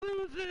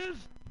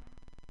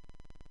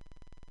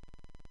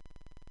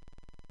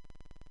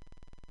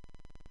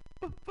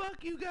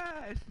fuck you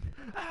guys.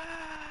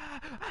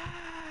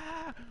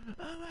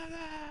 Oh my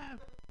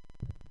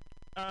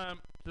god.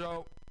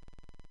 So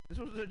this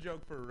was a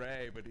joke for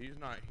Ray, but he's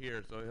not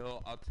here,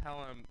 so I'll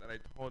tell him that I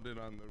told it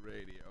on the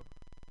radio,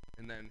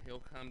 and then he'll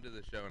come to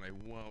the show, and I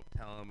won't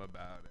tell him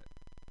about it,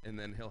 and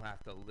then he'll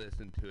have to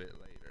listen to it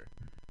later.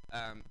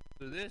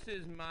 So this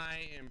is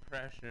my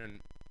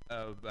impression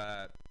of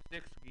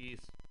 6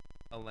 geese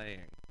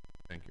a-laying.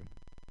 Thank you.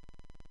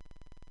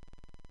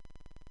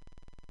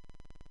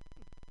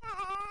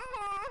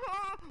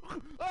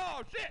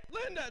 Oh shit,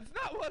 Linda, it's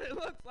not what it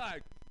looks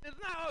like. It's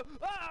not.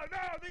 Oh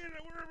no,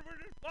 we're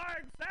just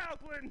flying south,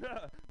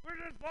 Linda. We're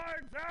just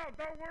flying south.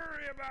 Don't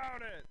worry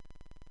about it.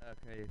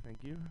 Okay,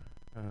 thank you.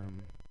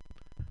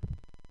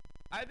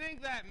 I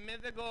think that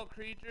mythical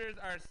creatures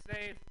are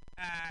safe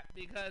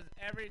because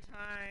every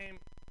time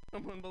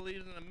someone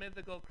believes in a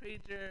mythical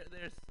creature,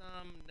 there's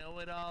some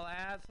know-it-all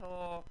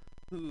asshole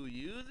who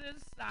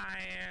uses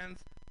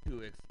science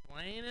to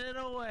explain it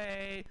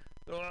away.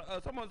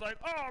 Someone's like,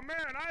 oh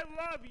man, I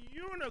love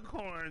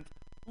unicorns.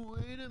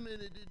 Wait a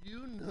minute, did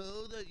you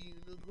know that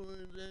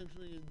unicorns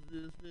actually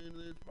exist? And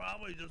it's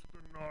probably just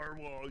a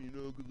narwhal,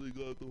 because they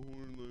got the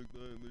horn like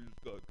that and they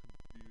just got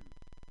confused.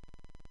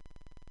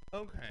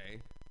 Okay,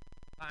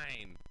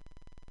 fine.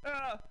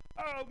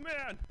 Oh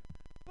man,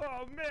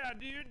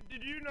 do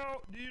you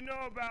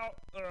know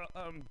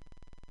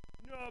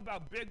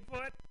about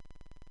Bigfoot?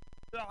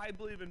 I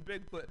believe in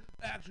Bigfoot.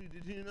 Actually,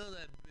 did you know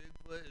that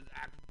Bigfoot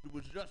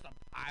was just a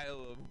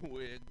pile of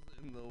wigs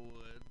in the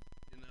woods?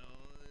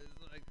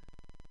 It's like,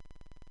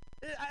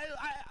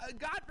 I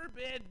God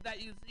forbid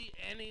that you see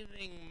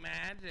anything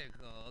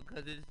magical,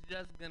 because it's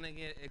just gonna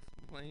get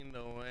explained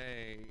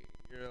away.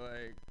 You're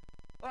like,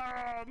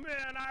 oh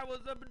man, I was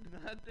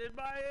abducted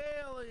by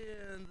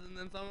aliens, and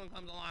then someone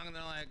comes along and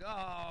they're like,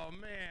 oh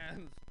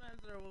man,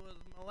 Spencer was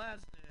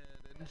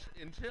molested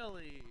in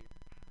Chile.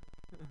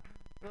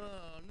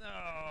 Oh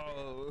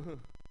no!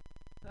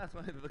 That's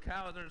why the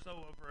cows are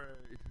so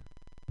afraid.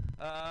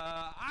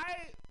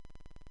 I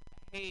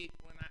hate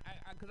when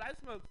because I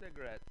smoke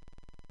cigarettes.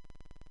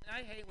 And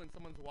I hate when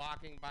someone's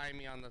walking by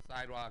me on the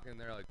sidewalk and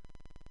they're like,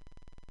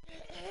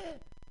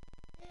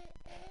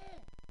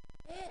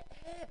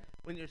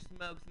 when your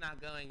smoke's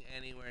not going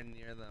anywhere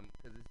near them,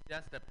 because it's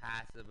just a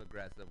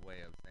passive-aggressive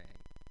way of saying,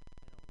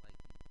 I don't like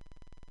you.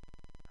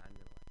 I'm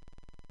gonna like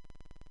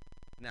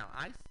you. Now,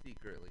 I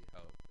secretly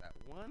hope that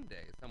one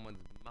day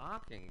someone's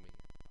mocking me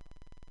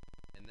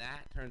and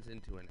that turns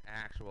into an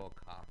actual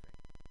coughing.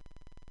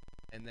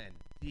 And then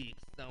deep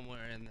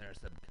somewhere in their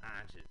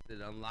subconscious, it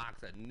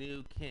unlocks a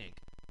new kink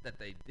that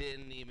they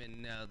didn't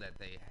even know that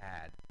they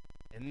had.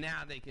 And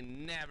now they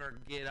can never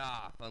get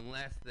off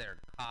unless they're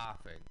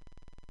coughing.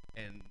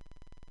 And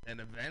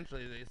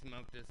eventually they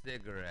smoke the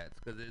cigarettes,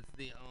 because it's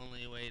the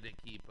only way to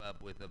keep up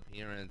with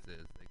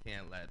appearances. They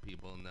can't let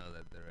people know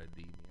that they're a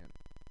deviant.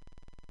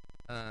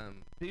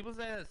 People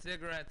say that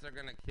cigarettes are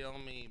gonna kill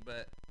me,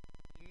 but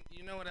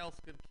you know what else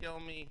could kill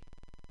me?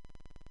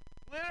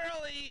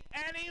 Literally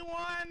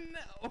anyone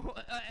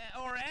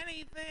or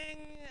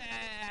anything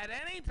at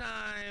any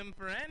time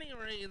for any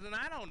reason.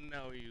 I don't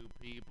know you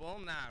people,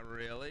 not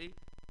really.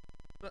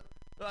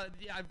 But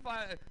yeah,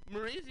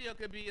 Mauricio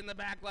could be in the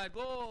back like,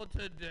 oh,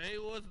 today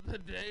was the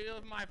day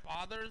of my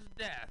father's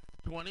death.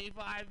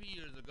 25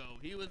 years ago,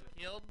 he was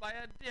killed by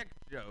a dick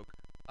joke.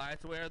 I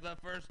swear the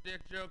first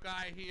dick joke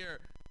I hear.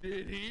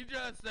 Did he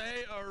just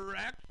say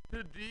erect to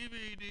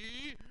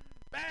DVD?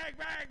 Bang,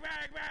 bang,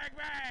 bang, bang,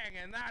 bang,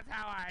 and that's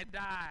how I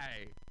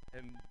die.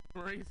 And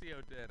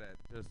Mauricio did it.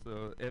 Just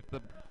so if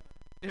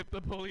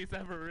the police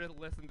ever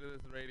listen to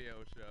this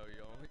radio show,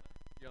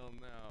 you'll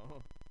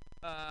know.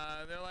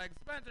 They're like,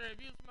 Spencer, if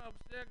you smoke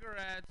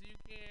cigarettes, you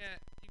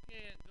can't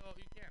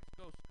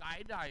go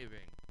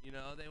skydiving.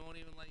 They won't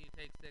even let you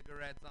take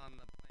cigarettes on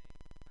the plane.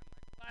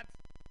 I'm like,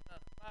 what's the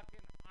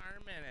fucking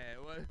harm in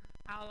it?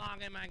 How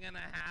long am I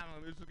gonna have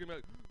them? It's just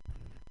gonna be like,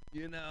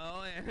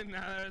 and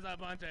now there's a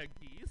bunch of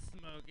geese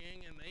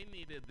smoking, and they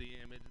needed the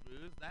image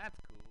boost. That's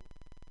cool.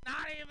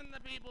 Not even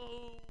the people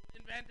who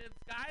invented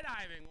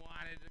skydiving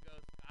wanted to go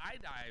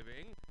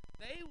skydiving.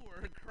 They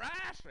were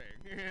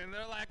crashing, and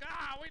they're like,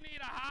 we need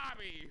a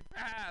hobby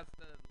fast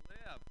to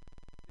live.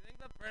 You think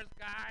the first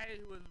guy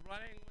who was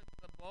running with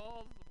the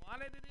bulls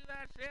wanted to do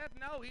that shit?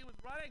 No, he was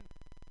running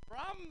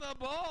from the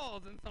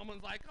bulls, and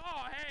someone's like,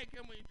 oh, hey,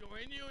 can we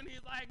join you? And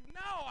he's like,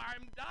 no,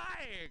 I'm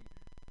dying.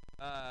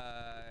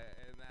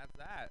 And that's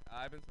that.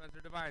 I've been Spencer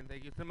Devine.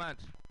 Thank you so much.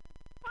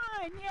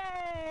 Fine,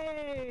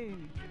 yay!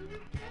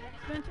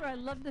 Spencer, I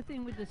love the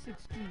thing with the 6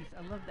 geese.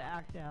 I love the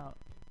act out.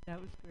 That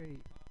was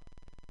great.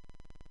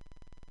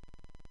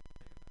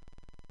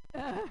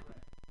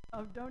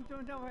 Oh, don't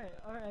worry.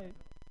 All right.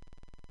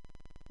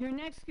 Your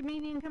next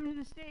comedian coming to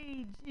the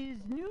stage is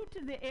new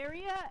to the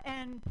area,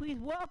 and please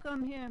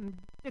welcome him,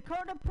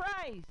 Dakota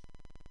Price.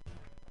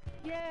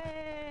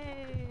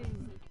 Yay!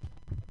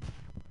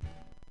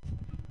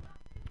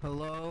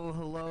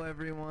 Hello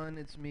everyone,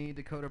 it's me,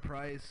 Dakota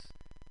Price.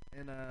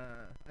 And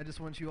I just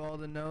want you all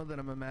to know that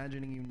I'm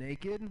imagining you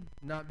naked,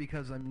 not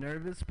because I'm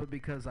nervous, but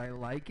because I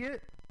like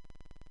it.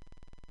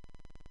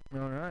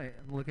 All right,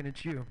 I'm looking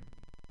at you.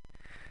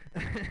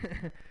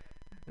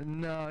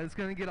 No, it's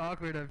gonna get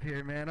awkward up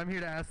here, man. I'm here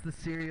to ask the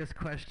serious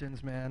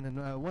questions, man.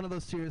 And one of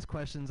those serious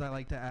questions I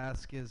like to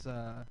ask is,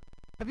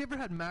 have you ever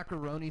had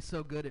macaroni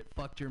so good it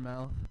fucked your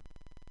mouth?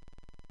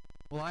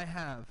 Well, I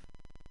have.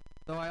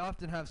 Though I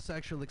often have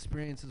sexual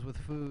experiences with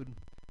food.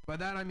 By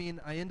that I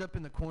mean I end up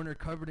in the corner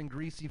covered in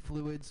greasy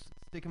fluids,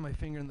 sticking my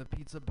finger in the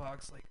pizza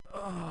box like,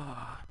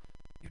 oh,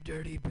 you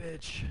dirty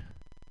bitch.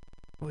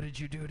 What did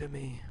you do to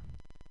me?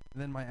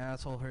 And then my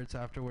asshole hurts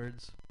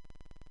afterwards.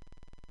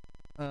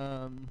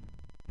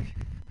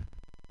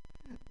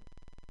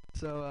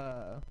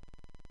 So,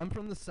 I'm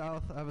from the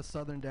South. I have a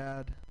Southern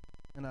dad,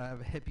 and I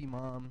have a hippie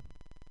mom.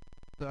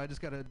 So I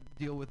just gotta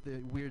deal with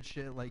the weird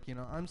shit like, you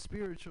know, I'm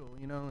spiritual,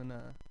 you know, and,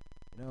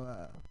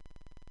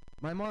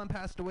 my mom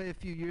passed away a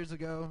few years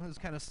ago. It was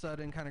kind of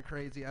sudden, kind of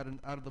crazy, out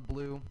of the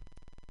blue.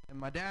 And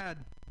my dad,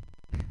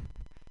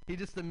 he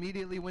just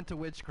immediately went to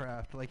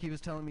witchcraft. Like, he was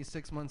telling me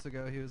 6 months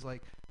ago, he was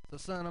like, so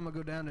son, I'm gonna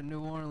go down to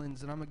New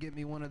Orleans and I'm gonna get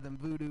me one of them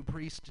voodoo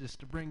priests just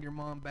to bring your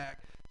mom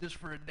back just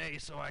for a day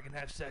so I can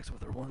have sex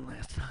with her one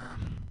last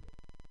time.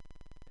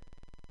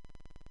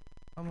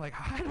 I'm like,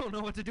 I don't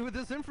know what to do with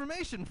this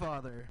information,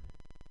 father.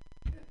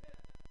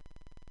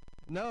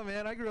 No,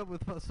 man, I grew up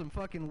with some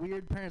fucking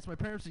weird parents. My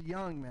parents are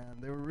young, man.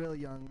 They were really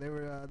young. They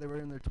were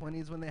in their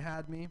 20s when they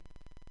had me,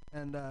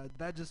 and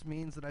that just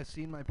means that I've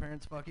seen my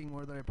parents fucking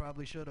more than I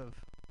probably should have.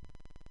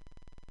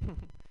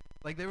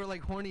 Like, they were like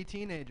horny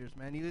teenagers,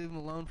 man. You leave them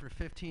alone for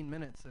 15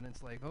 minutes, and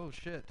it's like, oh,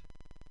 shit.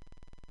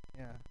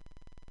 Yeah.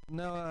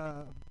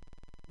 No,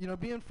 you know,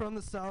 being from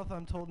the South,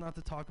 I'm told not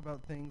to talk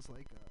about things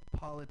like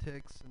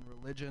politics and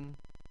religion.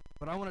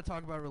 But I want to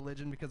talk about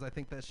religion because I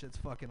think that shit's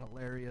fucking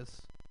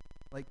hilarious.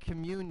 Like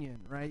communion,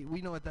 right?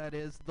 We know what that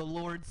is. The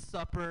Lord's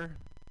Supper.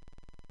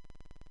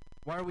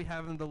 Why are we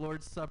having the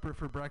Lord's Supper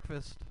for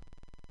breakfast?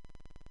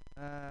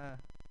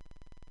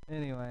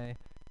 Anyway.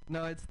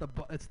 No, it's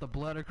the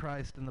blood of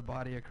Christ and the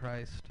body of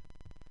Christ.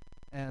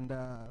 And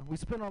we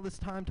spend all this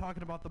time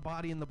talking about the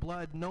body and the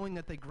blood, knowing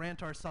that they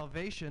grant our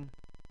salvation.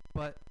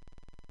 But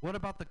what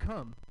about the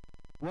cum?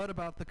 What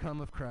about the cum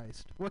of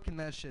Christ? What can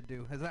that shit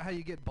do? Is that how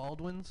you get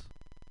Baldwins?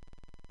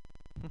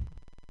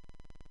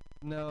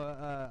 No,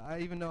 I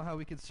even know how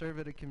we could serve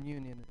it at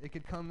communion. It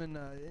could come in,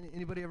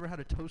 anybody ever had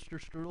a toaster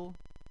strudel?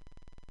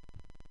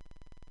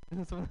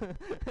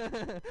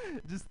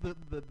 Just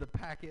the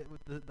packet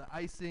with the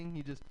icing,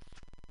 you just,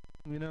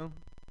 you know?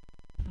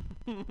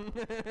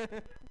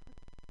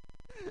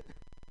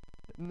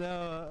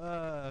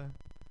 No,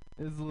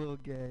 it's a little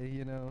gay,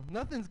 you know?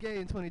 Nothing's gay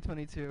in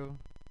 2022.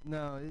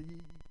 No,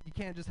 you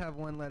can't just have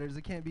one letters.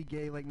 It can't be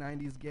gay like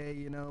 90s gay,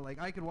 you know?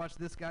 Like, I could watch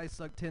this guy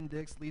suck 10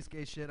 dicks, least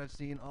gay shit I've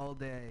seen all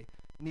day.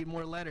 You need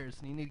more letters,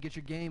 and you need to get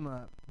your game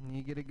up, and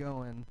you get it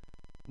going.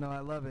 No, I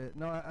love it.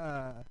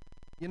 No,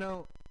 you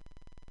know,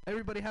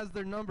 everybody has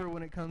their number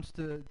when it comes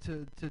to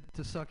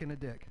sucking a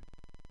dick.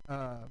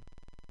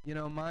 You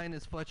know, mine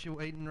is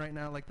fluctuating right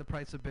now like the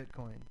price of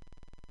Bitcoin.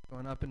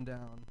 Going up and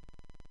down.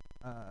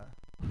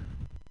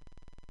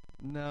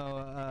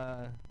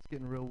 No, it's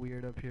getting real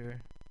weird up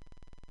here.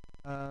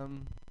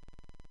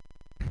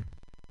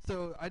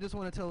 So I just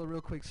want to tell a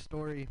real quick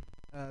story.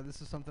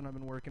 This is something I've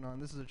been working on.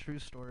 This is a true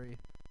story.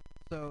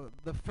 So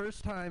the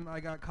first time I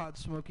got caught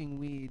smoking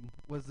weed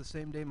was the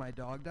same day my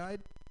dog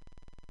died.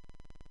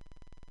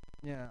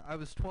 Yeah, I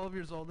was 12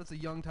 years old. That's a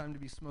young time to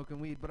be smoking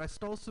weed. But I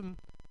stole some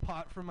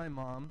pot from my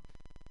mom,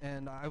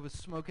 and I was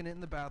smoking it in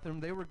the bathroom.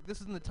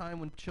 This is in the time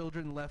when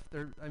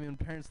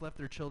parents left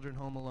their children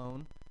home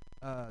alone.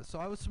 So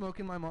I was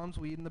smoking my mom's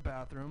weed in the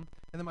bathroom,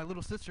 and then my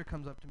little sister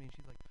comes up to me and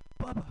she's like,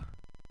 Bubba,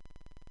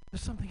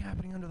 there's something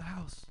happening under the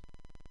house.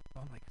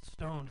 So I'm like,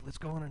 stoned, let's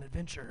go on an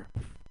adventure.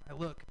 I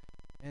look,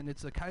 and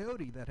it's a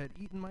coyote that had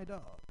eaten my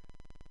dog.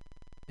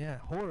 Yeah,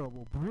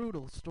 horrible,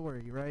 brutal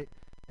story, right?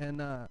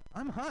 And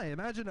I'm high.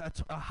 Imagine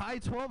a high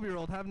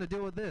 12-year-old having to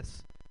deal with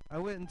this. I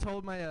went and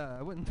told my,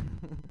 I went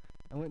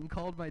and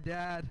called my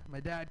dad. My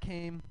dad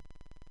came,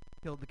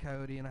 killed the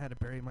coyote, and I had to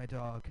bury my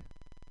dog.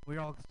 We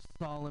were all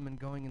solemn and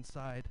going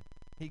inside.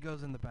 He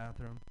goes in the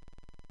bathroom.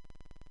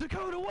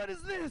 Dakota, what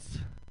is this?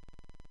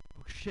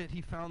 Oh shit,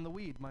 he found the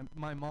weed.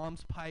 My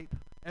mom's pipe,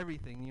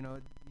 everything, you know,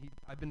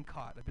 I've been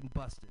caught, I've been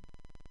busted.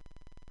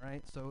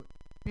 Right? So,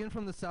 being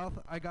from the South,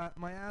 I got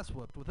my ass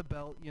whooped with a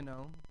belt,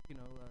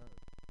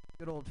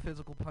 good old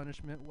physical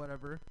punishment,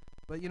 whatever.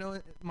 But, you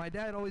know, my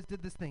dad always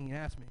did this thing. He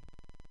asked me,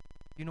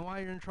 you know why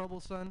you're in trouble,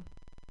 son?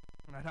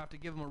 And I'd have to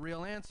give him a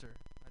real answer.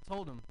 I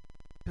told him,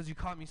 because you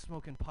caught me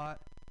smoking pot.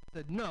 He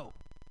said, no,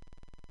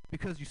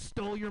 because you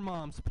stole your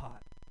mom's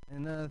pot.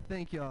 And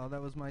thank y'all,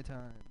 that was my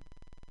time.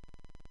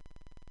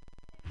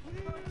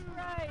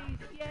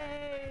 Christ,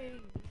 yay!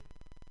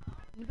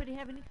 Anybody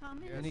have any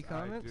comments? Yes, Any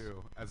comments? I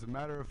do. As a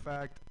matter of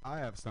fact, I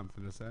have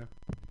something to say.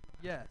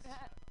 Yes.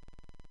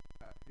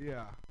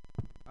 Yeah.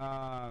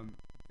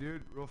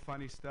 Dude, real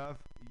funny stuff.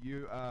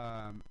 You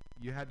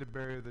you had to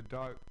bury the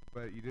dog,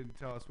 but you didn't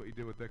tell us what you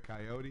did with the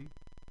coyote.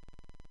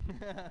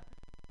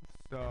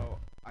 So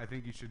I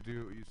think you should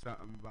do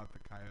something about the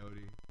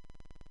coyote.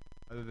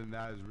 Other than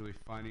that, it's really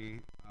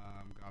funny.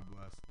 God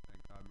bless.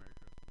 Thank God. Merry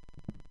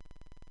Christmas.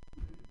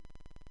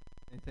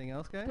 Anything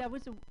else, guys?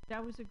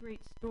 That was a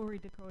great story,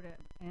 Dakota.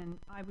 And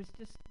I was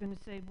just going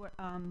to say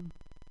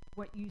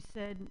what you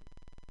said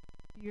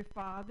to your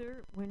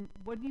father.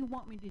 What do you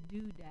want me to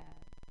do, Dad?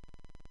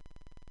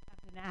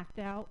 Have an act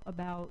out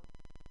about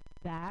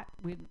that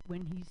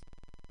when he's.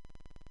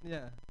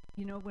 Yeah.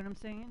 You know what I'm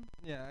saying?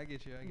 Yeah, I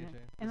get you. I get you.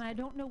 And I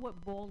don't know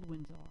what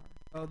Baldwins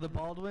are. Oh, the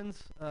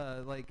Baldwins.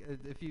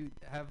 If you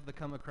have the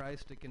come of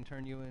Christ, it can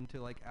turn you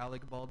into like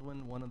Alec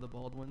Baldwin, one of the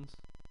Baldwins.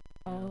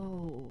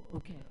 Oh,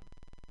 okay.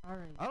 All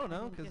right. I don't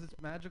know, because it's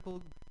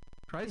magical.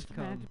 Christ it's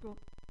come. Magical.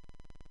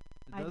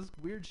 It does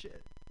weird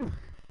shit.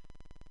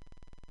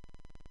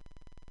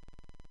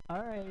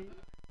 All right.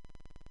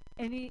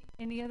 Any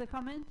other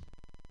comments?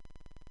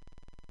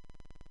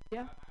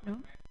 Yeah? No?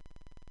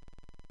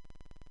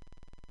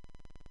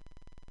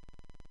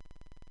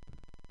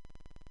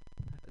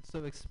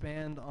 So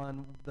expand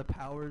on the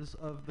powers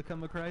of the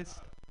come of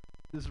Christ.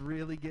 Just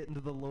really get into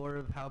the lore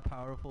of how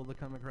powerful the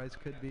come of Christ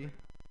could be.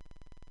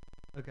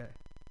 Okay.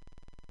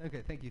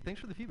 Okay, thank you. Thanks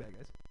for the feedback,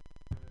 guys.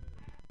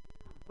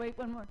 Wait,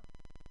 one more.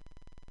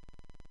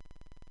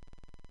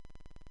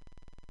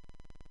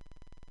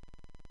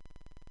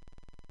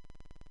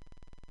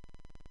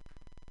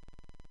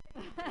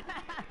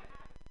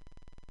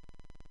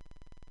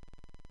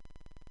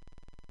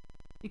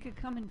 You could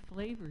come in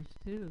flavors,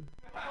 too.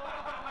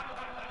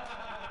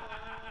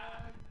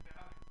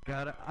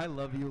 God, I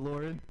love you,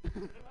 Lauren.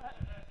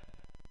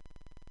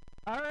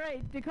 All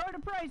right, Dakota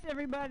Price,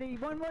 everybody.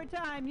 One more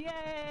time.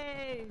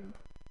 Yay!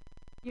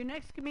 Your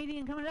next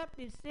comedian coming up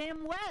is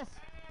Sam West.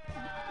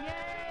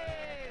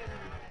 Yay!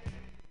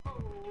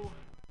 Oh,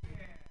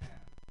 yeah.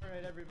 All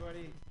right,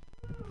 everybody.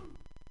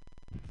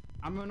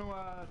 I'm going to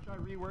try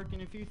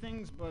reworking a few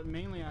things, but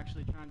mainly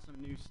actually trying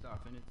some new stuff.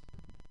 And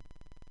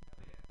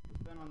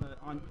it's been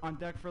on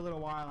deck for a little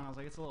while, and I was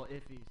like, it's a little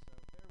iffy. So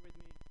bear with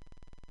me.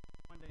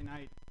 Monday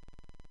night.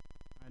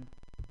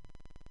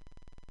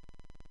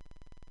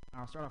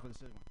 I'll start off with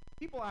this one.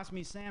 People ask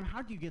me, Sam,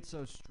 how do you get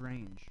so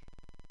strange?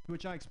 To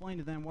which I explained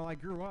to them, well, I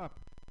grew up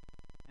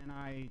and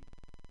I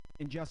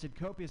ingested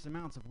copious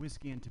amounts of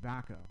whiskey and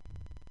tobacco.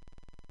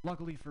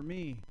 Luckily for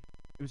me,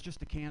 it was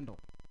just a candle.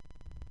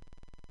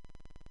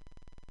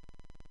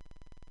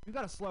 You've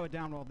got to slow it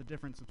down with all the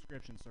different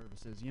subscription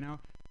services, you know?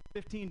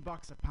 $15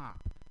 a pop,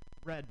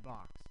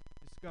 Redbox,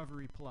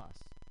 Discovery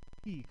Plus,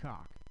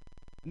 Peacock.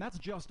 And that's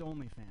just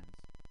OnlyFans.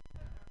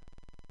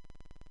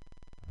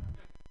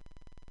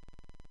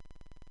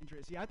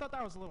 See, I thought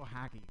that was a little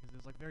hacky because it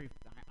was like very.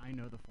 I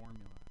know the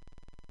formula.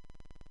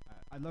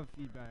 I love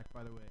feedback,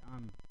 by the way.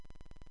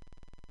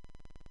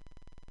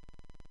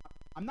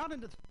 I'm not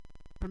into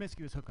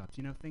promiscuous hookups.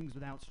 You know, things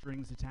without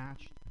strings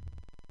attached.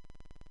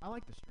 I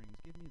like the strings.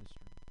 Give me the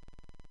strings.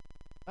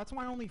 That's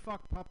why I only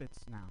fuck puppets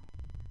now.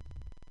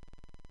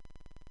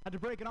 Had to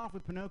break it off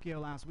with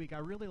Pinocchio last week. I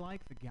really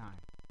like the guy,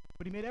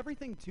 but he made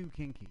everything too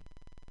kinky.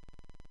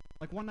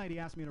 Like one night he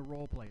asked me to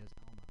role play as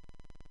Elmo.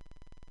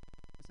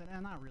 I said,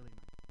 not really.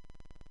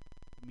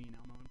 Mean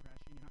Elmo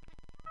impression,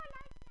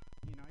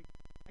 you know,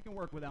 I can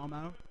work with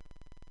Elmo,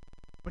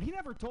 but he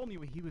never told me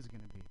what he was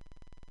going to be,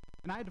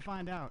 and I had to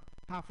find out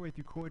halfway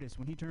through coitus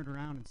when he turned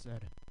around and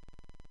said,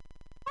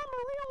 I'm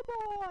a real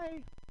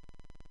boy.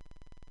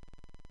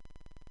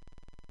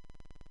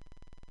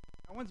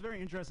 That one's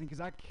very interesting because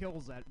that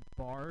kills at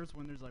bars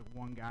when there's like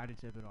one guy to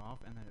tip it off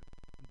and then it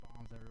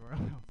bombs everywhere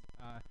else.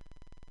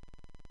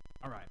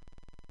 All right.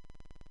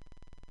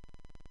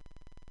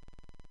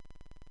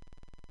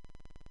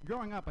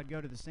 Growing up, I'd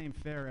go to the same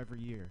fair every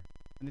year,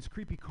 and this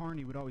creepy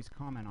carny would always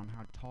comment on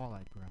how tall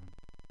I'd grown.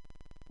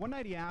 One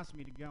night he asked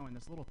me to go in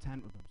this little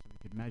tent with him so he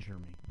could measure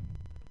me.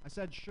 I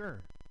said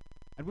sure,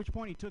 at which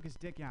point he took his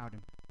dick out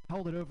and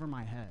held it over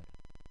my head.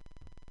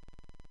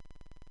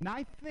 Now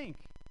I think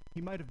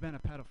he might have been a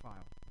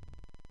pedophile,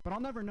 but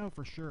I'll never know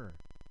for sure,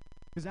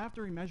 because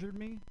after he measured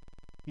me,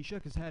 he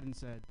shook his head and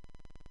said,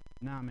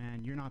 nah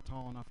man, you're not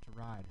tall enough to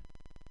ride.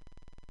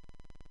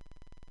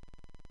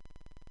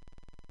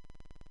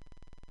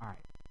 Alright.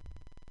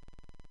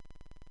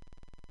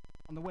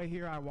 On the way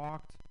here, I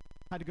walked.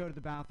 Had to go to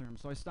the bathroom,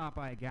 so I stopped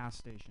by a gas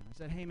station. I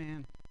said, hey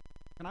man,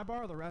 can I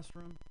borrow the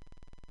restroom?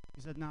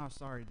 He said, no,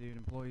 sorry dude,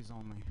 employees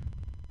only.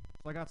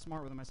 So I got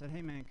smart with him. I said,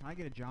 hey man, can I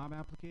get a job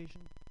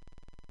application?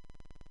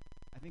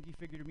 I think he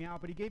figured me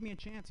out, but he gave me a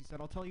chance. He said,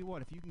 I'll tell you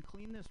what, if you can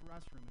clean this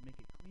restroom and make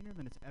it cleaner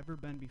than it's ever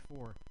been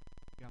before,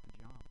 you got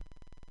the job.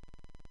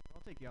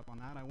 I'll take you up on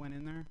that. I went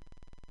in there,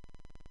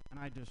 and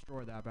I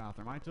destroyed that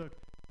bathroom.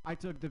 I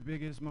took the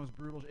biggest, most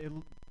brutal.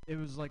 It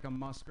was like a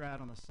muskrat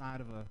on the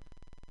side of a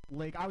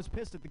lake. I was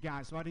pissed at the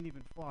guy, so I didn't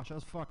even flush. I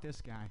was fuck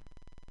this guy.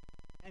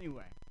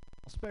 Anyway,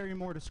 I'll spare you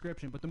more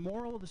description, but the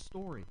moral of the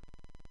story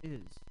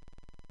is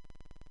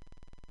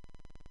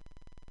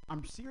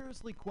I'm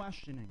seriously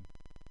questioning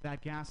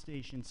that gas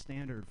station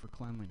standard for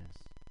cleanliness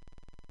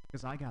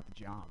because I got the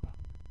job.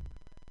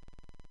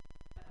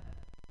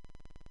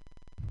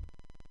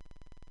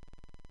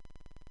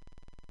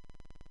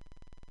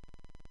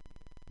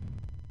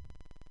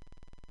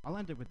 I'll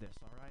end it with this,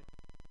 all right?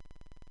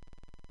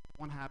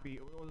 One happy,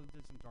 or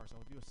did some dark, so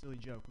I'll do a silly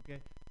joke, okay?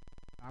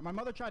 My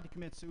mother tried to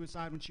commit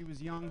suicide when she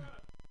was young.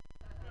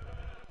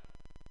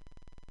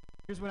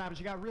 Here's what happened.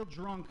 She got real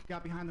drunk,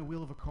 got behind the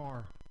wheel of a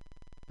car,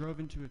 drove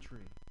into a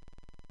tree.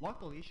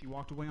 Luckily, she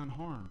walked away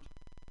unharmed.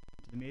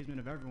 To the amazement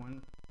of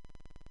everyone,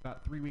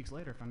 about 3 weeks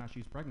later, found out she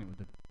was pregnant with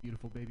the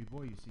beautiful baby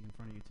boy you see in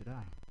front of you today.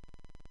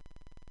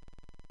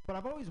 But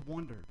I've always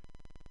wondered,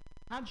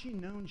 had she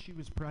known she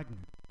was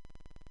pregnant,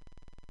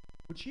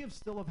 would she have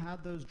still have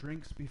had those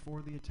drinks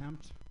before the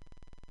attempt?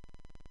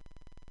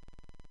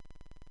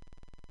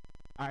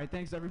 All right,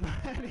 thanks everybody.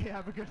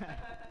 Have a good night.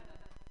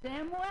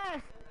 Sam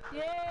West,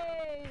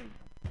 yay!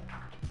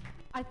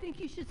 I think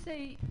you should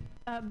say,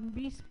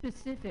 be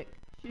specific.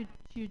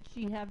 Should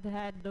she have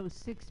had those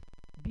 6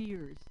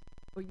 beers,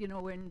 or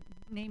and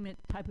name it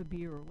type of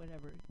beer or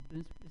whatever?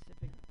 Be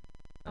specific.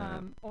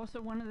 Also,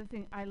 one other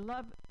thing I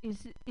love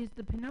is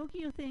the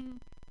Pinocchio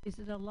thing. Is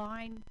it a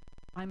line?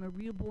 I'm a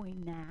real boy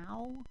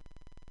now.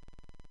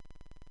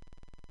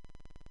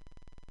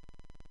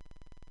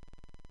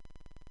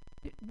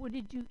 What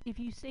did you? If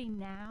you say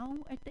now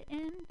at the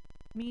end,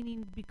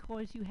 meaning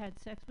because you had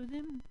sex with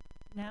him,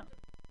 now.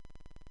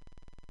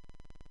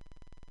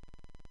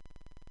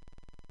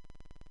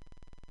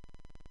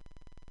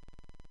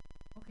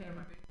 Okay.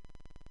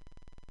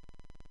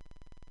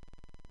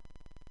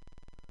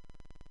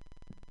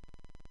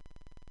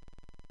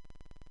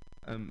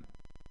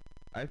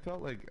 I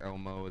felt like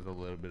Elmo was a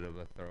little bit of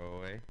a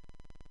throwaway,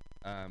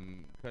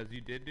 because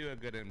you did do a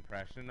good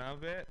impression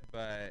of it,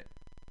 but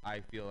I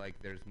feel like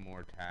there's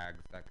more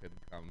tags that could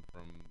come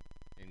from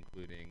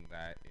including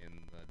that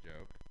in the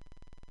joke.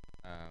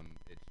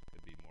 It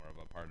could be more of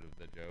a part of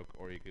the joke,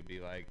 or you could be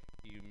like,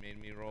 you made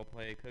me role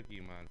play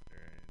Cookie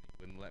Monster and you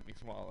wouldn't let me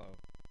swallow.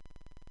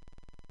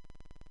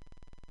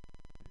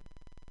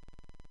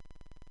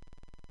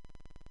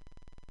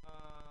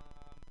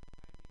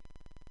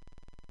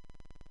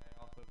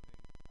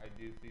 I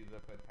do see the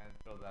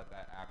potential that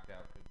act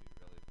out could be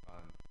really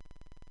fun.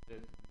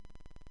 Just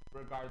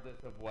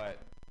regardless of what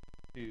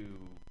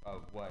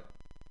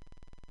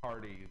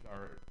parties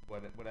or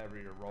whatever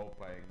you're role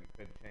playing, it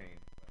could change.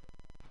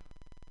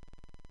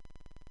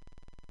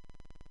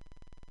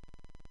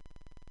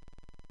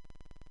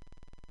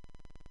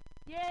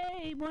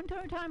 Yay! One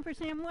time for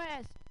Sam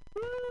West.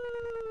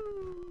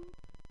 Woo!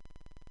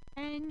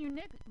 And your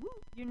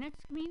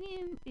next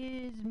comedian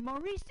is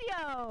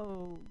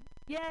Mauricio.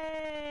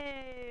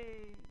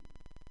 Yay!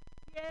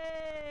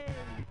 Yay!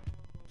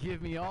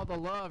 Give me all the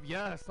love,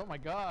 yes. Oh my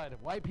God,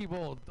 white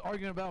people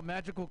arguing about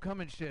magical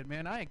coming shit,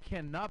 man. I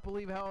cannot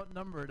believe how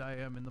outnumbered I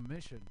am in the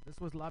mission. This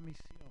was La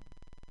Mission.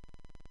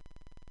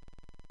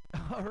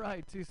 All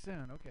right, too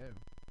soon. Okay.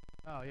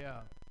 Oh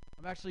yeah,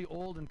 I'm actually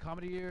old in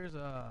comedy years.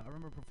 I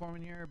remember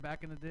performing here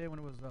back in the day when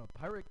it was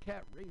Pirate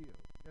Cat Radio.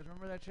 You guys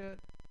remember that shit?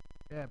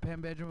 Yeah,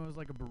 Pam Benjamin was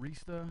like a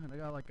barista, and I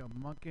got like a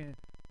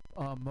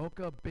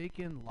mocha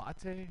bacon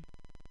latte.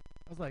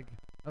 I was like,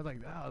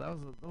 wow,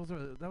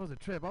 that was a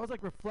trip. I was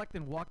like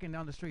reflecting walking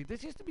down the street.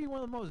 This used to be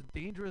one of the most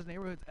dangerous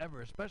neighborhoods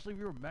ever, especially if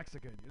you were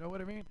Mexican. You know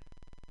what I mean?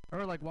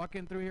 Or like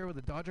walking through here with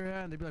a Dodger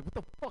hat, and they'd be like, "What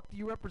the fuck do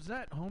you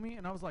represent, homie?"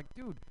 And I was like,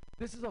 "Dude,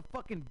 this is a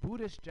fucking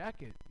Buddhist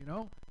jacket. You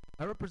know,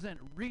 I represent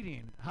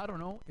reading. I don't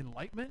know,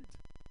 enlightenment."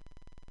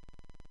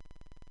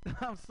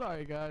 I'm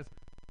sorry, guys.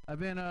 I've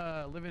been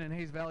living in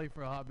Hayes Valley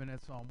for a hot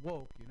minute, so I'm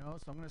woke. You know,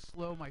 so I'm gonna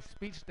slow my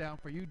speech down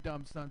for you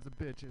dumb sons of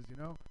bitches. You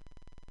know.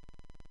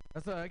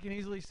 I can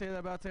easily say that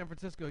about San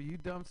Francisco. You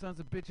dumb sons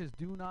of bitches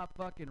do not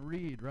fucking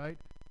read, right?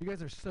 You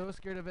guys are so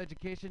scared of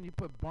education, you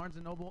put Barnes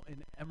 & Noble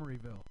in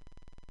Emeryville.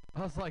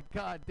 I was like,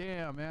 God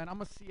damn, man. I'm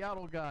a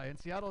Seattle guy. And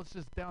Seattle is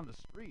just down the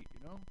street,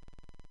 you know?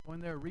 Go in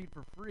there, read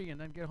for free,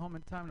 and then get home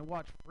in time to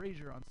watch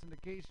Frasier on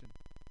syndication.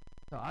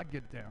 So I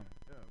get down.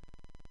 Yeah.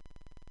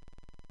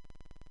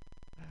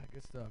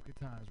 Good stuff. Good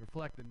times.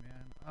 Reflecting,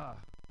 man.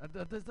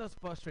 This does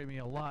frustrate me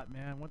a lot,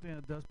 man. One thing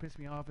that does piss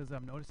me off is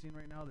I'm noticing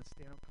right now that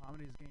stand-up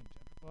comedy is getting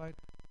gentrified.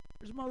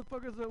 There's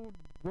motherfuckers that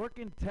work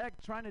in tech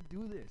trying to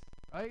do this,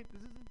 right?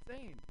 This is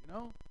insane, you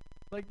know?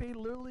 Like, they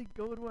literally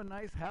go to a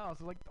nice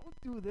house. Like,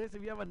 don't do this.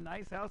 If you have a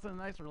nice house and a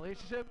nice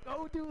relationship,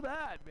 go do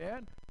that,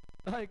 man.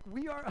 Like,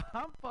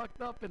 I'm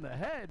fucked up in the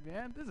head,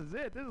 man. This is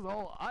it. This is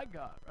all I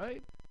got,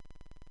 right?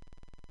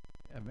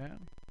 Yeah, man.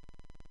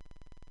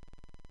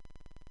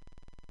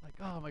 Like,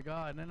 oh my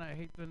God. And then I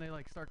hate when they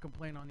like start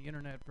complaining on the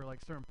internet for like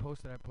certain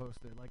posts that I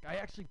posted. Like, I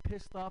actually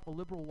pissed off a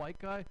liberal white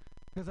guy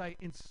because I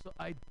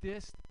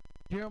dissed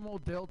Guillermo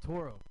del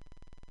Toro,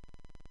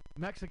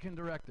 Mexican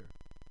director.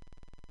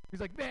 He's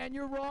like, man,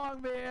 you're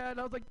wrong, man.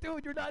 I was like,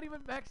 dude, you're not even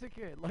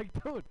Mexican. Like,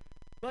 dude,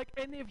 like,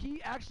 and if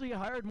he actually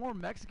hired more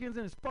Mexicans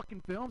in his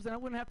fucking films, then I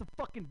wouldn't have to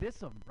fucking diss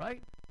him,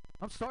 right?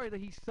 I'm sorry that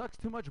he sucks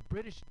too much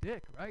British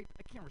dick, right?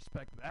 I can't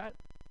respect that.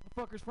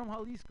 The fucker's from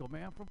Jalisco,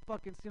 man. From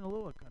fucking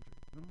Sinaloa country,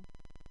 you know?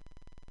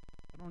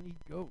 I don't eat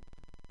goat.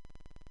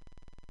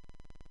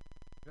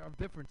 There are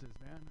differences,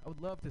 man. I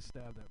would love to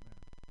stab that man.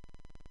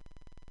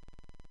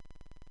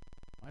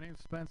 My name's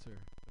Spencer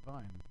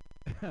Divine.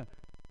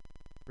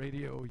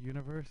 radio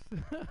universe.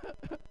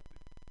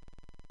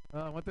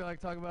 One thing I like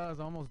to talk about is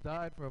I almost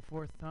died for a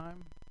fourth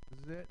time. This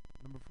is it.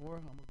 Number 4,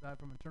 I almost died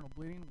from internal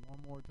bleeding one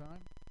more time.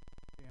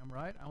 Damn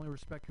right. I only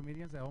respect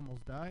comedians that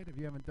almost died. If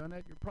you haven't done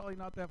that, you're probably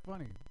not that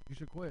funny. You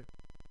should quit.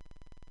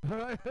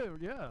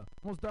 Yeah.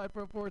 Almost died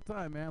for a fourth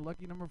time, man.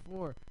 Lucky number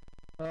 4.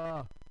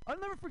 I'll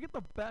never forget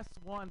the best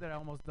one that I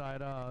almost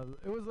died.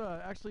 It was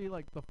actually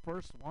like the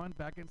first one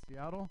back in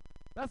Seattle.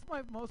 That's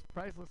my most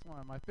priceless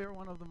one, my favorite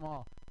one of them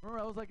all.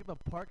 Remember, I was like at the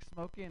park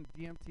smoking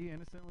DMT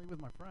innocently with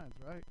my friends,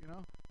 right? You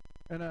know,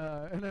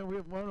 and then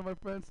one of my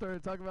friends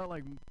started talking about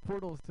like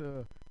portals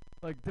to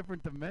like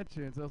different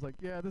dimensions. I was like,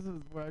 yeah, this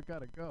is where I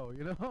gotta go,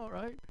 you know,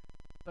 right?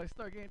 So I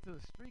start getting to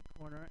the street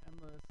corner, and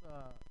this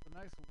the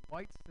nice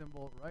white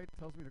symbol, right,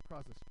 tells me to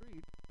cross the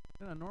street.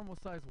 Then a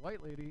normal-sized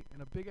white lady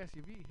in a big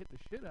SUV hit the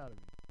shit out of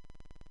me.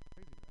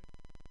 Crazy,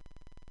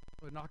 right?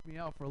 So it knocked me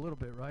out for a little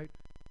bit, right?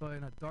 But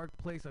in a dark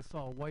place, I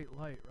saw a white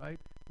light, right?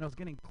 And I was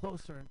getting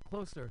closer and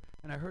closer,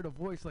 and I heard a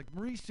voice like,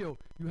 Mauricio,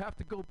 you have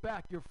to go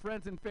back. Your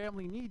friends and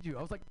family need you.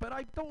 I was like, but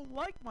I don't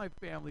like my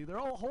family. They're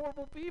all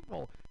horrible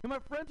people. And my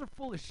friends are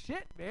full of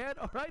shit, man,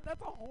 all right?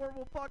 That's a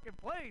horrible fucking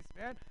place,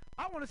 man.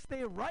 I want to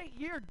stay right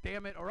here,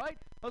 damn it, all right?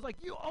 I was like,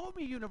 you owe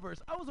me,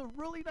 universe. I was a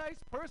really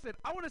nice person.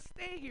 I want to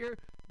stay here.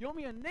 You owe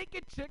me a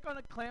naked chick on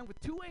a clam with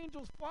 2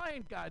 angels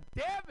flying, god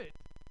damn it.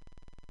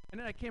 And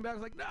then I came back, I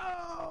was like,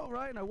 no,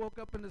 right? And I woke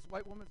up in this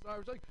white woman's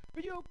arms, like,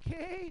 are you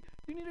okay?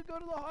 Do you need to go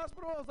to the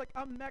hospital? I was like,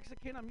 I'm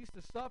Mexican, I'm used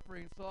to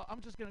suffering, so I'm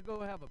just going to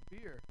go have a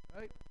beer,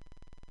 right?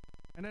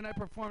 And then I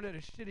performed at a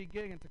shitty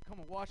gig in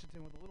Tacoma,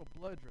 Washington with a little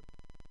blood drip.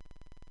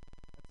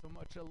 That's so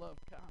much I love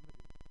comedy.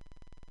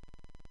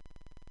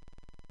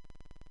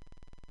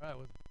 All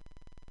right,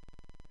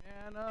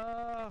 and,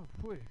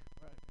 right,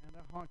 man,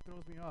 that honk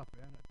throws me off,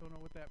 man. I don't know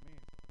what that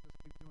means. I'll just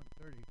keep doing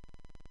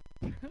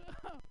 30.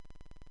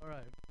 All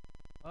right.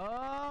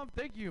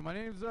 Thank you. My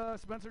name's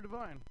Spencer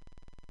Devine.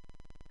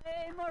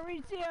 Hey,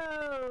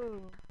 Mauricio!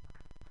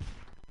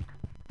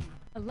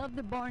 I love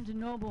the Barnes &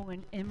 Noble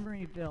in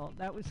Emeryville.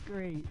 That was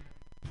great.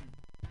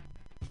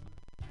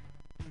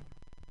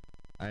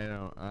 I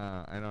don't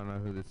know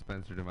who this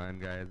Spencer Devine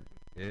guy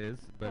is,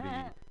 but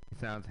he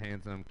sounds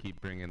handsome. Keep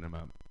bringing him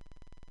up.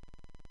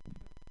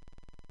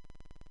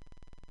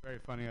 Very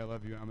funny. I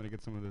love you. I'm gonna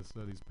get some of these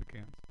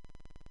pecans.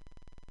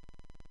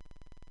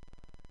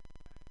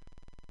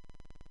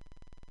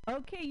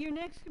 Okay, your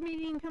next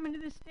comedian coming to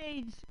the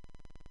stage.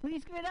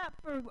 Please give it up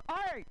for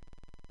Art.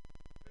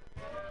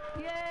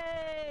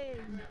 Yay!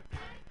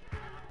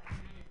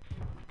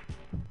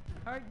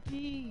 Art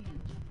G.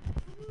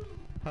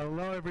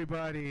 Hello,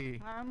 everybody.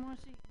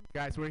 Haramoshi.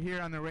 Guys, we're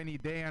here on a rainy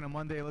day on a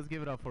Monday. Let's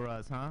give it up for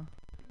us, huh?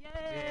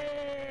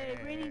 Yay!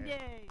 Rainy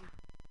day.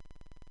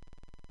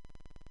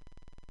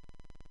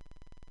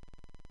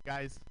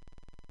 Guys,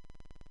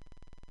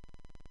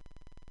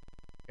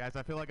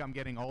 I feel like I'm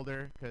getting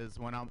older because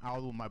when I'm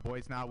out with my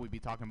boys now, we be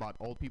talking about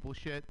old people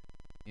shit,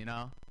 you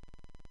know?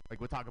 Like,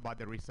 we talk about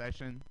the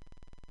recession.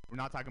 We're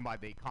not talking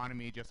about the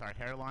economy, just our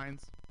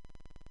hairlines.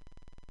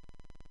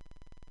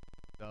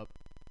 Up.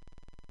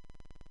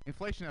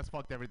 Inflation has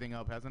fucked everything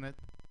up, hasn't it?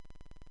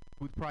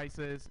 Food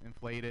prices,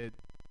 inflated.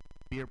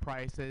 Beer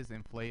prices,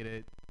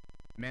 inflated.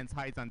 Men's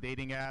heights on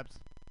dating apps,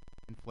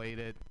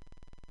 inflated.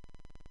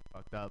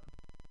 Fucked up.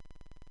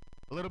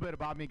 A little bit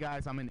about me,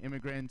 guys. I'm an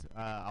immigrant.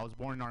 I was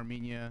born in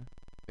Armenia.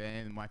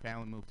 Then my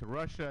family moved to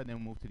Russia. Then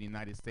moved to the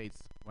United States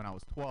when I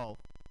was 12.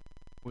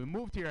 We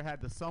moved here. I had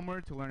the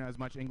summer to learn as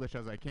much English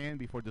as I can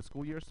before the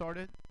school year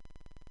started.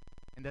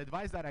 And the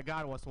advice that I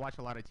got was to watch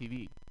a lot of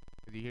TV.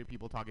 Because you hear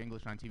people talk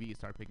English on TV, you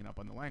start picking up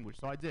on the language.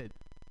 So I did.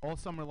 All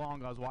summer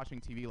long, I was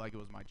watching TV like it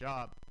was my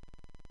job.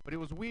 But it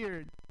was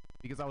weird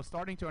because I was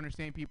starting to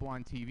understand people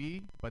on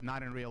TV, but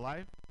not in real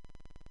life.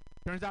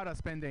 Turns out I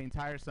spent the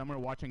entire summer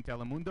watching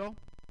Telemundo.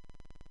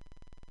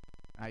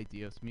 Ay,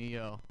 Dios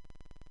mío.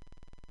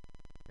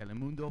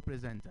 Telemundo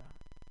presenta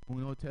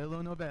una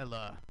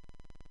telenovela.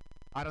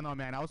 I don't know,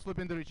 man. I was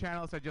flipping through the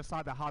channels. I just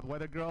saw the hot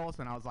weather girls,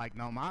 and I was like,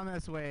 no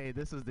mames, way.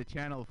 This is the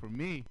channel for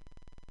me.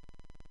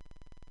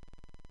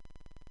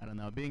 I don't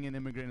know. Being an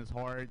immigrant is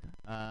hard.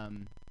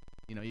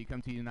 You know, you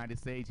come to the United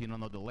States, you don't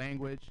know the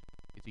language.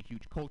 It's a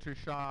huge culture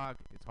shock.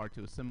 It's hard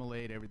to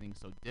assimilate. Everything's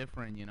so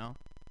different, you know.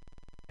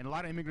 And a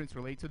lot of immigrants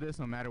relate to this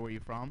no matter where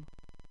you're from.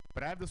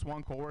 But I have this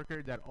one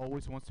coworker that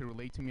always wants to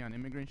relate to me on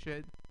immigrant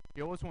shit.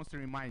 She always wants to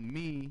remind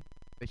me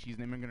that she's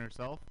an immigrant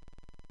herself.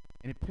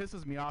 And it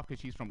pisses me off because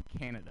she's from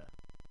Canada.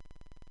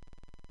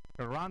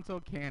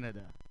 Toronto,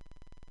 Canada.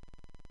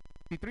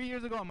 See, 3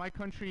 years ago, my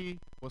country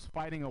was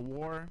fighting a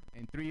war.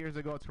 And 3 years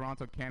ago,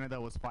 Toronto,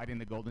 Canada was fighting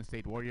the Golden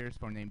State Warriors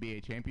for an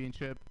NBA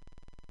championship.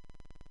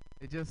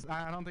 It just,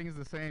 I don't think it's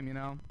the same, you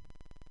know.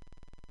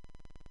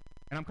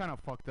 And I'm kind of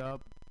fucked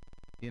up.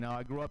 You know,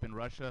 I grew up in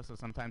Russia, so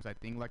sometimes I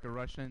think like a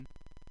Russian.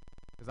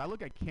 Because I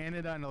look at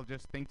Canada and I'll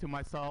just think to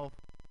myself,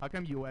 how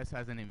come U.S.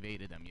 hasn't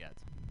invaded them yet?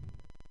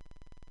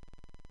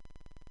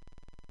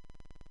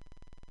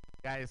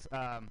 Guys,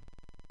 I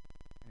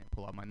didn't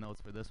pull out my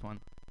notes for this one.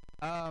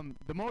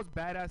 The most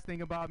badass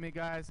thing about me,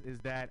 guys, is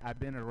that I've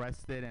been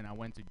arrested and I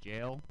went to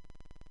jail.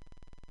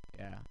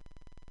 Yeah.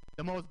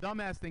 The most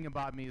dumbass thing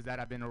about me is that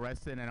I've been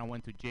arrested and I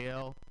went to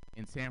jail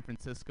in San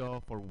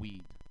Francisco for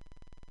weed.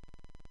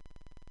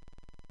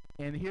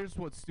 And here's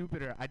what's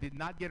stupider. I did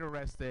not get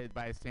arrested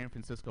by a San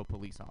Francisco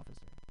police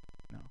officer.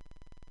 No.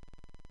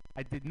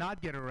 I did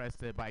not get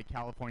arrested by a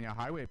California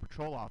Highway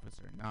Patrol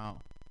officer.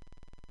 No.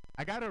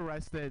 I got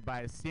arrested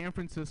by a San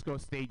Francisco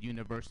State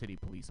University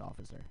police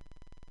officer.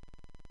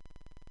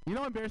 You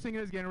know how embarrassing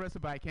it is getting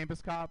arrested by a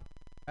campus cop?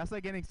 That's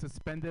like getting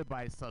suspended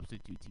by a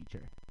substitute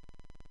teacher.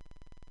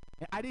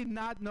 And I did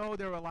not know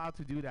they were allowed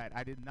to do that.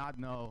 I did not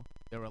know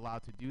they were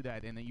allowed to do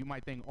that. And then you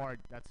might think, Art,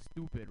 that's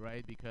stupid,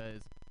 right?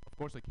 Because, of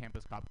course, a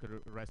campus cop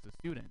could arrest a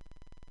student.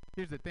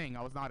 Here's the thing.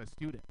 I was not a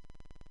student.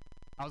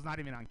 I was not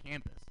even on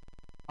campus.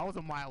 I was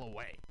a mile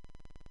away.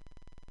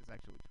 It's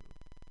actually true.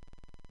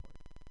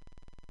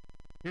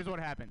 Here's what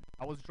happened.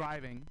 I was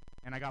driving,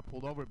 and I got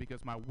pulled over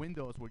because my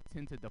windows were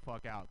tinted the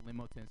fuck out.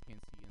 Limo tints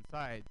can't see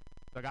inside.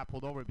 So I got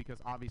pulled over because,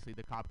 obviously,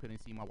 the cop couldn't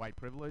see my white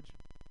privilege.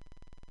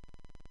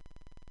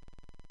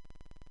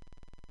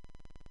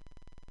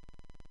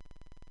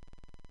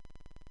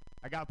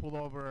 I got pulled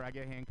over, I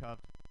get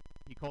handcuffed,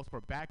 he calls for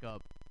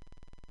backup,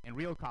 and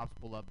real cops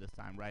pull up this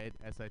time, right?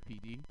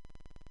 SIPD.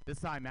 This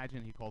time,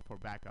 imagine he called for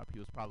backup. He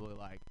was probably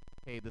like,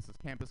 hey, this is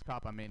campus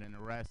cop, I made an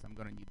arrest, I'm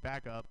gonna need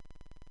backup.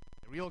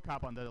 The real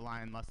cop on the other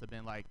line must have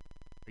been like,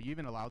 are you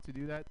even allowed to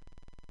do that?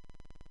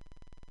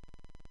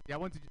 Yeah,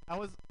 I'm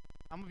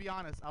gonna be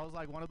honest, I was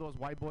like one of those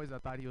white boys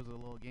that thought he was a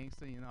little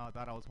gangster, you know, I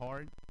thought I was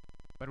hard.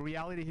 But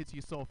reality hits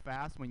you so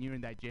fast when you're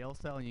in that jail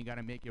cell and you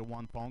gotta make your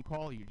one phone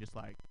call, you're just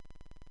like,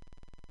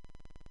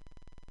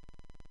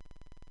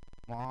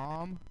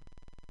 Mom,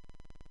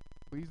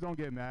 please don't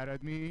get mad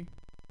at me.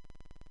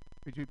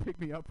 Could you pick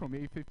me up from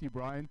 850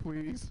 Bryan,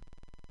 please?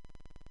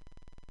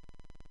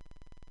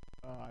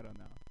 I don't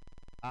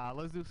know.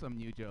 Let's do some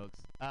new jokes.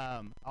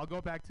 I'll go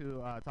back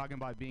to talking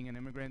about being an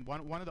immigrant.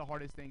 One of the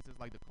hardest things is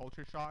like the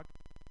culture shock.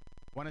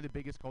 One of the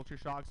biggest culture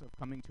shocks of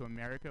coming to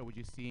America, which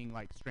is seeing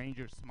like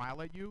strangers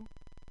smile at you.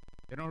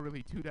 They don't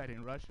really do that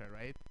in Russia,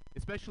 right?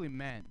 Especially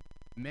men.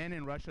 Men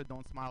in Russia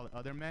don't smile at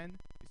other men.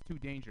 It's too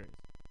dangerous.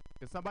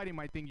 Because somebody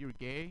might think you're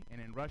gay,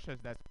 and in Russia,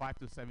 that's 5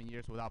 to 7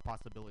 years without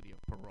possibility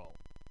of parole.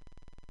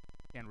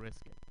 Can't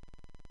risk it.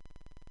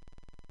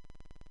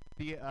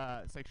 The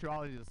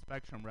sexuality is a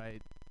spectrum,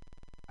 right?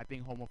 I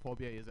think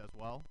homophobia is as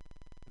well.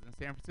 Because in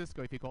San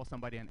Francisco, if you call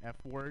somebody an F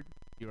word,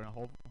 you're a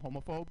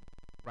homophobe,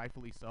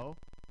 rightfully so.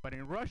 But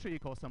in Russia, you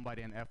call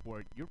somebody an F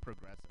word, you're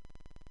progressive.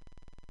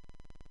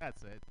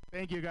 That's it.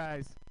 Thank you,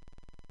 guys.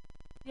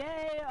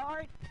 Yay,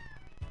 Art.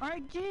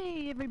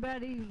 RG,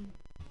 everybody.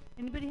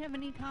 Anybody have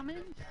any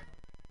comments?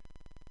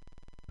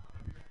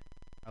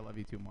 I love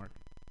you too, Mark.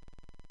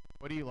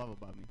 What do you love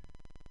about me?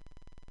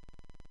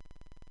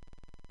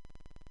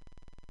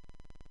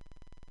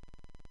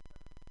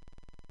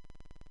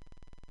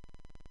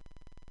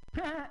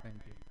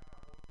 Thank you.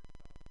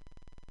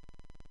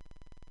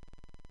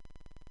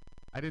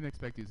 I didn't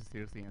expect you to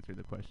seriously answer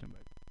the question,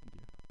 but thank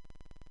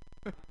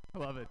you. I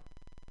love it.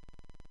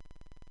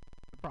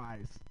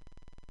 Surprise.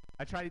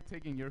 I tried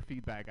taking your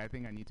feedback. I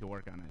think I need to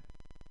work on it.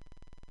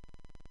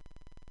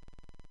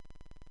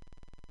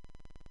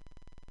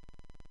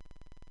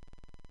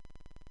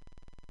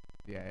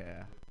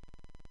 Yeah.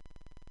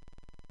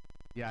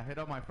 Yeah, I hit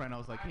up my friend. I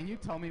was like, can you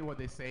tell me what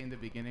they say in the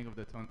beginning of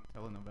the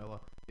telenovela?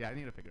 Yeah, I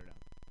need to figure it out.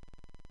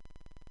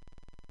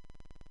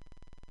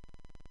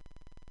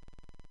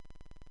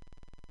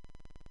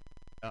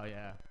 Oh,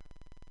 yeah.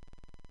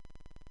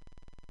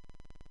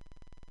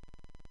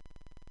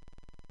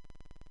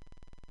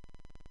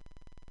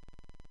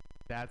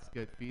 That's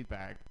good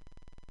feedback.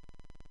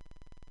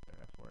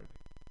 F word.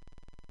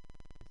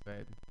 You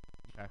said,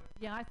 okay.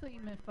 Yeah, I thought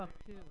you meant fuck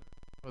too.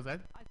 What was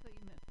that? I thought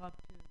you meant fuck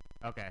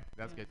too. Okay,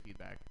 that's Yeah. good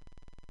feedback.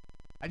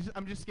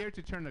 I'm just scared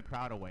to turn the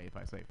crowd away if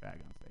I say fag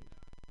on stage.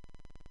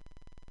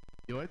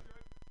 Do it?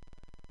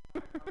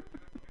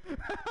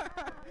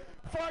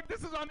 Fuck,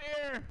 this is on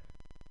air!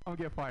 I'm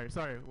gonna get fired.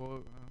 Sorry.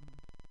 Well,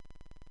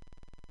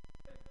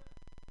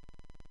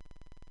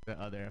 the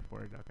other F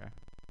word, okay.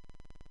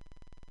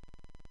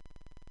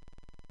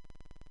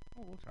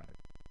 Oh, we'll try it.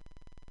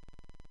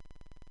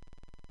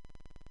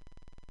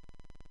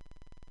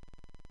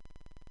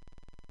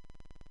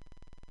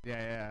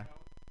 Yeah.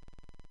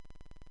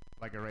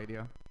 Like a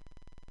radio.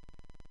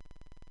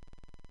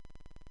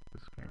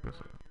 This campus.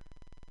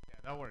 Yeah,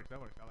 that works. I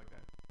like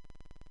that.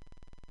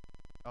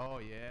 Oh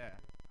yeah,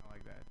 I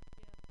like that.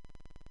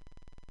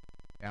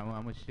 Yeah,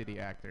 I'm a shitty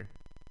actor.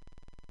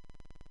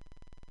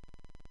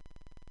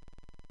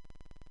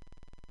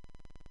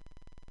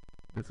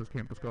 This is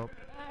Campus Scope.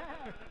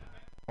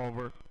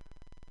 Over.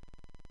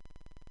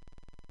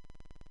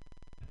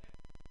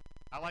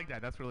 I like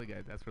that. That's really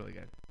good.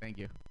 Thank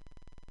you.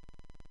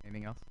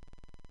 Anything else?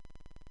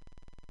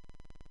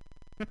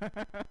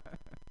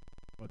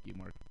 Fuck you,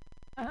 Mark.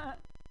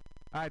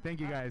 Alright, thank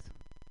you guys.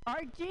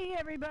 RG,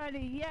 everybody,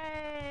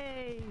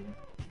 yay!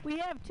 We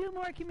have 2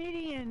 more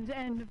comedians,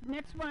 and the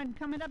next one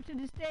coming up to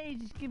the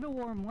stage, give a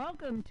warm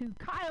welcome to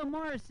Kyle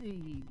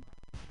Morrissey.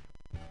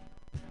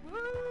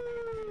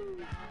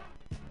 Woo!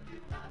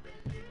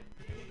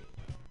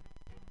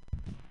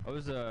 I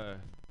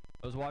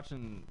was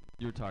watching.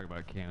 You were talking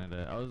about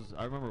Canada.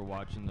 I remember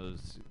watching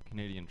those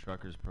Canadian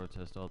truckers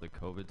protest all the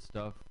COVID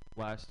stuff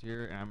last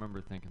year, and I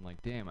remember thinking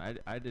like, damn,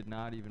 I did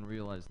not even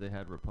realize they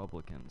had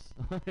Republicans.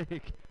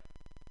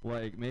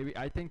 like maybe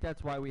I think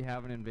that's why we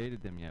haven't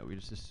invaded them yet. We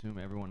just assume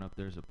everyone up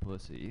there's a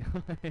pussy.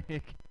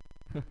 like,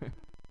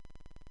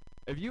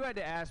 if you had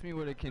to ask me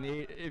what a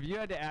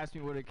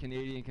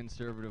Canadian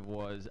conservative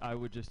was, I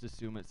would just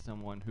assume it's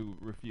someone who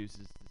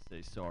refuses to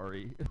say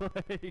sorry.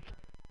 like.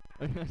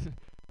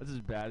 That's as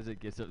bad as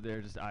it gets up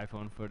there. Just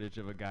iPhone footage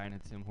of a guy in a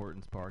Tim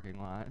Hortons parking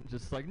lot.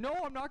 Just like, no,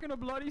 I'm not gonna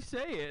bloody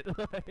say it.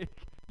 like,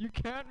 you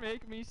can't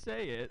make me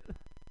say it.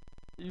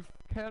 You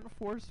can't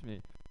force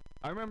me.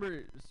 I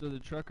remember, so the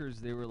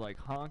truckers, they were like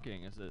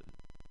honking as a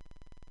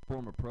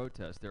form of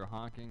protest. They were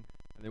honking,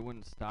 and they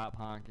wouldn't stop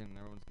honking, and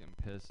everyone's getting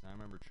pissed. And I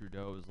remember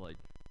Trudeau was like,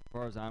 as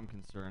far as I'm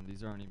concerned,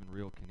 these aren't even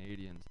real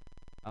Canadians.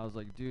 I was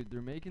like, dude, they're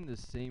making the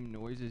same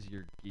noise as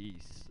your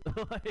geese.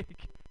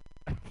 like...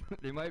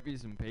 They might be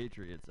some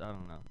patriots. I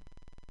don't know.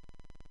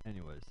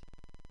 Anyways,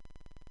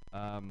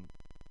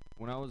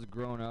 when I was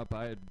growing up,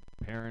 I had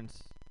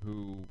parents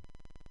who,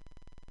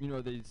 you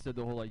know, they said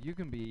the whole like, you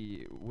can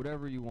be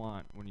whatever you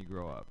want when you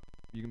grow up.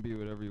 You can be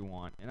whatever you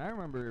want. And I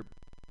remember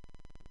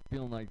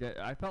feeling like that.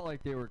 I felt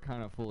like they were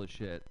kind of full of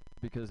shit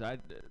because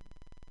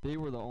they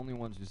were the only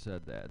ones who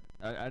said that.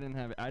 I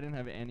didn't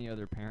have any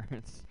other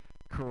parents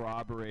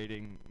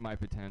corroborating my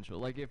potential.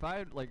 Like if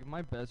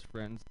my best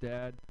friend's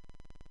dad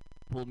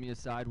pulled me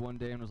aside one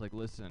day and was like,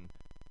 listen,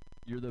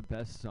 you're the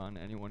best son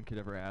anyone could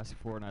ever ask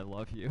for, and I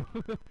love you.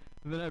 And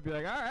then I'd be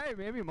like, all right,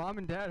 maybe mom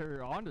and dad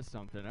are onto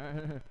something.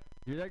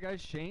 Dude, that guy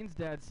Shane's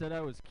dad said I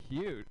was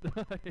cute.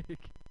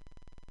 like,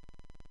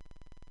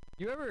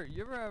 you ever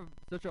have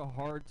such a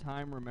hard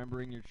time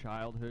remembering your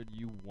childhood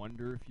you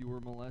wonder if you were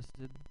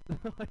molested?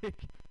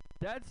 like,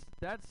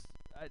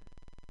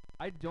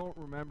 I don't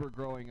remember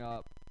growing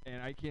up,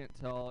 and I can't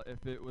tell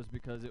if it was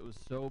because it was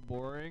so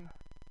boring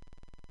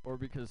or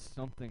because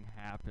something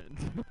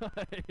happened.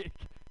 like,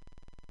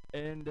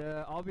 and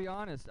I'll be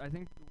honest, I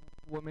think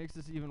what makes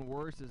this even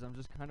worse is I'm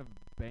just kind of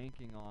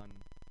banking on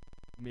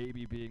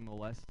maybe being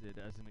molested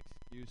as an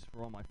excuse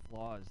for all my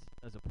flaws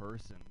as a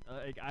person.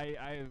 Like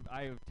I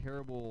have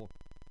terrible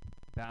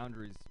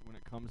boundaries when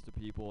it comes to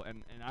people,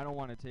 and I don't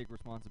want to take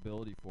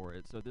responsibility for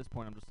it. So at this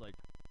point I'm just like,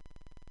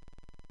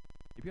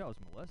 maybe I was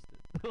molested.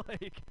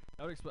 like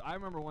that would I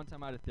remember one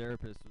time I had a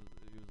therapist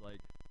he was like,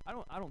 I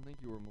don't think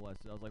you were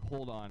molested. I was like,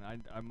 hold on, I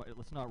might,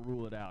 let's not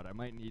rule it out. I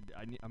might need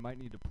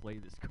to play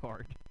this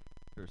card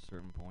to a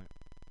certain point.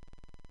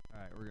 All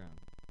right, we're gonna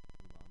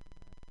move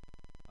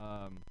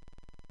on from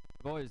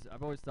that.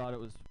 I've always thought it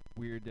was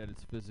weird that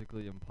it's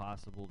physically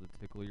impossible to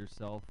tickle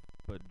yourself,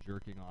 but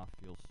jerking off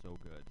feels so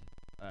good.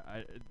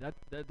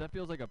 That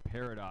feels like a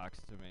paradox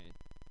to me.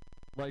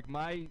 Like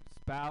my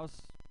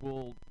spouse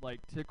will like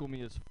tickle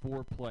me as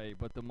foreplay,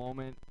 but the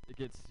moment it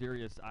gets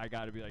serious, I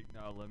gotta be like,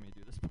 no, let me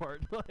do this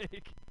part.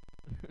 like,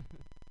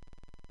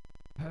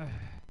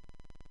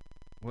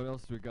 what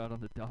else do we got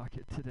on the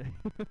docket today?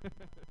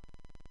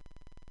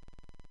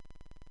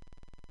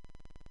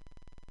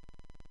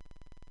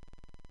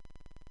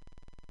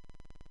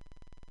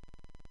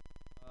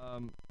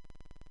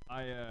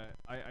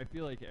 I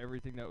feel like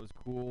everything that was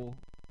cool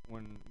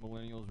when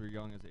millennials were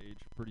young has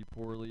aged pretty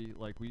poorly.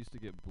 Like we used to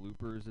get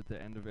bloopers at the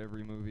end of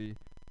every movie,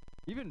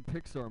 even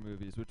Pixar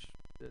movies, which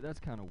that's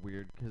kind of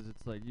weird because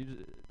it's like you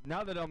just,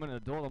 now that I'm an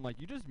adult, I'm like,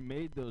 you just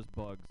made those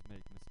bugs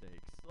make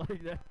mistakes.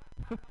 Like that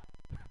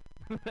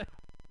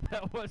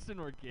that wasn't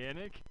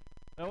organic.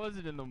 That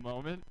wasn't in the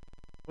moment.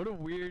 What a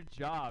weird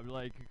job.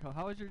 Like,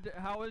 how was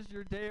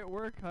your day at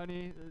work,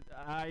 honey?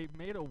 I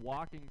made a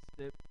walking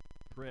stick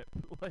trip.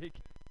 Like,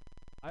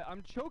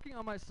 I'm choking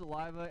on my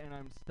saliva and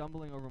I'm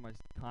stumbling over my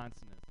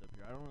consonants up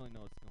here. I don't really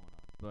know what's going on,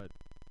 but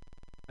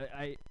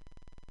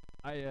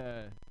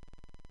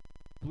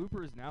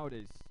bloopers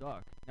nowadays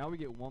suck. Now we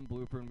get one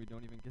blooper and we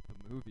don't even get the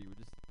movie. We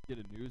just get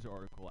a news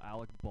article.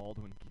 Alec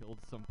Baldwin killed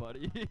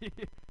somebody.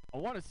 I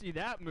want to see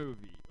that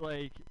movie.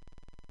 Like,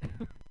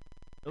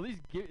 at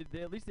least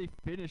they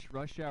finished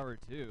Rush Hour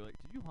 2. Like,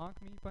 did you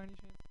honk me by any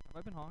chance? Have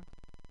I been honked?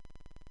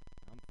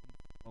 I'm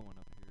flowing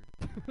up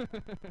here.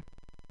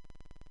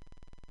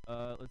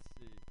 Let's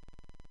see.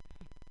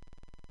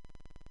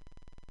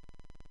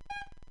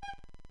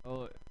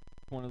 Oh,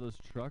 one of those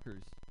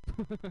truckers.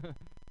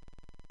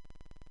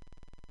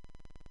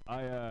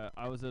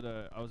 I was at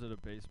a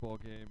baseball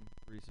game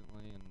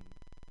recently, and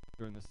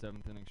during the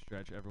 7th inning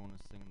stretch, everyone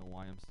was singing the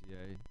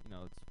YMCA. You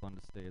know, it's fun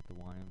to stay at the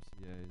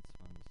YMCA. It's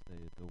fun to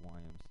stay at the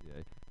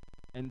YMCA.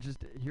 And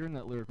just hearing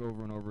that lyric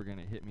over and over again,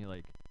 it hit me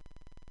like,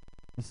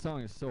 this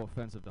song is so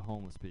offensive to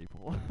homeless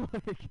people.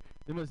 Like,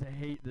 they must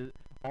hate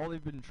all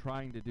they've been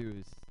trying to do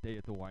is stay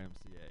at the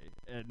YMCA,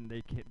 and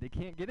they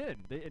can't get in.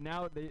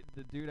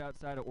 The dude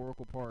outside of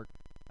Oracle Park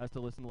has to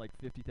listen to like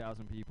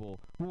 50,000 people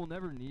who will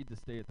never need to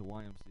stay at the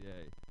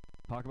YMCA.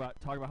 Talk about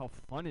how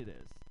fun it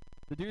is.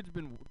 The dude's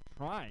been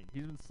trying.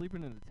 He's been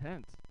sleeping in a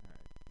tent. All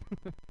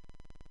right.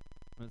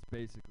 That's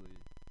basically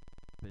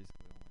all my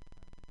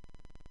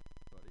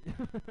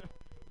time, buddy.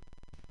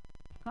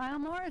 Kyle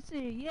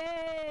Morrissey,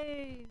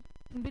 yay!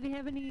 Anybody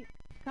have any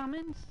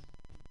comments?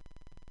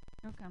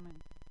 No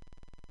comments.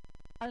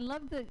 I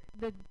love the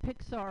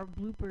Pixar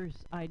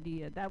bloopers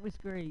idea. That was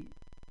great.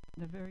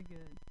 They're very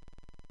good.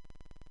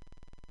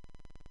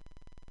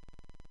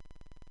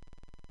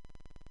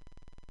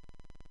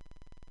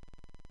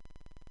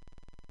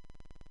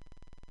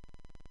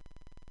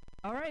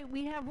 All right,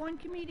 we have one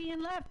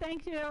comedian left.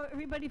 Thank you,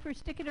 everybody, for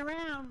sticking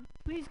around.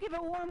 Please give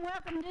a warm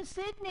welcome to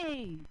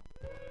Sydney.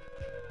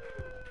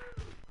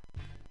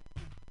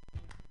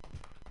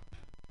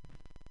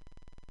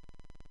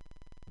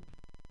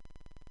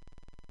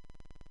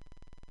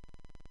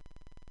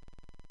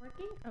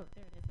 Working? Oh,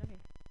 there it is. Okay.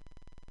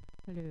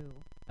 Hello.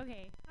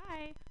 Okay.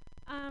 Hi.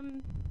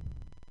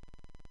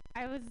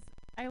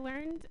 I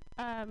learned,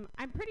 I'm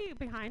pretty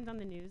behind on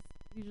the news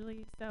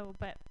usually,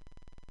 but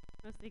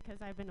mostly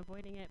because I've been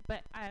avoiding it.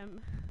 But I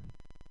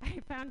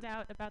found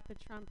out about the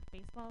Trump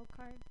baseball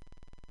cards,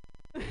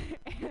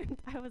 and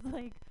I was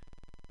like,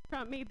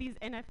 Trump made these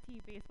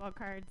NFT baseball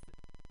cards.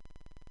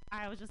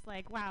 I was just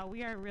like, wow,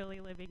 we are really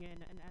living in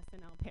an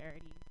SNL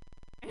parody.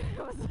 And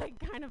I was like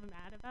kind of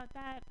mad about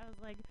that. I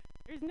was like,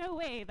 there's no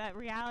way that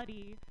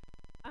reality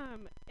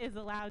is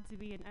allowed to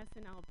be an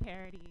SNL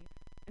parody.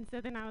 And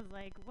so then I was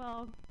like,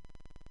 well,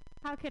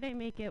 how could I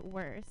make it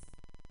worse?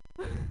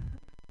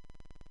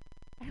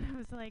 And I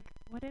was like,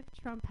 what if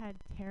Trump had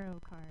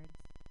tarot cards?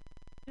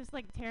 Just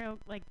like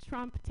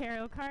Trump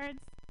tarot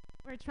cards,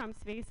 where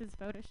Trump's face is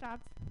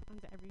photoshopped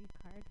onto every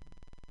card.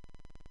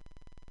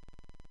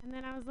 And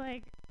then I was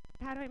like,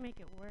 how do I make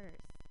it worse?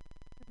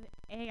 The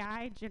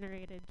AI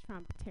generated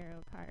Trump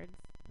tarot cards.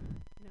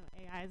 You know,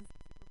 AI is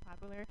super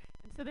popular.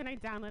 And so then I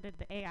downloaded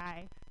the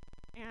AI.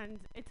 And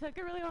it took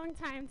a really long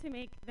time to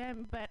make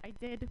them, but I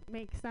did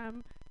make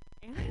some.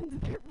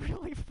 And they're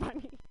really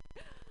funny.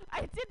 I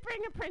did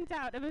bring a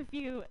printout of a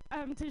few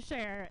to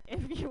share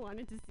if you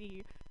wanted to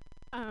see.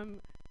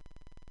 Okay.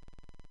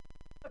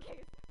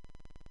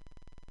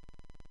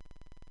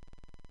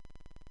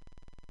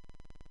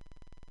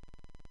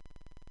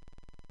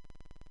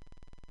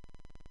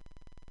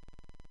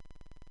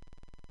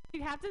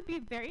 You have to be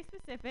very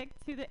specific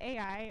to the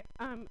AI,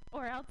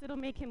 or else it'll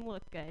make him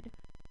look good.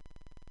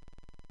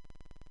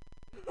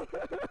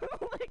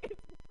 Like,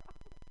 it's a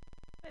problem.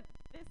 But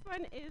this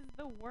one is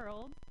the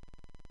world.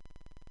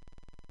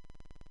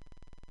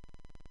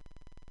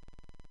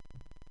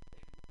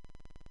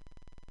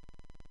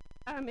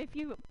 If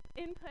you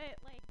input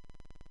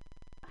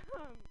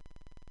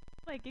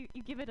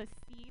you give it a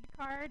seed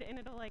card and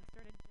it'll like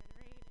sort of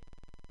generate it,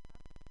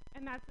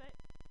 and that's it.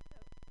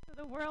 So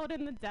the world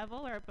and the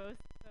devil are both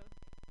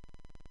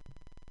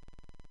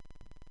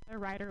a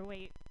rider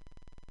weight.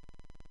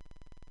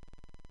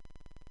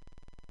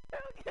 So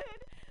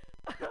good.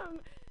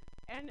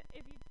 And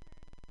if you turn,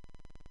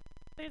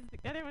 there's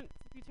the other one.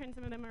 If you turn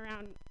some of them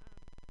around,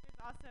 there's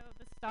also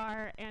the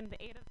star and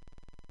the 8 of.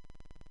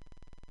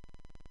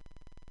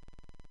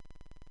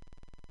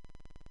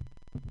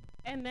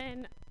 And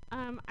then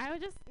I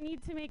would just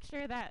need to make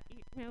sure that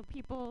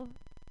people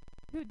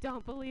who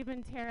don't believe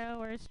in tarot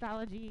or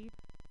astrology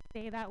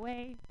stay that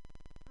way.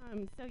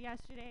 So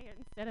yesterday,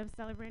 instead of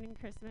celebrating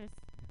Christmas,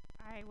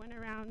 I went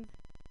around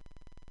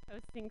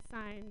posting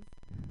signs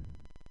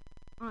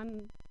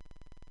on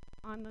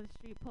the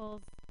street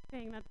poles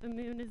saying that the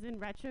moon is in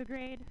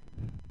retrograde.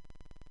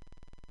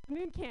 The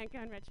moon can't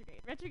go in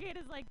retrograde. Retrograde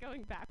is like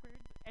going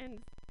backwards,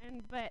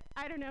 but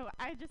I don't know.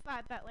 I just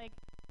thought that like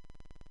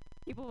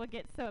people would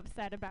get so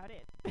upset about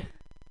it,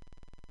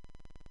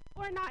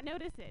 or not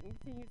notice it and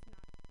continue to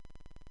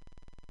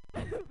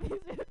not.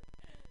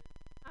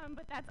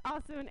 But that's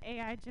also an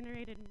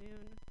AI-generated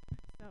moon.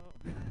 So,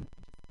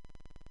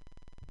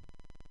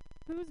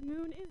 whose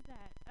moon is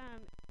that?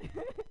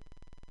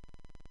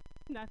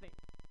 Nothing.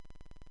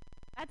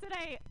 That's what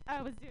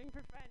I was doing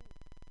for fun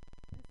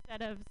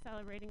instead of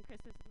celebrating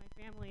Christmas with my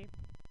family,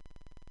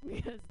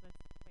 because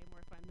that's way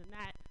more fun than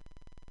that.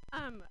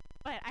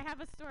 But I have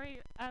a story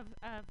of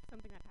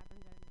something that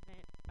happened at an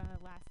event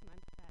last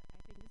month that I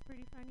think is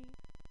pretty funny.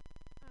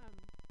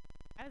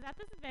 I was at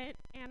this event,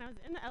 and I was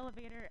in the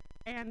elevator,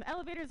 and the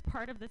elevator is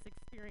part of this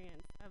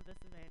experience of this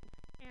event.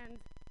 And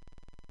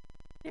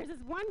there's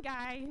this one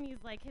guy, and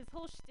he's like, his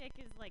whole shtick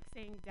is like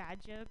saying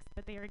dad jokes,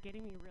 but they were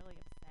getting me really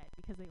upset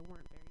because they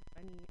weren't very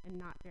funny and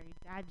not very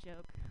dad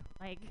joke.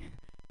 Like,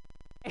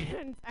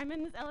 and I'm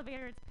in this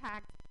elevator, it's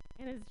packed,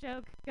 and his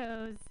joke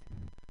goes,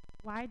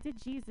 "Why did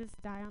Jesus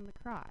die on the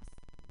cross?"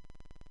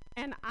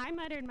 And I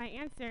muttered my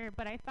answer,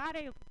 but I thought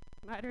I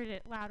muttered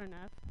it loud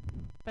enough,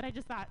 but I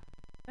just thought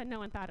that no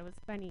one thought it was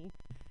funny.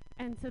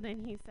 And so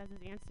then he says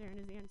his answer, and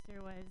his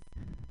answer was,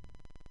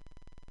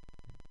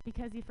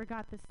 because he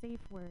forgot the safe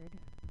word.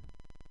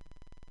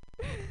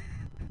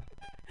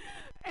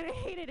 And I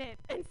hated it.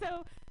 And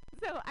so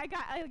I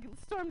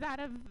stormed out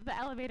of the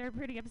elevator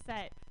pretty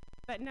upset,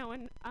 but no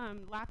one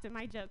laughed at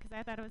my joke because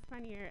I thought it was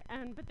funnier.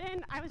 But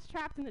then I was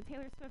trapped in the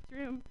Taylor Swift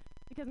room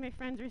because my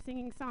friends were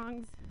singing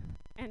songs,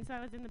 and so I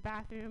was in the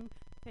bathroom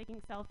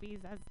taking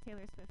selfies as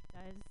Taylor Swift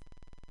does.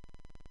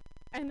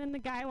 And then the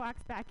guy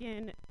walks back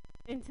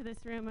into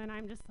this room, and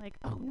I'm just like,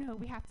 oh no,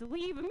 we have to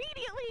leave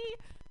immediately.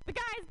 The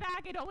guy's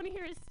back. I don't want to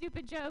hear his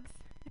stupid jokes.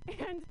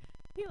 And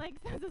he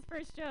says his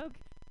first joke,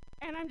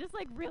 and I'm just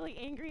really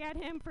angry at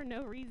him for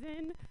no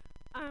reason.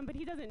 But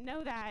he doesn't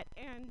know that,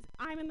 and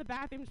I'm in the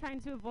bathroom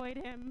trying to avoid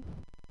him,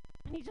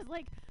 and he's just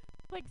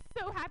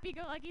so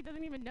happy-go-lucky, he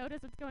doesn't even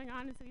notice what's going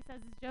on, and so he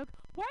says his joke,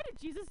 why did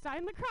Jesus die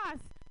on the cross?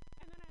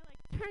 And then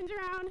I turned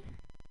around,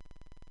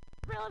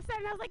 real upset,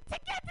 and I was like, to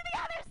get to the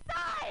other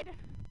side!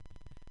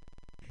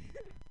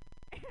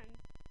 And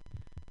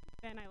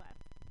then I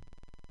left.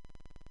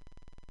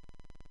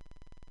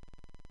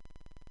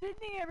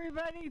 Sydney,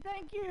 everybody,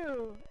 thank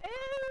you.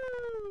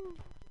 Ew.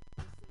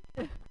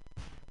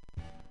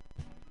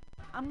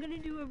 I'm gonna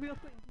do a real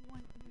quick. Do you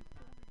want to do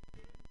still?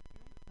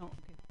 Oh,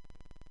 okay.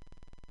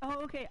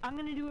 Oh, okay. I'm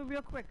gonna do a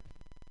real quick.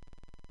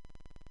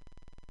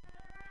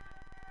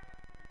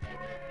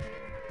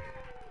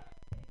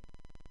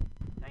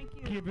 Thank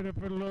you. Keep it up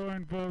for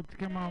Lauren, folks.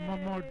 Come on,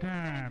 one more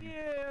time. Thank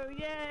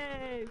you.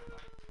 Yay.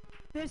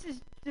 This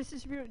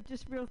is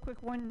real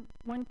quick. One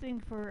thing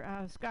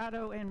for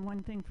Scotto and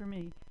one thing for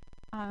me.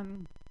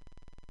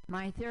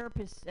 My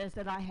therapist says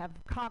that I have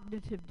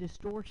cognitive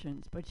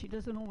distortions, but she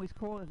doesn't always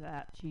call it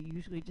that. She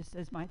usually just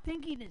says my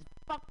thinking is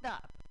fucked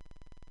up.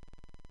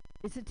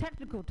 It's a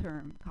technical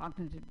term,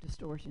 cognitive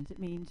distortions. It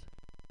means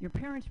your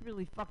parents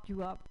really fucked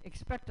you up.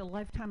 Expect a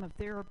lifetime of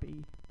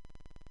therapy.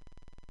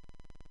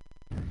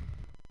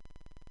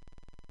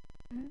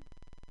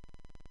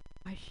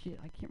 Shit,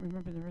 I can't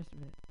remember the rest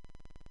of it.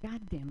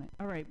 God damn it.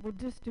 All right, we'll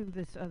just do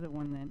this other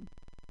one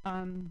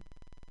then.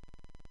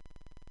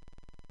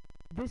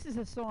 This is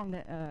a song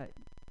that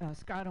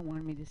Scott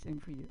wanted me to sing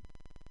for you.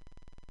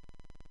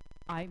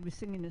 I was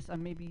singing this,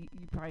 maybe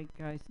you probably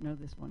guys know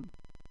this one.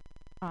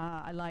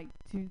 I like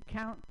to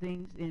count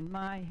things in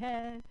my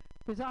head,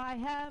 'cause I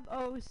have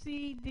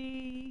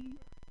OCD.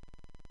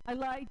 I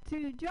like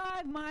to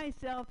drive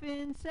myself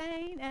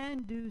insane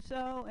and do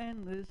so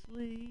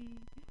endlessly.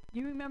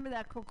 You remember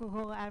that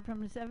Coca-Cola ad from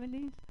the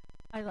 70s?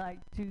 I like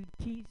to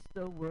teach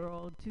the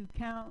world to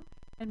count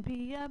and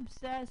be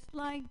obsessed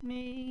like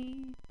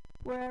me,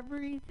 where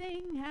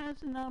everything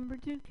has a number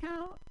to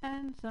count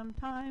and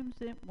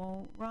sometimes it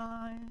won't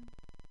rhyme.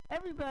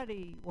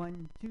 Everybody,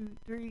 1, 2,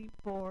 3,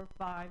 4,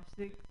 5,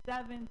 6,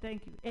 7,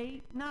 thank you,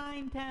 8,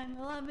 9, 10,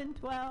 11,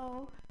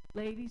 12.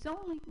 Ladies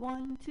only,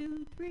 1,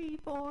 2, 3,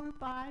 4,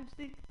 5,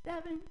 6,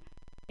 7,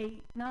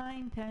 8,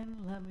 9, 10,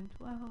 11,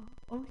 12.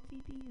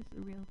 OCD is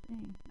the real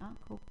thing, not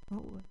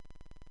Coca-Cola.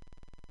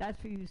 That's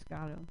for you,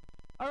 Scotto.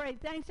 All right,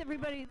 thanks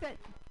everybody.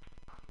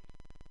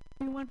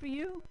 Do one for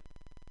you?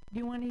 Do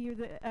you want to hear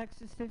the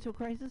existential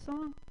crisis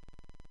song?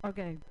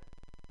 Okay.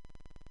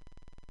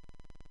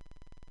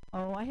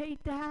 Oh, I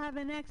hate to have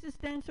an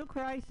existential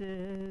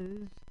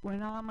crisis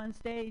when I'm on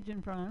stage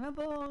in front of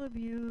all of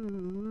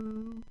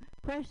you,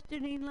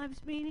 questioning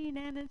life's meaning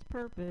and its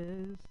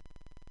purpose,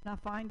 not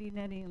finding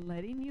any and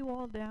letting you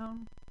all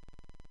down.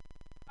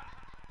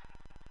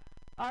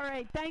 All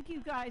right, thank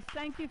you guys.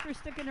 Thank you for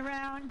sticking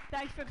around.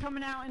 Thanks for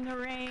coming out in the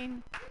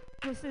rain.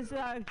 This is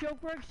a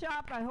joke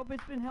workshop. I hope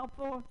it's been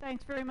helpful.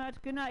 Thanks very much.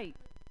 Good night.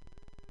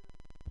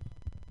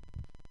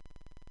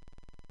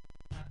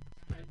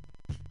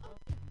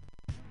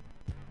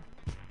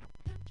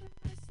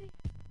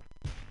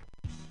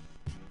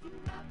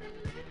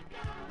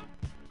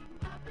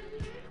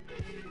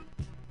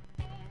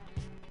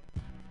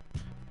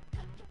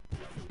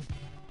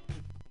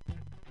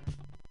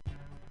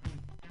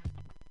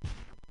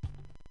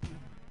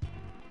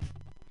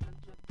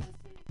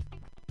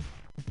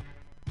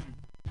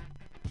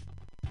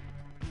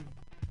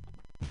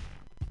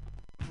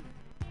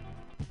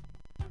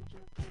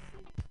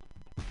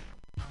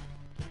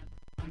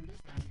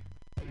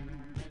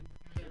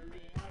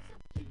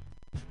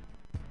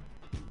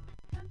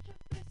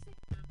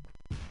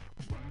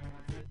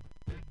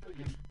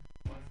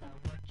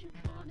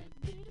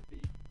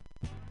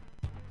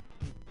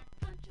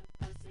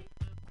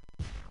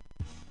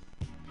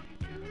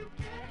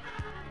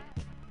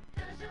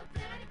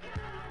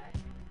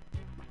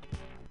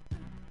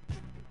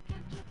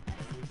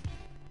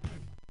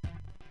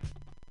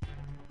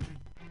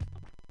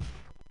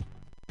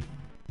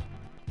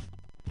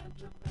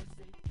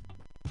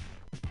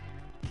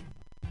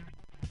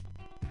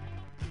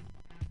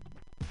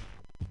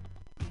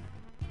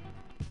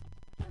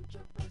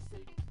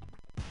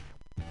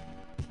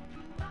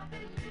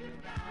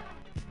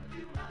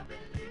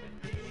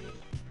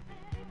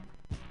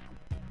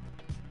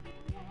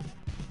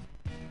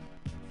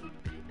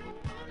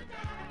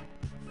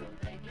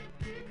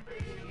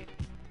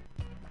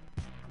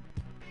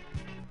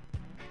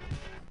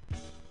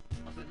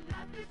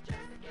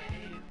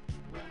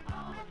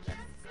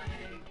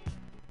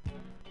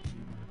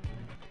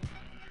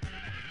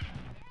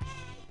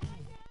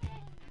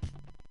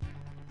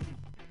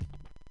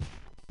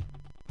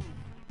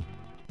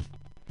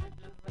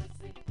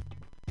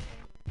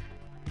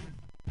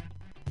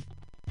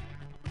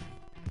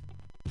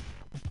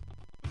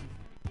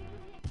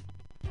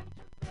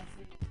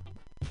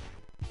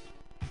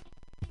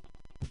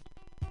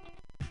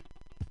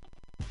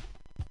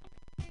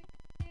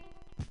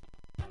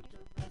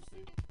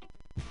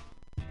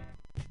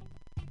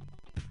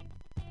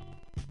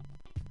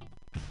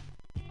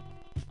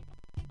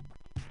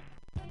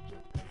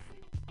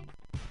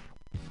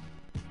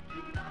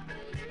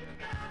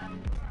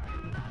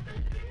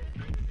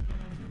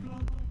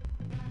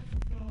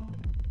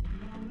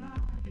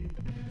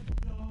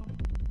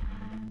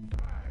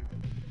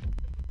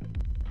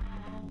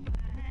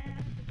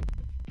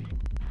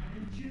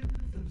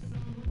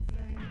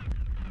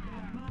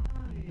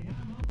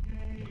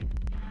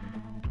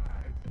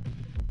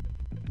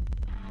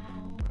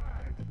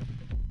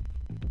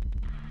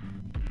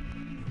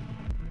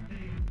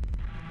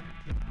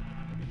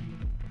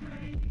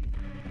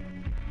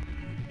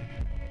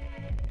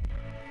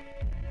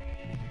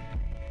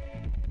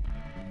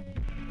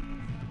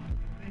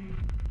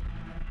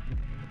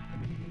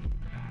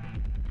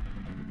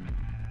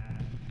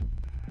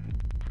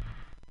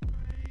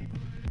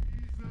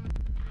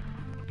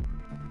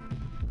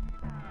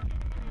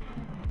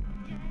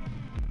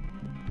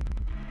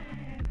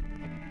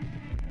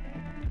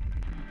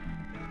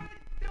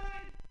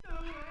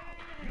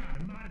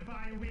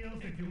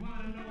 you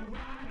wanna know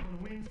why, on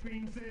the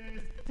windscreen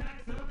says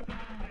tax supply,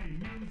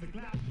 music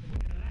loud,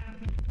 with a lamp,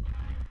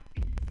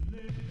 eats a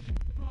live,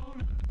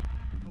 phone,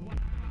 a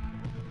Wi-Fi,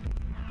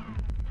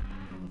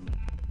 on the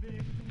side of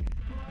big,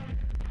 boy,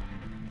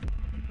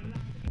 some people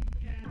like to eat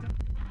can't,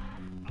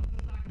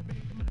 others like a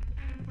big Mac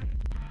and French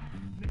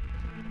fries,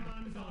 nation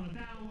money's on a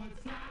downward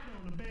slide,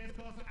 on the best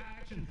course of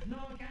action, no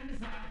one can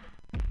decide,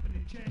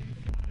 company checks,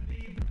 gotta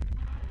be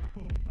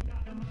poor people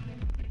got the money,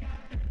 they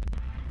got the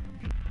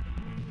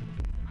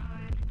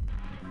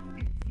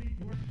sleep,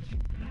 work,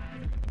 cheap,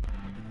 night.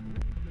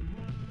 The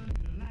one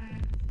in the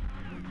last.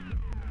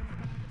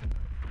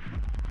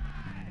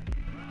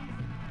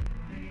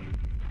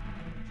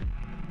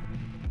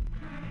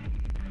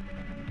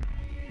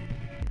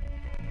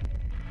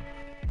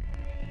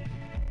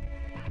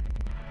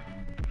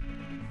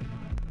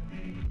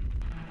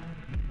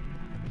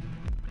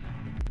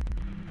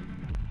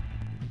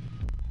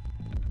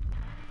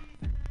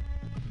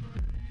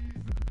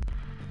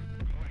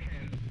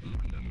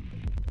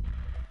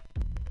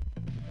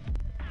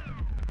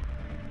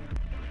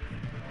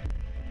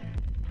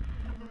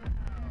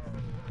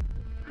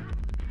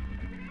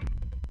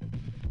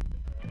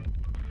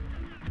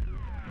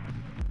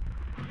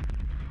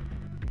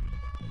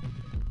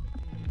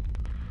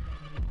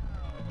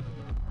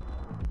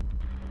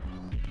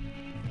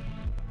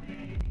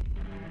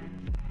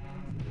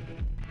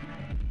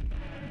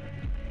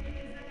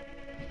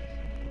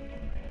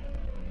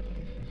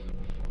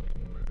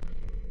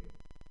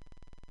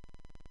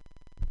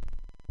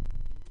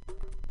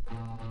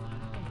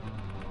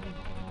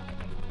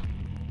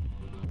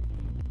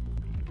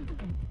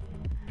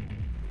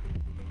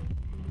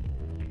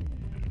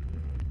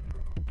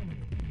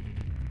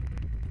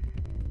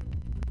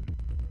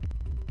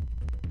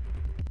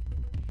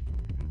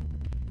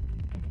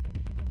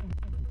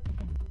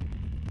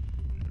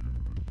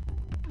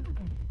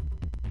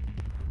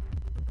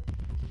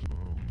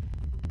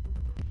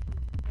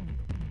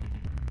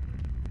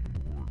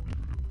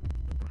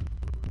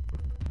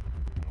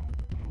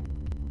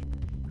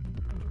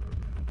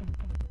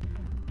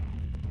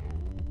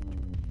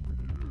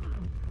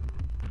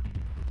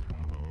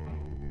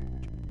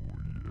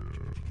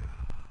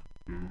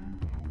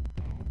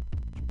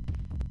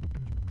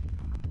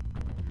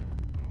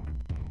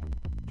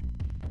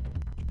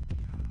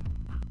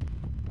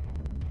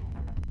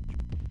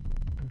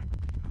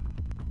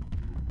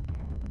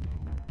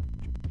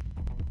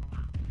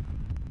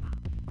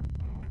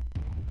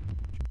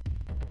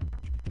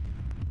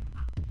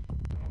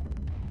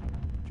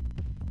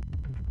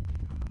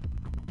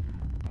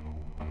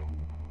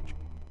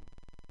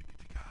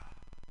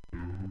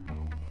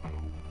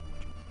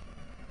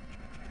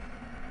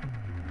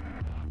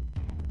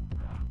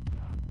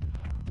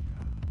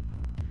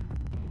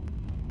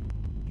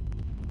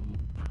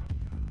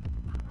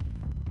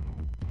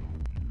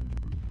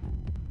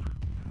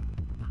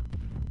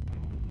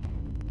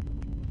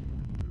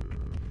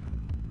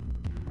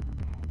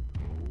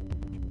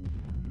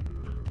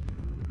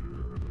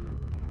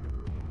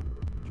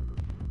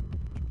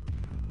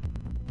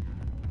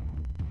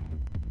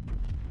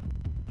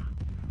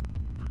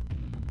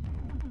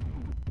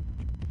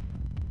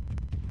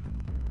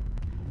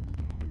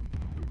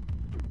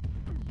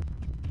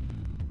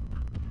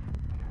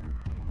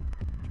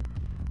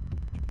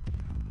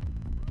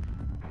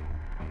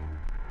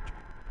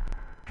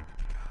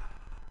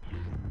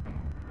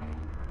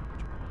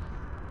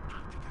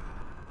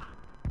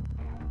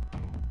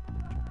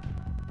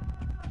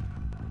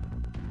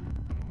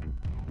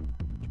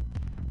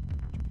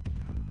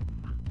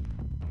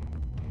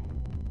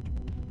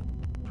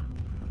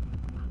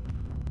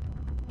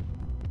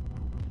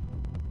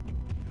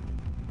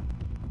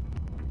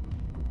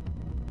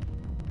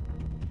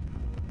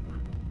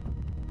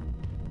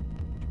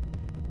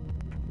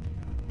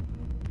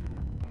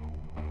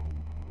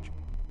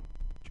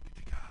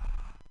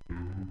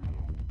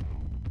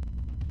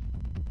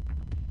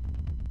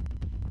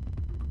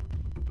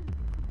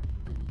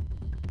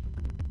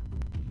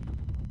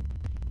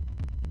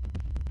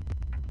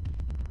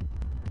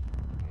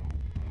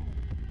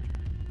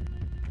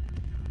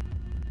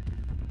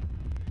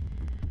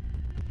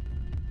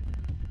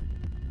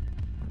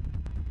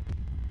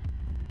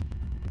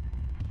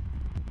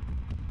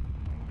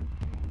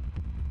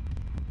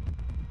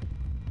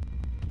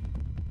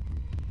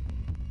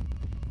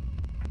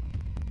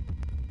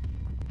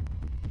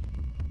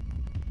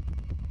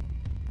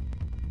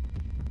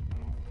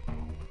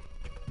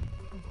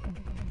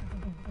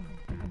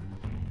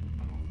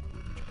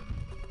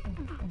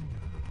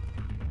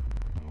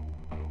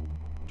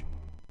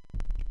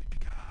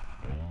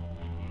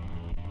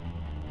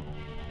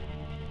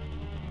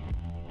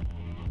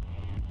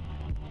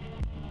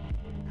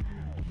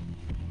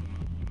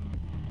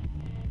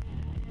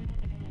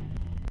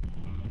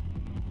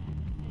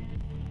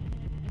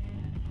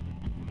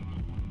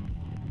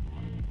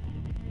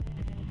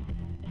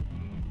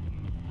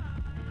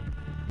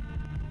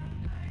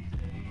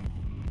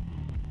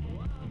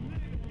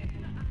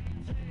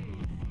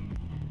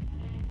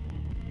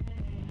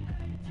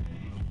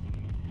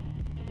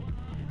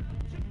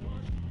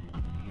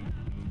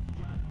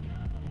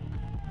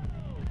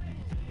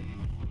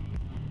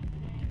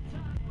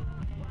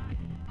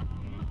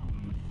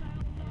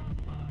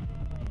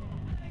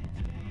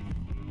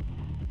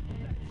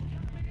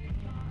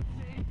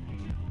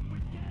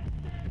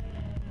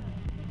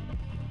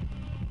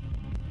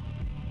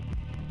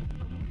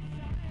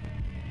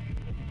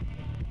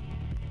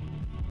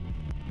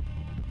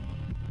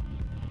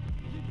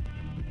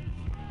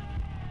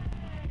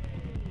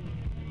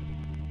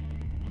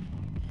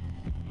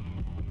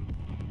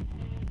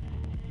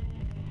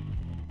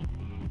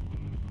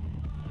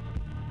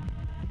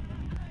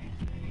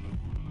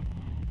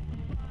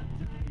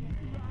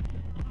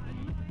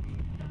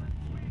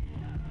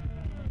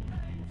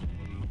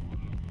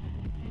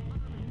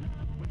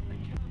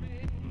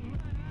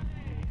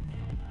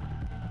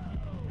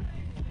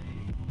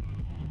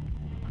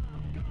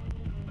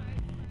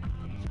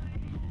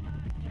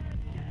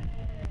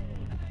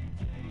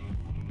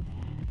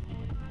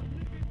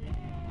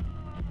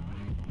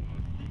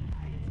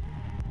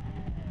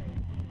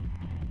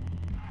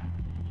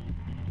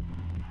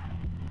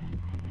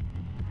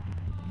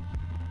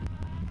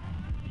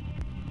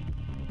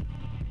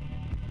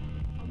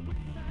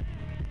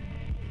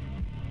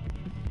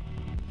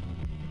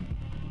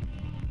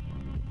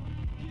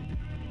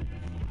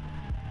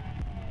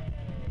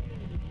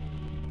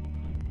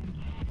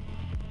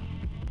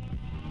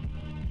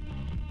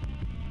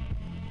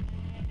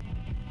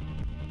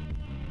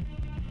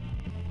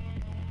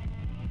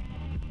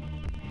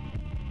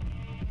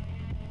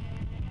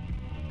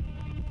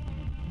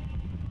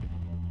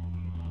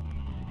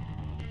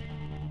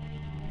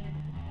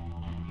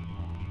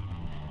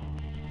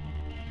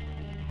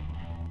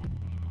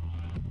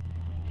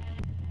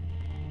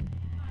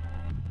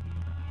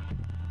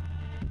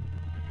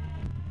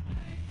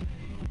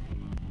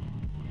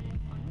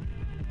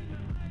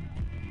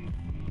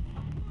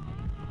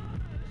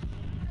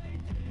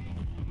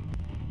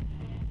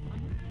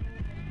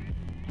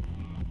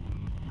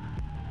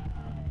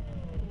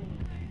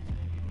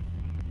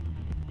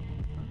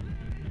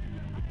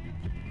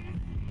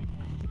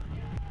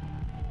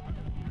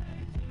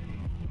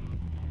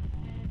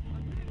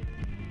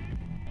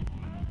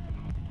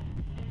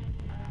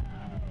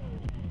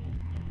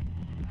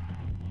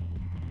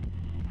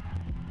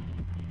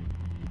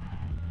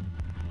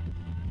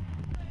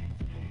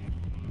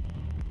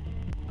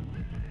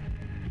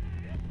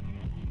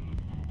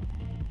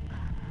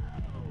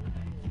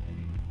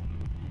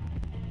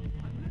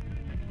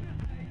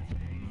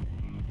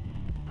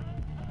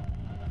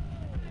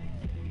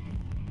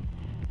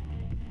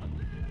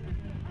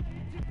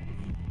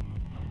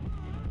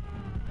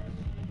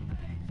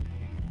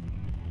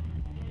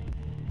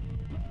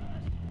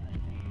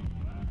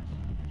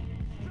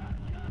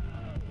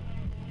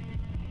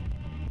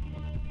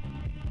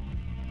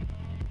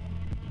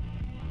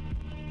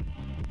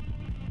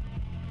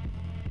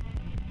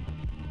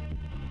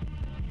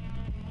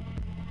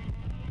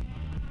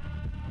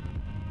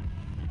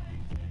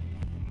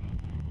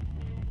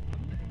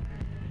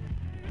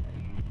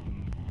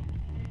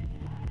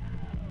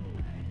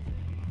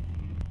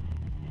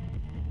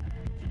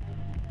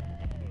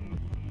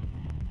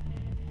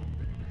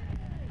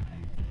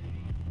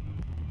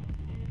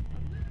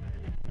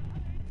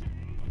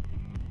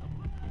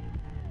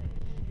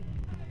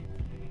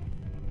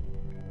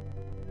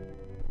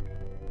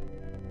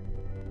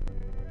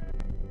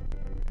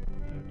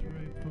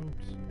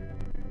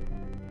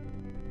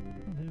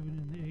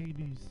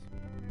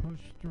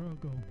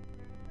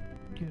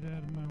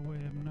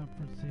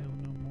 for sale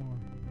no more.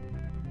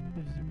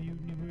 This is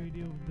Mutiny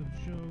Radio. The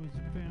show is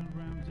found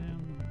around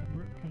town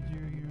because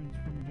you're hearing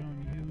from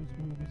Johnny Hughes.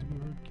 Movies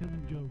we heard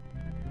Killing Joke,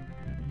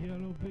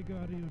 Yellow, Big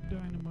Audio,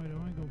 Dynamite,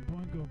 Oingo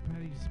Boingo,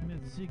 Patti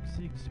Smith, Sig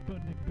Sig,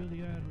 Sputnik,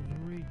 Billy Idol,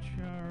 Ray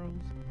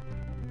Charles,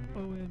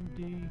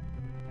 OMD,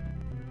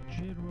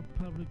 General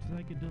Public,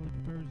 Psychedelic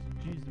Furs,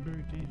 Jesus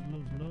Berry, Taste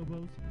Los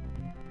Lobos,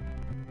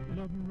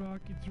 Love and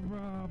Rockets,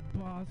 Raw,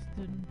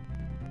 Boston,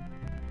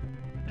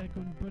 Echo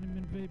and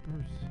Bunnyman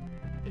Vapors,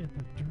 and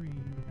the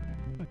Dream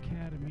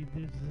Academy.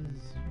 This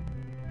is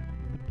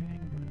the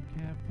Penguin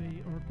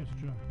Cafe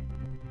Orchestra.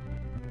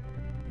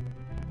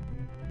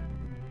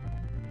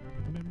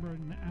 Remember,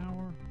 in an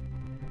hour,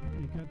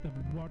 you got to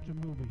watch a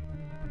movie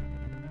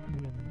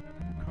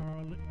with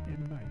Carl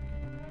and Mike,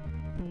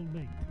 full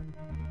length.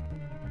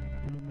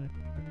 On that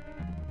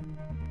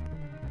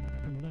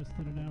less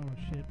than an hour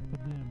shit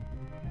with them.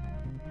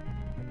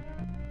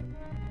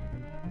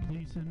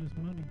 Please send us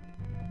money.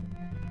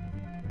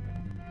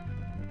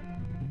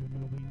 You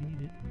know we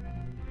need it.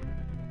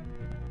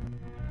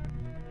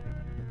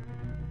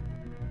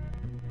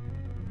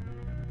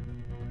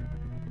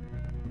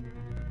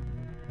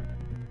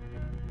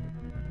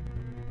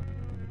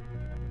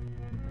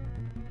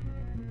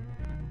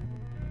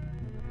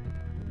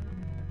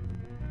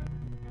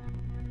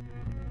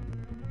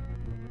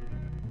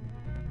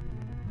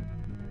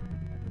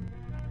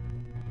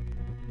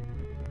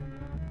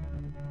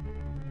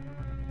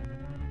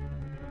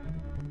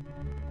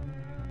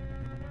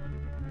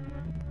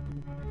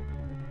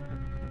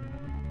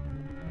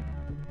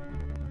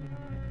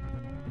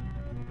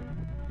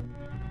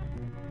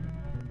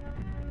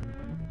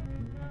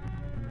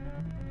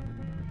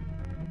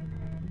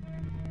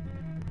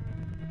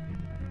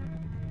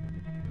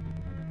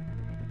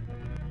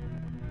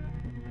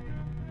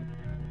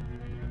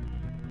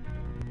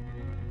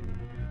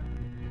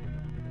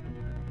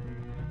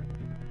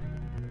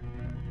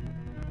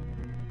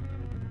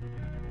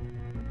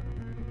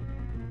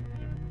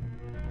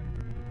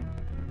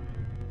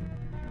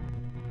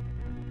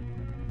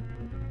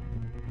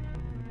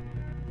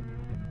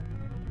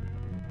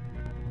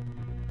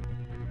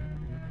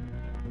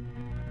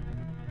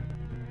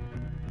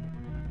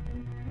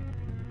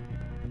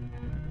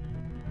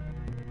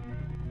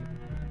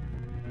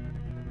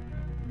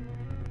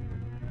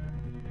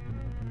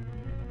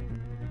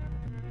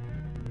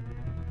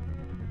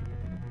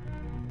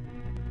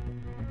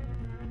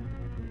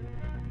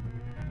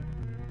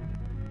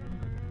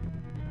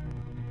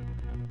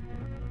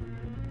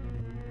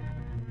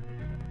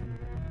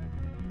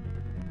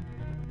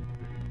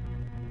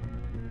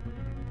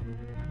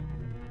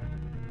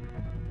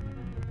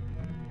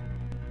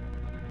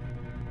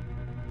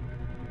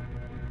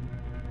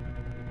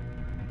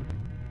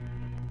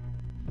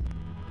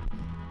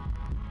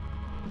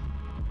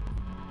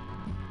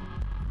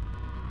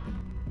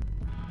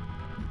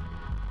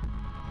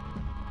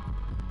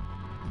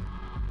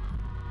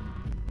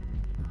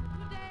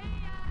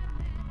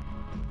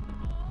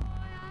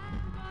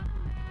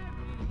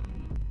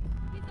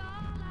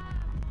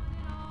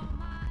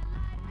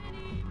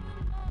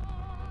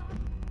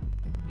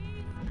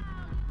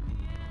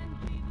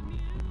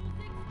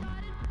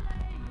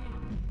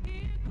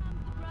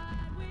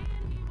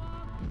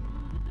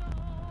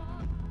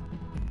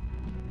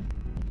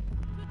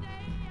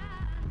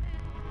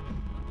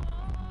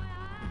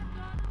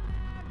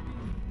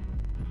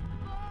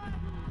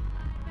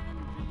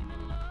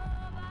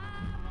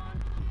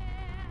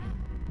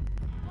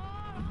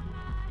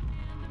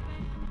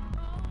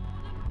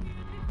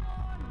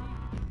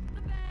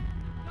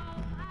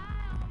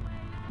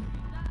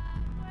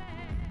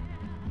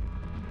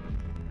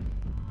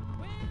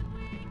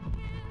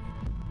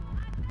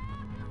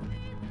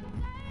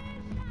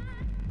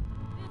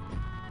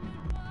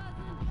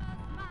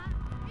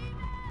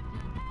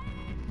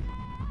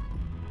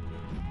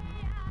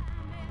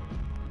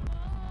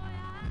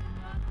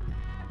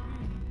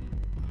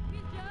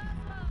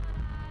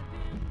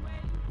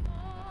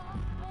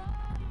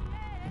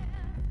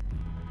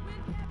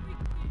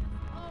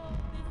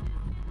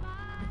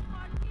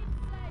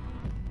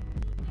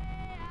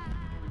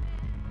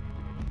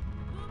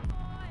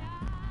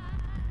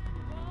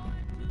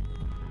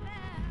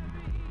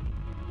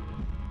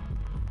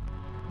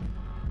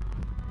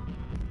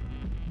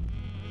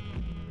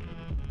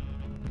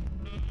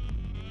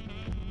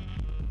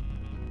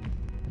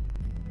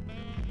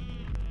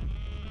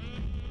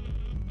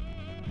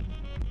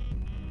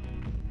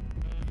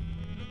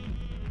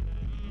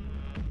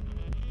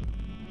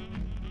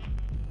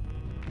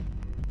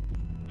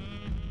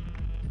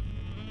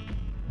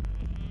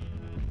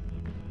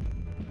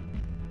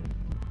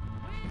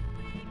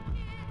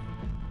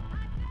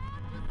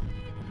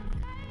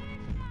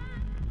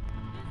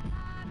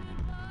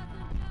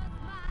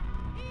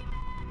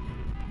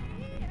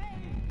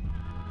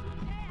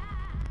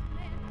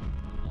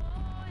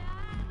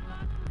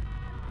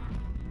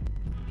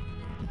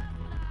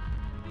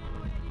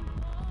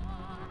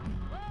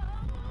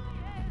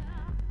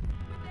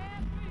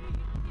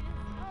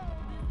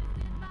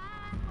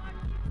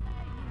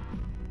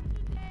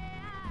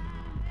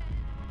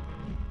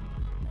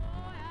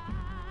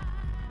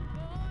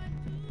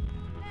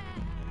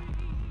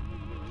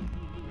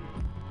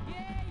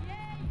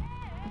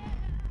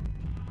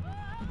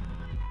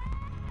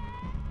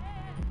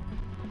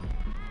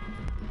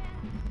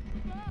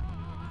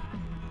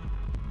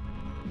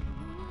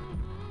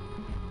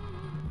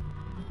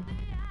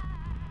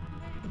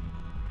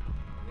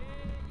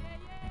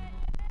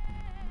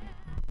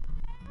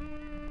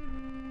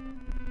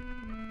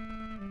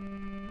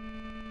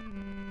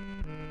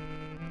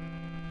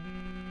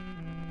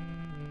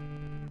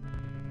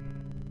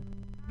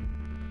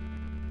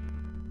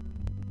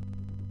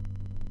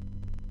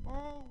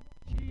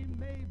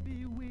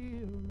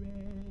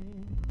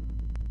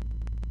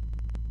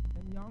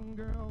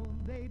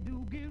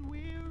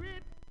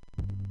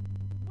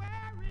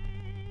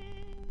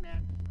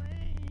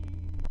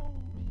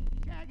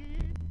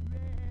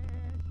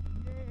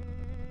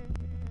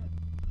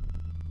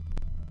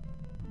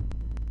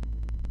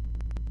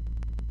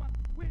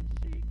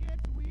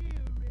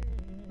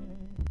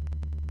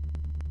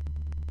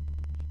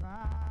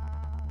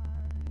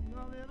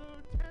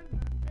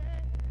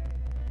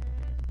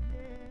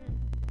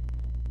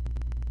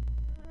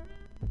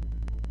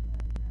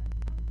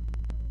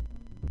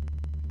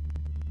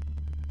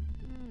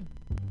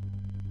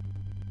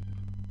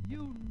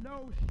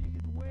 know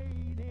she's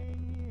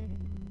waiting,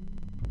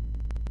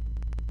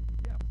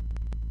 just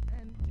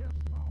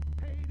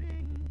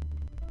anticipating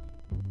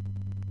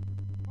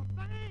a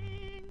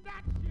thing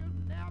that she'll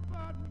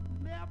never,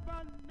 never,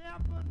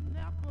 never,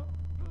 never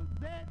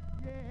possess.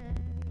 Yeah,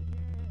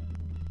 yeah.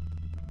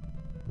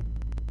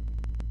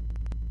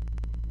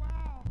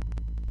 While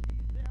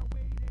she's there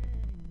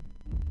waiting,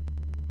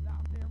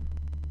 without them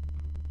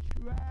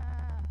try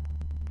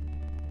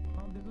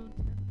a little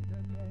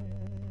tenderness.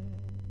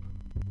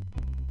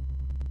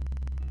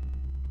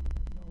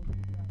 That's all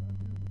you gotta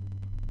do.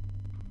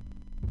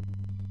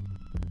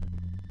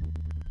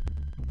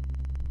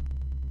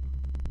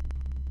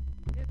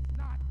 It's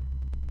not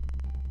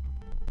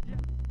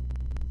just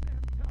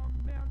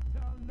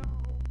sentimental, no,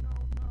 no,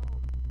 no.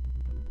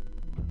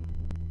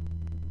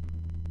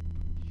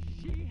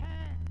 She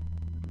had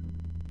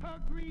her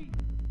grief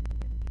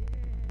and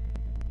care,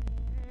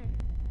 yeah,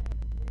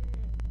 yeah,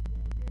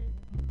 yeah.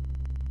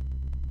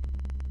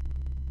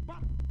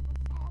 But the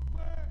soft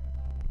words,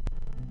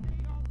 they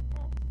all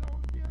spoke so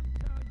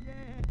gentle,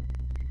 yeah.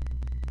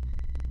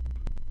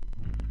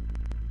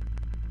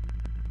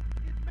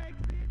 It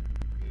makes it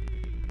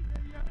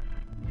easier,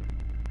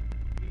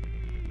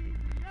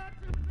 easier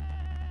to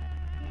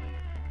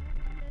bear,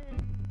 yeah.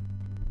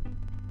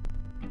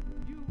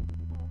 You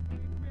won't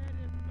regret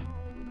it, no,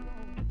 no.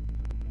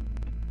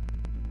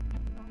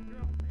 Some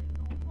girls, they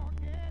don't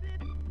forget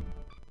it.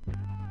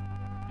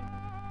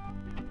 Love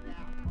is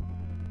their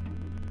home,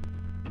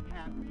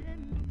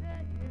 happiness,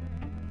 yeah.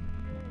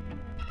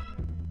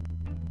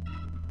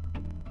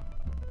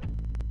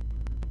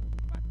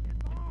 But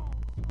it's all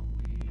so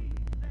easy.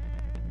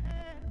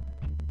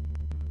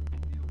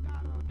 You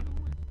gotta do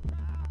is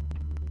try,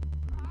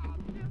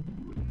 just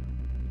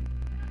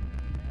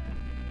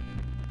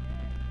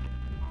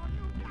all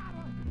you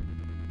gotta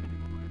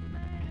do is,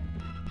 man,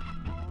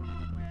 hold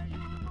her where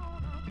you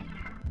wanna,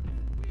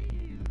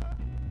 squeeze her,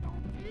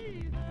 don't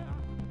tease her,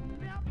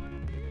 never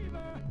leave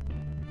her.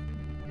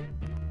 Get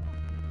you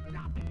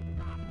stop,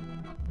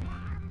 a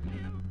fine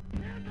little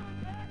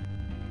tenderness,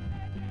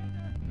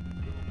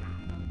 you got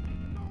to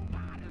know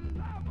how to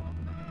love her,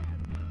 man.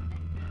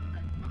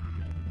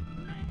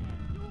 Man,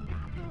 you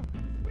got to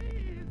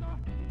squeeze her,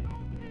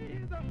 don't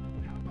tease her,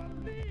 never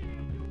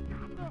leave. You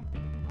got to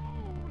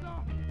hold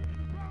her,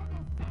 rub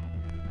her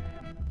softly,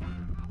 man.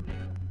 Fine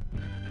little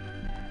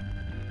tenderness,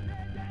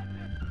 yeah.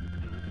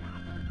 You got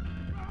to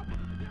rub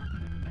her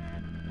gently,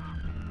 man.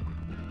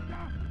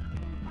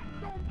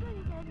 Don't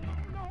bruise her, no,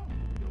 no.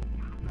 You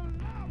got to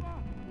love her,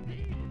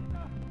 tease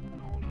her,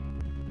 hold her,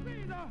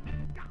 squeeze her.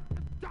 Got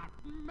to touch,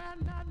 man,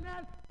 that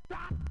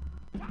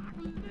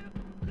little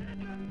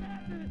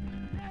tenderness,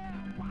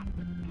 yeah. What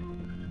to do?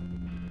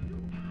 You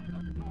got to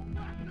know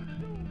what to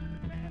do,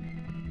 man.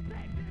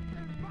 Take this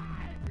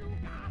advice. You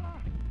gotta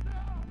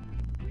love,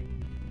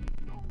 please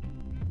don't.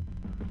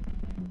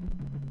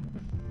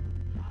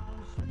 How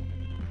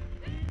sweet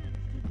it is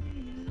to be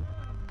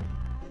loved by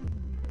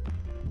you.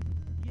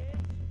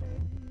 Yes,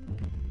 baby.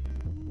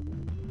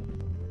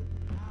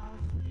 How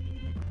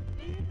sweet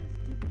it is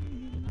to be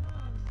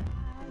loved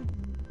by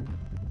you.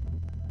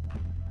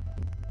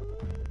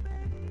 Ooh,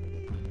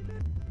 baby.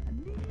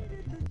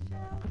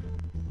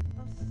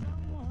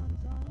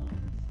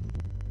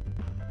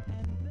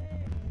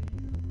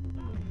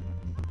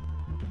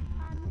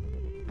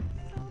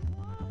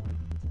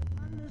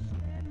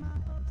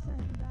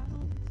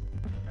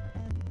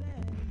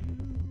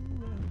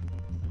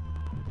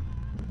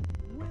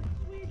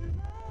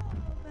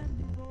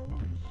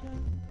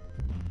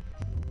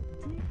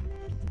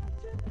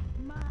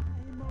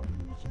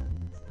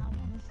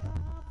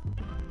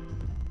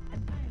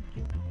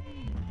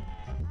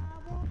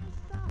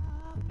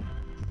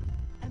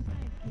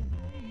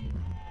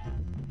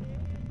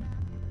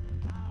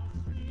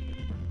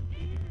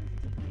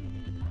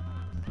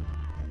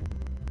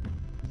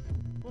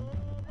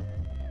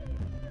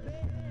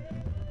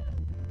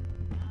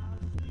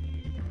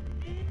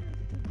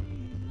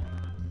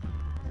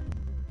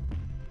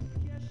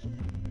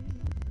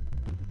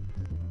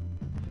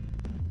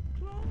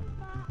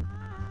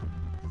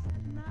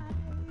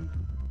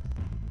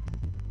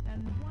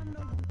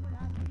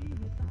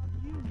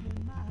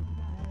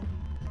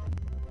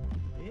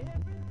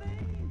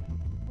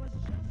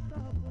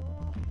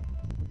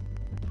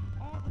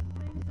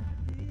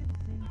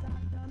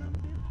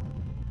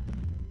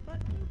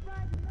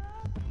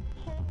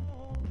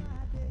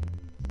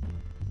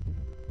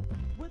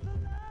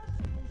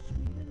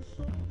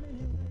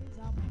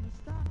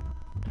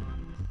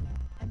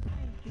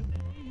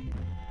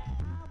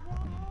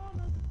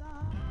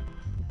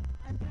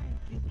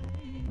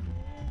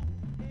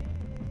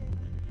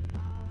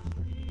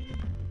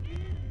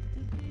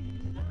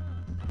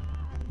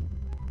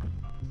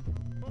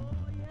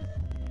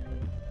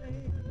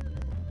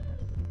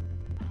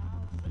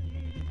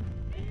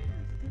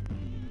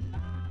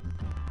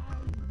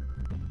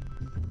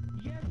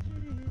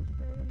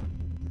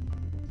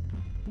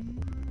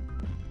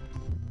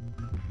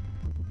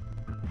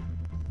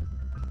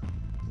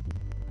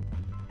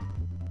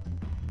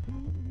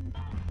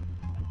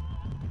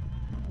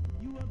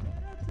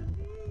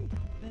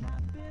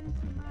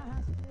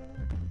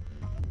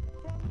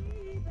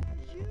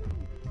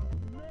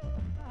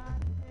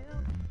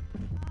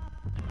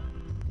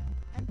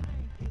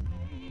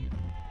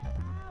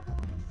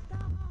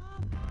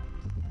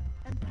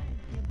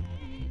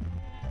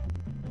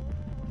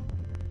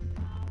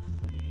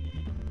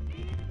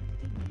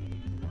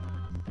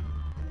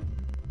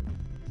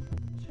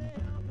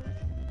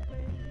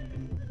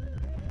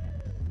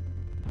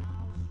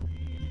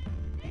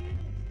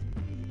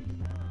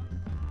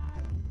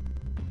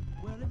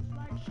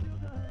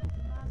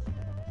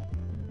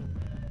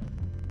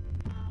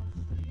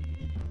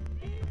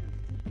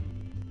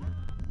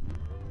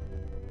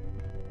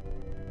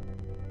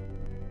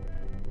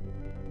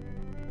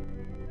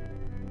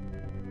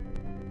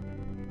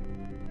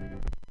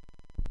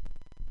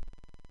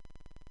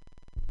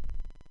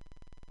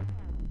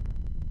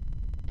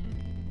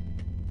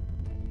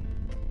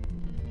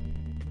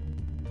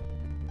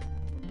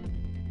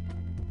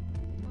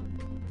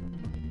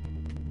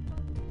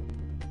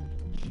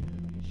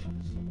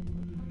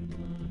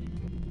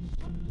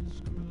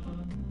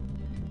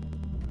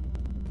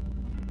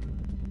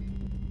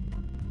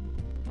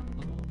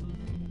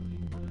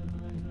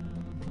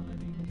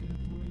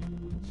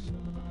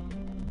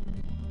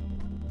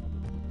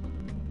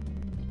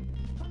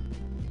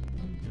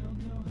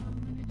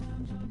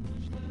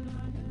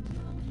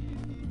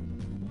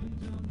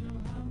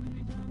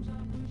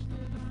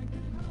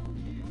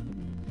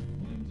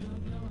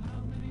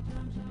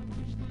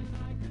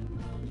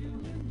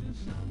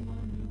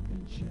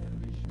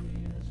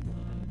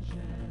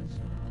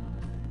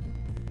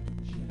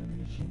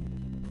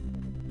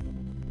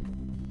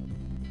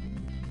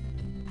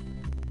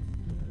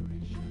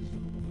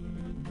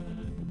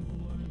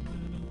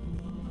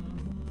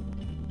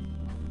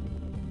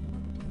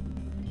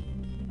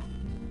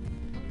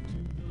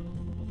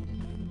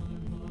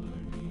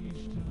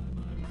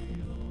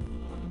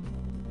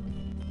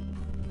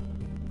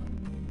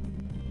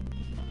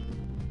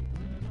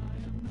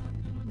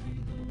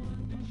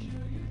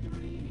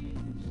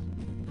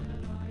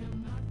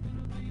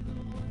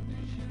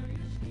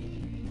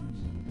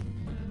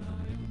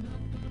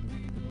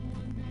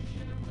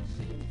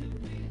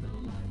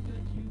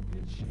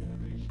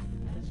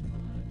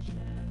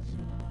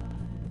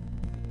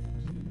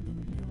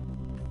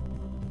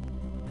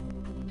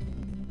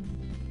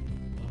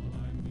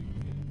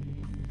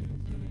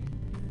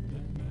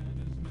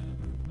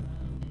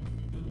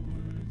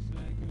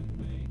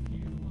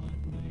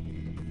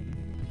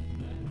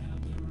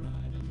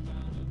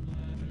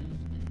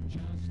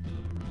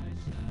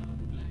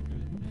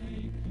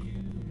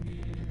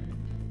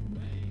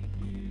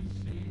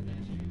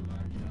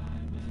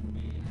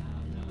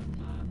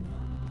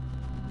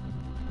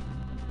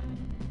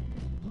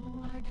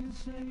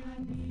 say I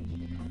need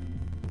you,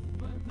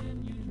 but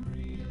then you'd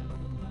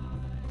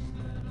realize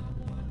that I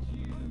want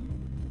you,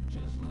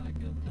 just like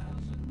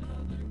 1,000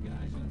 other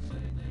guys would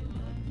say they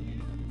loved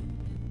you,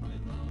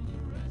 with all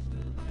the rest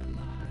of their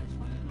lives,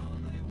 when all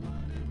they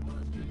wanted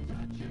was to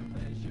touch your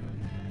face, your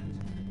hands,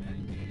 and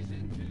gaze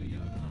into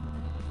your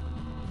eyes.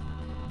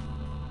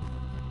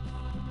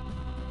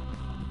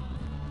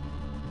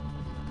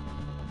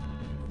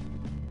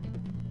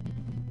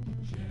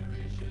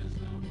 Cherish is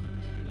the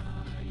word I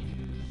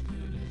use to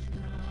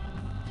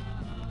describe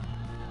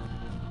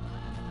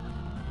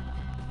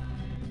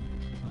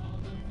all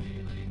the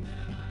feeling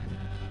that I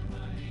have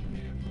lying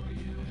here for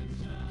you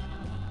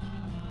inside.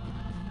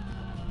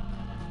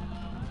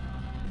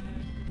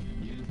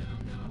 You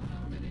don't know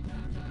how many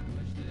times I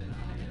wish that I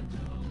had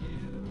told you.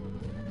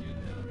 You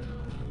don't know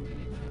how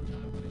many times I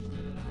wish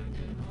that I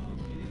could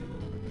hold you.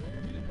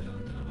 You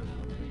don't know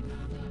how many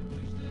times I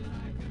wish that I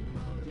could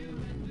mold you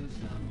into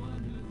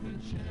someone who could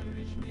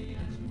cherish me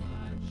as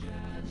much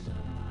as I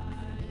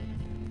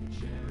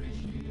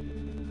cherish you.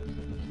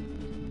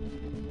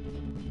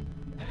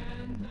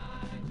 And I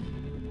do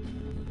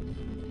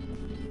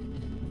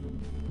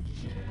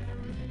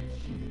cherish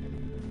you.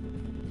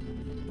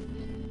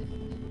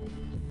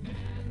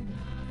 And I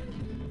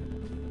do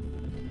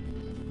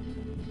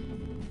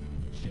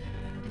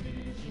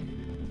cherish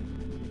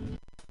you.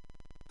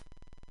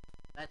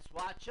 Let's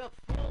watch a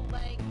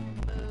full-length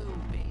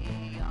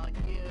movie on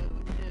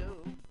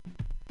YouTube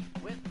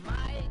with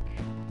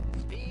Mike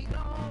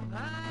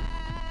Spiegelman.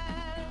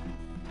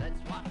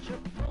 Let's watch a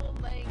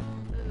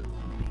full-length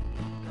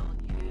movie on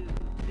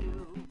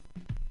YouTube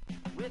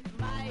with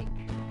Mike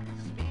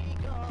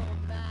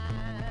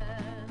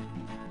Spiegelman.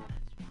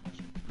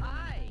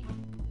 Hi,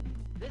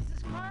 this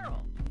is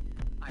Carl.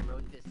 I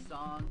wrote this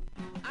song.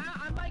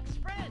 I'm Mike's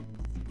friend.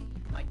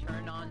 My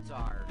turn-ons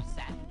are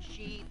satin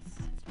sheets.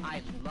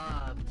 I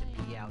love to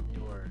be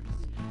outdoors.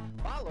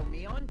 Follow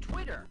me on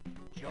Twitter.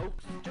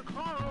 Jokes to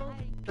Carl.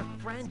 The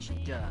French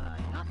duh,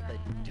 not the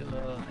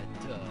duh.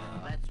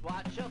 Let's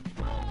watch a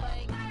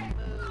full-length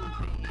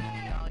movie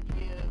on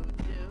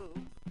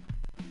YouTube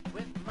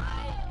with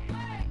Mike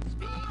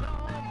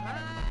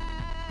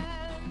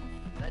Spiegelman.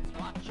 Let's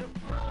watch a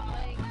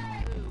full-length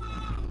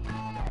movie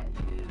on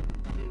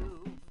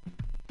YouTube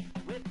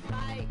with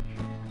Mike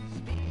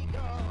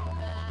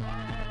Spiegelman.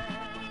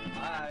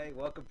 Hi,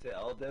 welcome to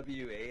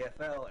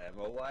LWAFL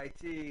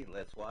MOYT.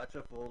 Let's watch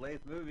a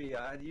full-length movie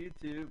on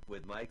YouTube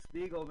with Mike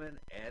Spiegelman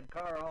and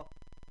Carl.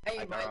 Hey,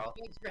 Hi, Mike, Carl.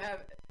 thanks for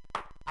having.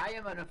 I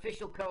am an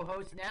official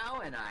co-host now,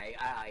 and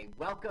I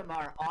welcome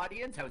our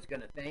audience. I was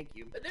going to thank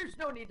you, but there's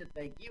no need to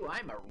thank you.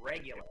 I'm a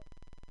regular.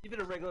 You've been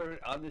a regular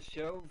on this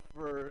show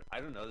for, I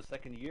don't know, the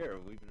second year.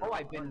 We've been Oh,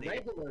 I've been on the-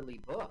 regularly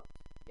booked.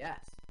 Yes.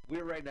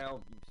 We're right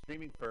now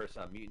streaming first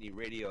on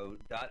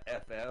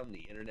MutinyRadio.fm, the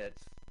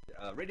internet's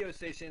radio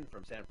station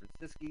from San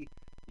Francisco.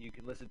 You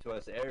can listen to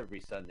us every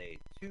Sunday,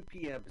 2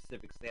 p.m.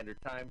 Pacific Standard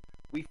Time.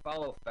 We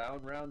follow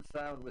Found Round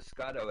Sound with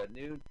Scotto at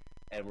noon,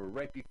 and we're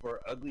right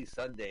before Ugly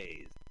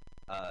Sundays.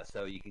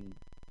 So you can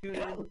tune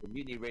in to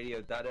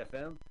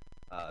MutinyRadio.fm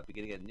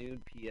beginning at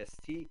noon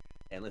PST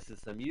and listen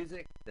to some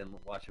music, then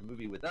watch a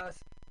movie with us,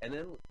 and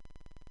then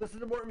listen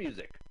to more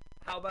music.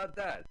 How about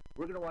that?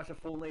 We're going to watch a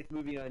full-length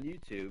movie on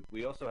YouTube.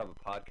 We also have a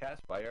podcast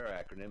by our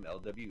acronym,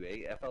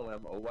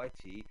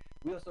 LWAFLMOYT.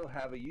 We also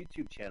have a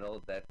YouTube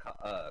channel that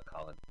Carl.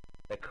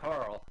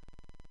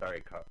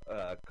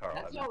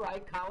 That's all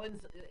right.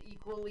 Colin's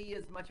equally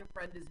as much a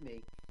friend as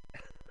me.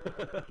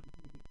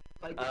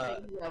 Like the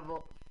same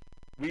level.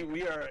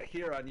 We are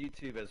here on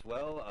YouTube as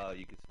well.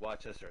 You can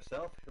watch us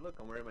yourself. Hey, look,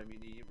 I'm wearing my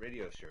Mutiny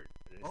Radio shirt.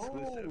 An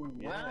exclusive. Oh,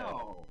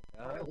 wow.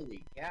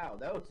 Holy cow.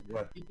 Those,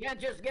 What? you can't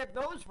just get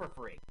those for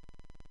free.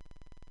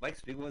 Mike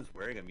Spiegelman's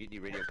wearing a Mutiny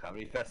Radio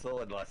Comedy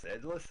Festival in Los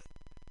Angeles.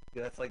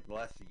 Yeah, that's like the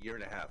last year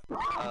and a half.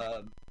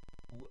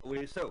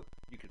 So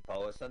you can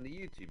follow us on the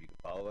YouTube. You can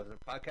follow us on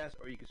the podcast,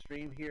 or you can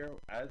stream here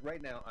as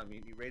right now on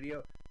Mutiny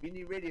Radio.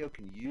 Mutiny Radio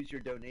can use your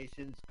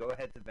donations. Go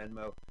ahead to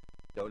Venmo,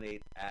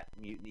 donate at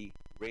Mutiny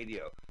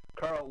Radio.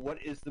 Carl,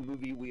 what is the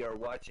movie we are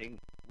watching?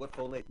 What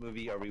full-length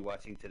movie are we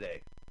watching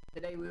today?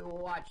 Today we will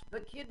watch The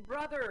Kid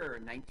Brother,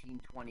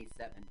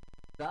 1927.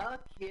 The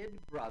Kid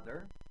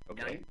Brother,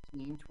 Okay.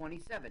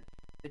 1927.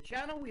 The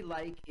channel we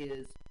like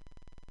is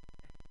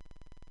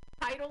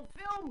Title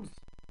Films.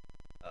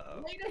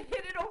 Uh-oh. Way to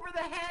hit it over the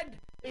head.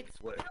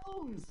 It's What-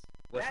 films.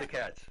 What's the That's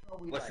catch?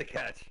 what we What's like. the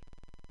catch?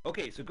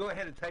 Okay, so go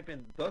ahead and type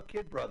in The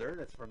Kid Brother.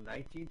 That's from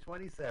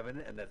 1927,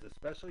 and that's a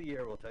special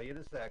year. We'll tell you in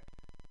a sec.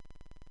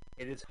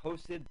 It is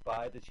hosted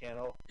by the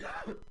channel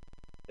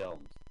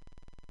Films.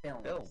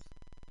 Films.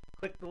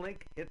 Click the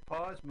link, hit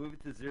pause, move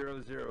it to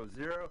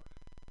 000.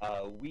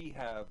 We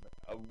have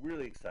a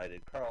really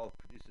excited. Carl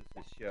produces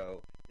the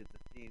show. It's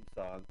a theme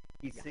song.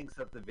 He syncs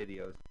up the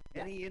videos,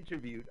 and he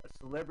interviewed a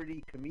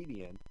celebrity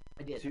comedian.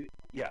 I did.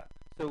 Yeah.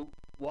 So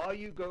while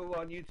you go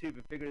on YouTube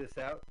and figure this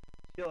out,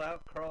 chill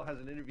out. Carl has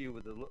an interview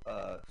with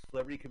a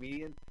celebrity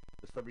comedian.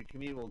 The celebrity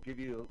comedian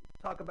will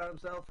talk about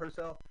himself,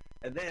 herself,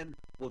 and then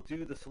we'll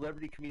do the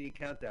celebrity comedian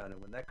countdown.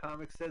 And when that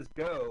comic says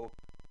go,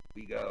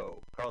 we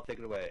go. Carl, take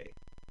it away.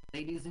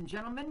 Ladies and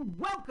gentlemen,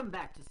 welcome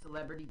back to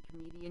Celebrity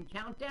Comedian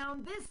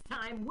Countdown, this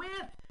time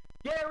with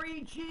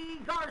Gary G.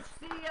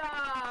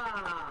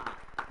 Garcia!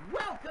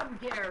 Welcome,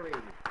 Gary!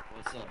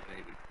 What's up,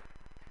 baby?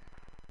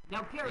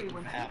 Now, Gary, Thank you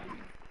for having me.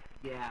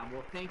 Yeah,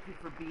 well, thank you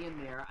for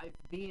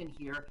being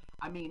here.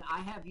 I mean,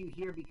 I have you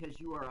here because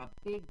you are a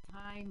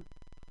big-time,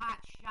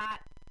 hotshot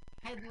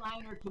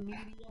headliner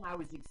comedian. I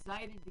was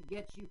excited to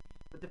get you.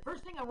 But the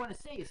first thing I want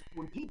to say is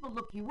when people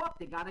look you up,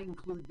 they got to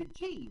include the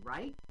G,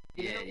 right?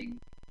 Yeah.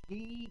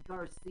 G.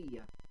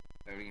 Garcia.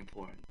 Very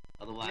important.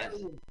 Otherwise,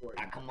 Very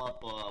important. I come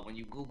up, when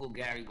you Google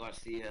Gary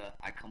Garcia,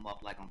 I come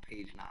up like on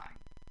page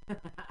 9.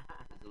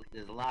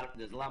 There's a lot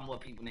more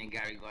people named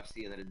Gary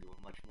Garcia that are doing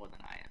much more than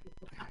I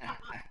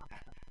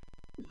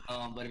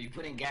am. But if you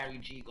put in Gary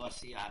G.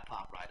 Garcia, I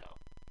pop right up.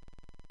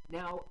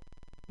 Now,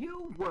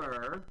 you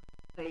were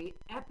a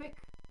Epic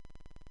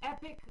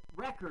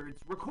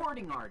Records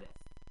recording artist.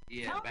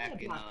 Yeah, Tell back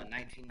me in about that.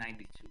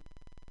 1992.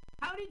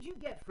 How did you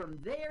get from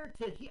there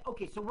to here?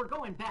 Okay, so we're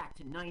going back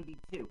to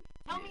 92.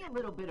 Tell me a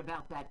little bit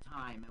about that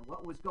time and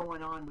what was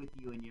going on with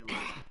you in your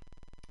life.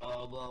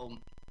 Well,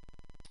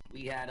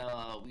 we had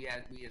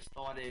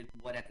started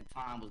what at the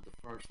time was the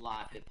first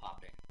live hip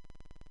hop band.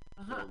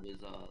 So it was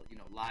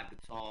live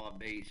guitar,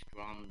 bass,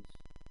 drums.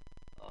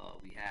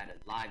 We had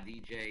a live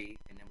DJ,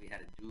 and then we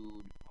had a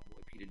dude, my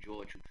boy Peter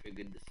George, who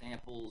triggered the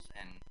samples,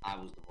 and I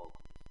was the vocalist.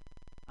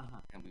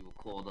 And we were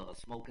called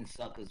Smoking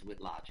Suckers with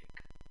Logic.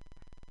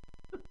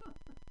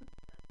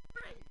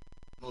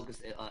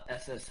 Smokers,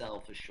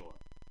 SSL for short.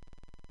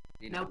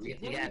 You know, we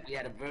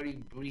had a very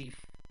brief,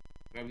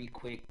 very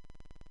quick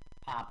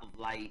pop of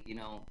light. You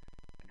know,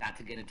 I got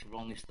to get into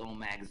Rolling Stone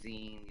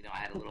magazine. You know, I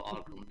had a little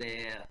article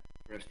there,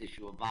 first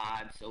issue of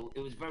Vibe. So it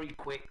was very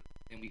quick,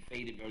 and we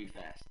faded very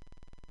fast.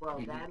 Well,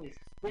 we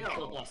killed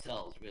still...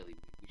 ourselves, really.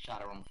 We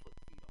shot our own feet off.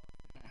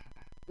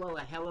 Well,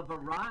 a hell of a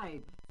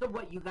ride. So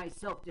what, you guys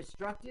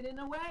self-destructed in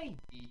a way?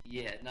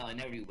 Yeah, no, in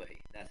every way.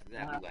 That's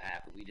exactly what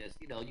happened. We just,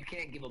 you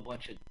can't give a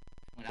bunch of...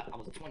 When I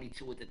was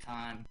 22 at the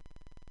time.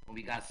 When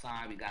we got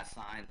signed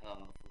for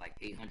like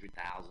 $800,000.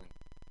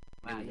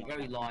 Wow, it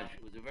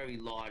was a very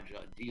large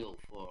deal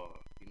for,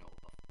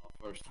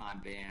 a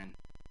first-time band.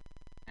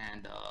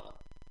 And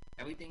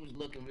everything was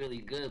looking really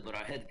good, but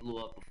our heads blew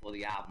up before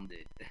the album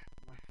did.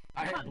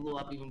 Our head blew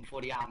up even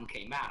before the album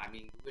came out. I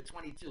mean, we were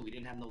 22. We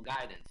didn't have no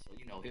guidance. So,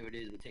 here it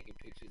is. We're taking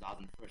pictures. I was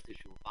in the first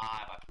issue of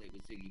Vibe. I played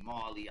with Ziggy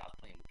Marley. I was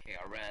playing with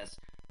KRS.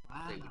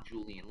 I played with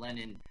Julian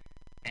Lennon.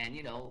 And,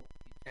 you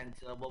tend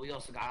to... Well, we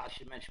also got... I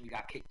should mention we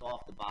got kicked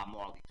off the Bob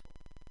Marley tour.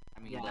 I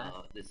mean,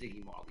 the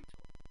Ziggy Marley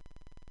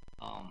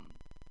tour.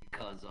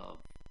 Because of,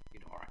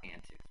 our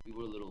antics. We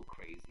were a little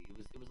crazy.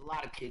 It was a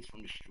lot of kids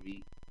from the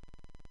street.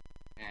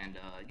 And,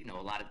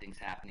 a lot of things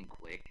happening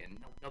quick. And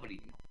nobody...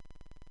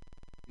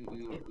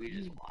 We were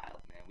just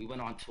wild, man. We went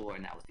on tour,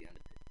 and that was the end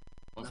of it.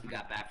 Once we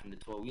got back from the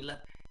tour, we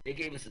left. They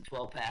gave us a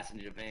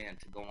 12-passenger van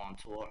to go on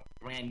tour,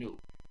 brand new.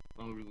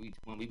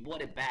 When we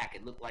bought it back,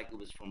 it looked like it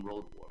was from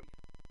Road Warrior.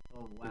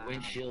 Oh, wow. The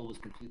windshield was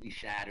completely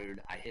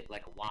shattered. I hit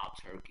like a wild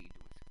turkey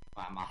doing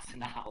 65 miles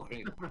an hour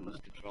in cruise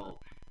control.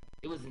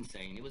 It was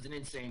insane. It was an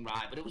insane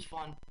ride, but it was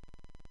fun.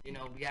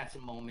 We had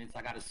some moments.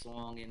 I got a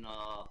song in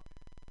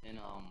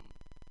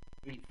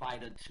Street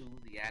Fighter 2,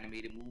 the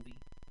animated movie.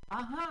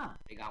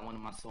 They got one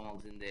of my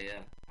songs in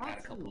there. I got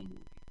a couple of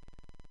movies.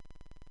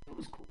 It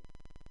was cool.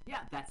 Yeah,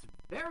 that's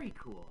very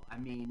cool. I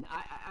mean,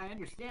 I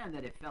understand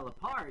that it fell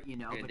apart,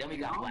 Yeah, but then we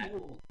got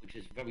blackballed, which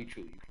is very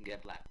true. You can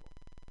get blackballed.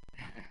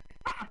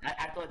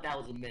 I thought that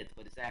was a myth,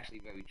 but it's actually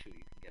very true.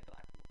 You can get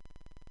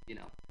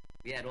blackballed.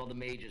 We had all the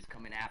majors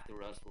coming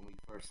after us when we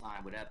first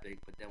signed with Epic,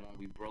 but then when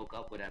we broke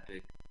up with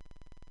Epic,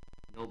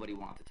 nobody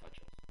wanted to touch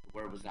us. The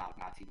word was out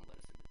not to even let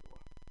us in the door.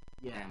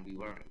 Yeah. And we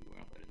weren't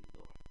let in the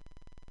door.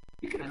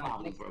 We could have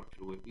probably worked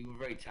through it. We were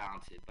very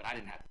talented, but I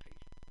didn't have the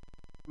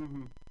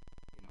patience.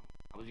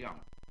 I was young.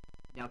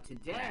 Now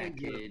today, I had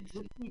kids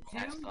you're and all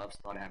that stuff,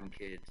 started having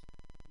kids.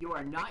 You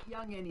are not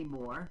young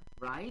anymore,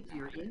 right?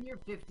 You're in your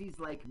 50s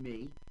like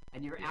me,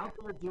 and you're out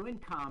there doing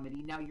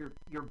comedy. Now your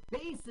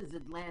base is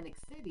Atlantic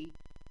City,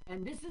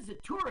 and this is a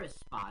tourist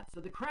spot, so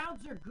the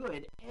crowds are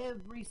good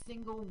every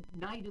single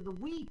night of the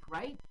week,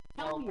 right?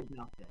 Tell me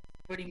about this.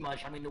 Pretty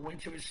much. I mean, the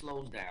winter it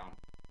slows down.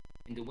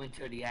 In the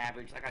winter, the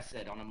average, like I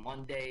said, on a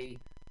Monday,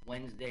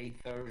 Wednesday,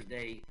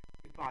 Thursday,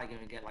 you're probably going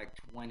to get like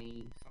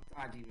 20,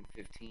 sometimes even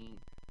 15,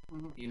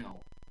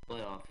 But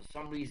for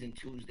some reason,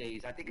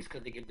 Tuesdays, I think it's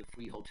because they give the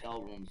free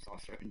hotel rooms on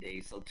certain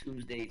days. So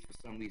Tuesdays, for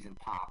some reason,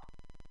 pop.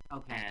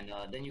 Okay. And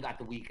then you got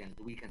the weekends.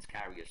 The weekends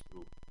carry us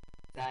through.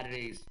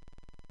 Saturdays,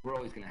 we're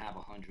always going to have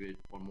 100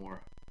 or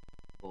more,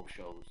 both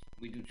shows.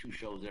 We do 2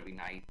 shows every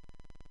night.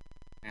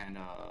 And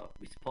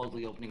we're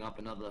supposedly opening up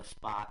another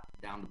spot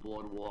down the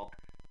boardwalk.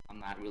 I'm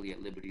not really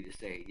at liberty to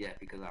say it yet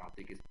because I don't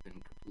think it's been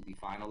completely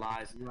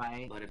finalized.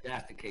 Right. But if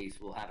that's the case,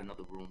 we'll have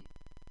another room.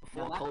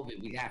 Before Now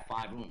COVID, we had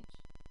 5 rooms.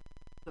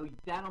 So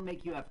that'll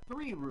make you have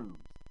 3 rooms.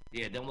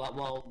 Yeah, then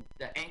well,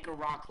 the Anchor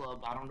Rock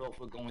Club, I don't know if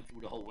we're going through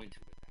the whole winter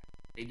with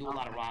that. They do a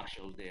lot of rock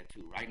shows there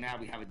too. Right now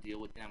we have a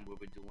deal with them where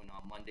we're doing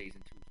Mondays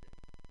and Tuesdays.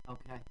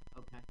 Okay.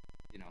 Okay.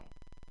 You know,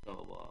 so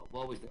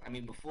what was I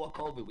mean, before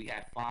COVID, we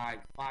had five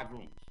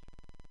rooms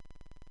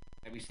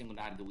every single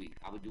night of the week.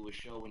 I would do a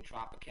show in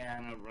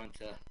Tropicana,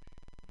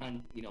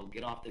 you know,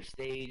 get off the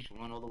stage,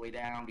 run all the way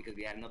down because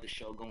we had another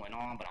show going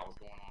on, but I was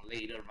going on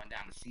later, run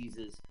down to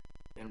Caesars,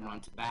 then run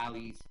to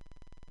Bally's,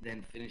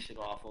 then finish it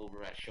off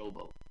over at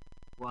Showboat.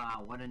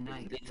 Wow, what a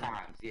night. Good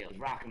times. Yeah, it was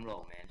rock and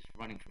roll, man. Just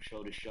running from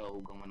show to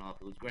show, going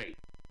off. It was great.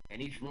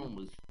 And each room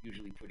was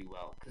usually pretty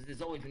well, because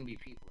there's always going to be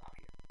people out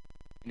here.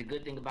 And the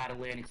good thing about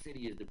Atlantic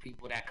City is the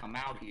people that come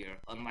out here,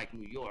 unlike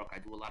New York, I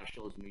do a lot of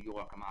shows in New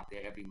York. I'm out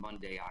there every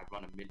Monday. I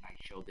run a midnight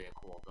show there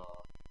called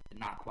the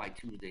Not Quite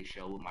Tuesday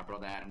Show with my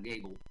brother Adam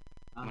Gable.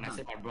 When I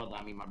say my brother,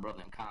 I mean my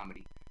brother in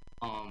comedy.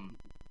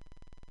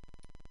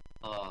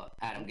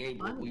 Adam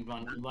Gable, we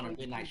run a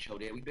midnight show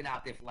there. We've been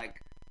out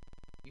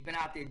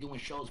there doing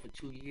shows for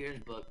 2 years,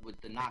 but with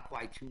the Not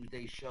Quite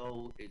Tuesday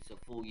Show, it's a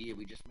full year.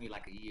 We just made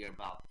like a year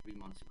about 3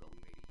 months ago. We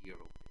made a year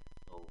over there,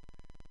 so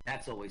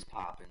that's always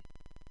popping.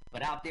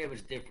 But out there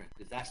is different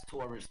because that's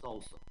tourist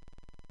also,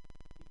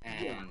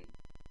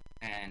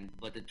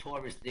 but the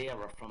tourists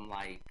there are from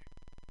like,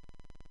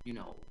 you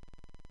know,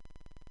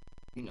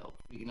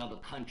 freaking other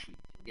countries.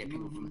 You get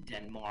people from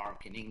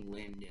Denmark and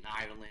England and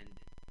Ireland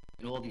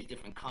and all these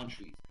different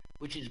countries,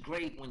 which is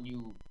great when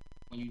you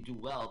do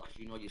well because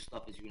you know your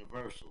stuff is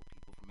universal.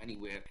 People from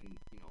anywhere can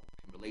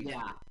relate to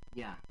it.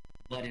 Yeah.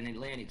 But in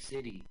Atlantic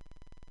City,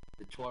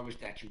 the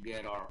tourists that you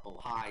get are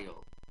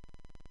Ohio,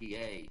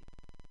 PA,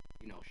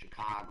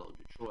 Chicago,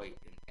 Detroit,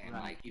 and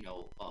Right.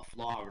 like,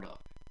 Florida.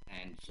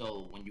 And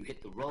so when you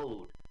hit the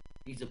road,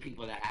 these are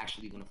people that are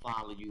actually going to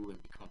follow you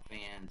and become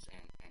fans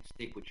and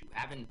stick with you.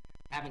 Having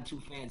 2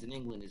 fans in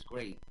England is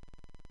great,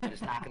 but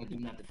it's not going to do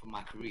nothing for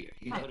my career.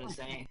 You know what I'm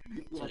saying?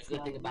 So the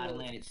good thing about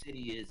Atlantic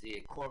City is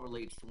it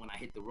correlates to when I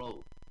hit the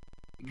road.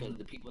 Because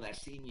the people that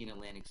see me in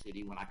Atlantic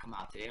City, when I come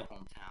out to their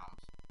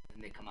hometowns,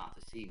 then they come out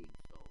to see me.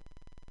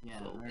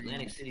 So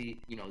Atlantic City,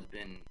 has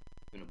been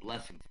a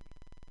blessing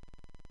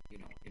to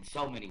me, in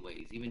so many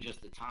ways, even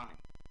just the time.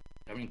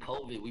 During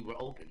COVID, we were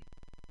open.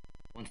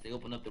 Once they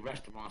opened up the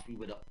restaurants, we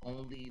were the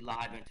only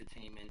live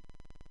entertainment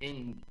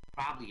in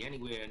probably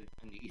anywhere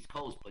in the East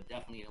Coast, but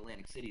definitely in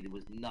Atlantic City. There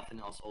was nothing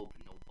else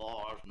open. No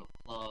bars, no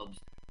clubs,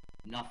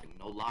 nothing.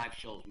 No live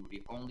shows. We were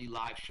the only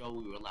live show.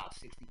 We were allowed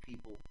 60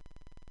 people,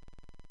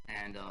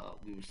 and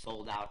we were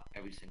sold out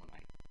every single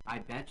night. I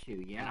bet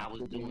you, yeah. And I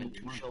was doing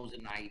 2 shows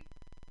a night,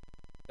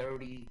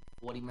 30,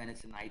 40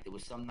 minutes a night. There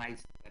was some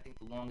nights, I think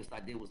the longest I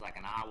did was like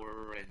an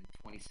hour and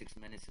 26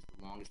 minutes is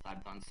the longest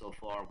I've done so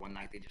far. One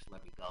night they just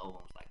let me go and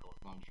was like, go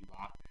as long as you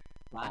want.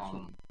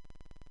 Gotcha.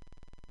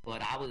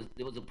 But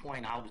there was a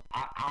point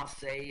I'll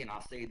say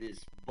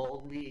this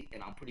boldly,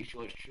 and I'm pretty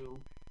sure it's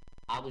true.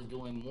 I was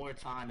doing more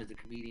time as a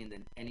comedian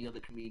than any other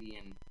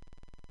comedian,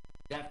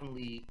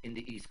 definitely in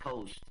the East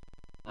Coast.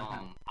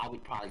 I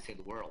would probably say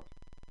the world.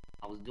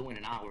 I was doing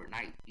an hour a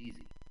night,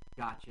 easy.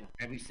 Gotcha.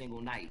 Every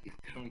single night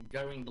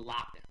during the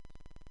lockdown.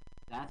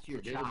 That's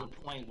your There job. was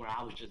a point where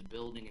I was just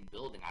building and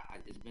building.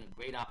 It's been a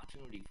great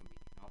opportunity for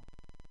me,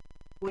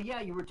 Well,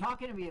 yeah, you were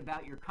talking to me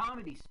about your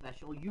comedy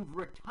special. You've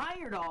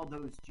retired all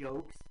those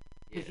jokes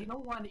because you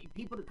don't want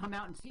people to come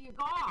out and see you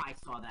go, oh, I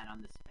saw that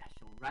on the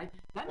special, right?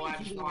 That Well, I means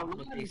just you want got a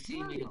when lot they of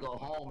see me to material. go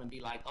home and be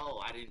like,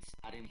 oh, I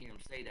didn't hear him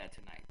say that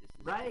tonight. This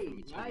is Right,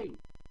 different material. right.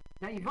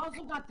 Now, you've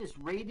also got this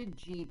Rated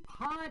G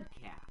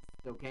podcast,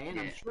 okay? And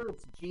I'm Yeah. sure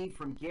it's G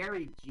from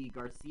Gary G.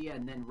 Garcia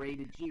and then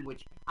Rated G,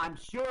 which I'm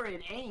sure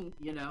it ain't,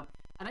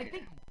 And I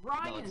think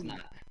Brian... No, it's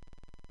not.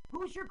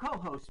 Who's your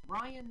co-host?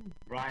 Brian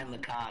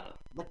Licata.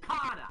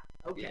 Licata.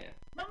 Okay. Yeah.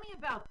 Tell me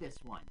about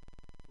this one.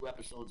 2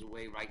 episodes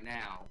away right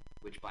now,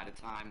 which by the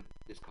time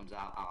this comes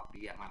out, I'll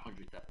be at my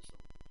 100th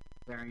episode.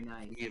 Very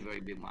nice. It's a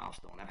very big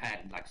milestone. I've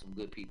had like some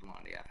good people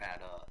on there. I've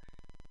had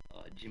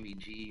Jimmy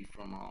G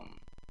from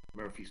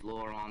Murphy's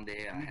Law on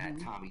there. I had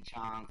Tommy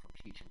Chong from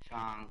Cheech and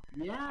Chong.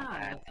 Yeah.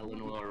 I've had that's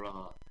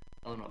Eleanor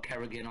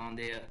Kerrigan on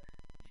there.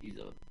 She's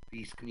a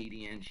beast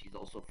comedian. She's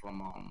also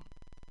from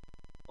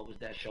what was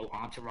that show,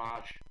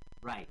 Entourage?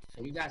 Right.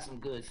 So we got some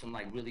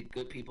like really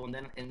good people, and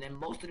then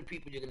most of the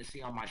people you're gonna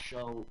see on my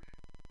show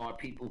are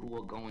people who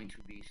are going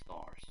to be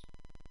stars.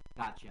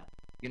 Gotcha.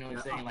 You know what I'm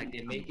They're saying? up Like and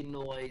they're coming. making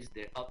noise.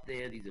 They're up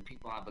there. These are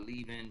people I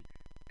believe in,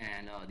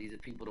 and these are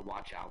people to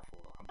watch out for.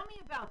 I'm Tell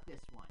me about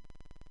this one.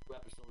 2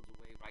 episodes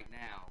away right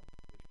now,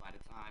 which by the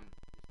time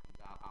this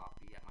comes out, I'll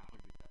be at my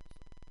 100th episode.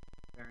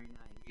 Very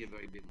nice. It'll be a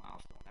very big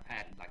milestone. I've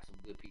had like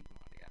some good people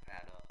on there. I've had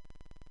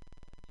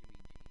Jimmy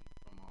G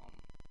from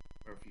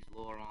Murphy's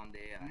Law on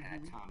there. I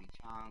had Tommy Chong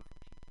from Cheech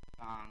and Chong.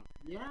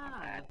 Yeah.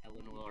 I've had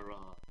Eleanor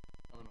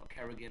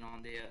Kerrigan on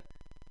there.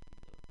 She's a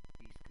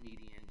beast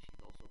comedian. She's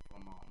also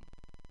from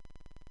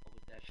what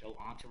was that show,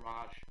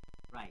 Entourage?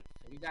 Right.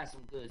 So we got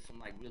some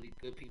like really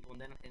good people,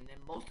 and then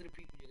most of the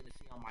people you're gonna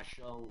see on my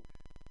show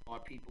are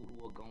people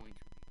who are going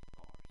to be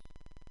stars.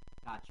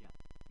 Gotcha.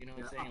 You know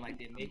what I'm They're saying? up Like and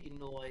they're coming. making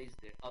noise.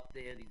 They're up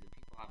there. These are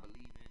people I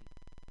believe in,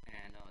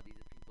 and these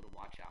are people to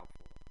watch out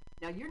for.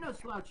 Now, you're no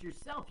slouch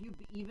yourself. You've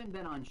even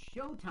been on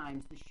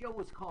Showtimes. The show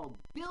was called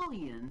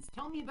Billions.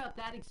 Tell me about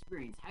that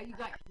experience. How you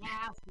got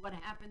cast? What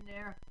happened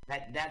there?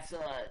 That's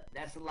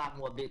a lot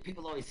more big.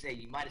 People always say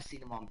you might have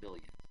seen him on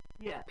Billions.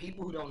 Yeah.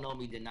 People who don't know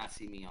me did not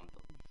see me on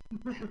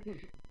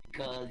Billions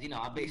because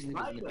I basically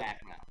was in the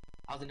background.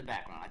 I was in the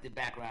background. I did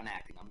background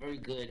acting. I'm very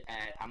good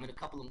at. I'm in a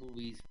couple of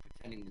movies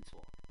pretending to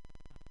talk.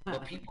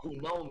 But people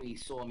who know me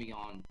saw me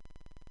on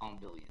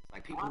Billions.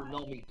 Like people who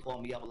know me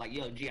call me up like,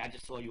 "Yo, G, I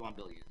just saw you on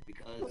Billions."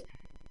 Because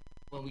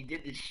when we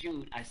did the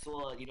shoot, I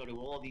saw there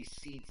were all these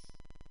seats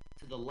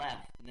to the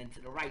left, and then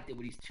to the right there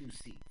were these 2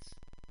 seats.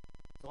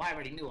 So I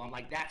already knew. I'm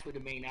like, that's where the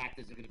main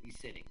actors are going to be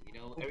sitting.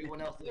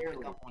 Everyone else didn't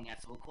pick up on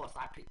that. So of course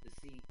I picked the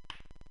seat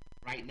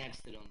right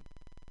next to them.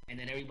 And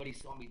then everybody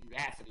saw me do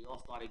that, so they all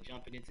started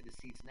jumping into the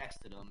seats next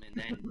to them. And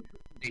then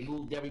they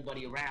moved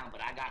everybody around,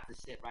 but I got to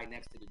sit right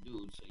next to the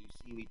dude, so you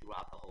see me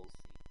throughout the whole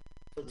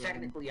scene. So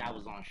technically, I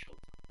was on Showtime.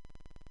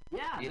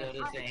 Yeah, you know what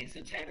I'm right. saying.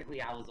 So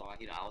technically, I was on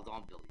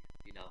Billions.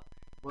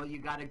 Well, you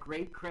got a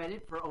great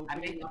credit for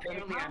opening up.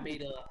 Apparently, I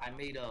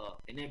made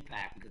an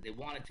impact because they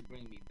wanted to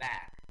bring me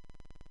back,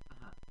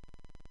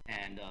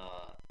 and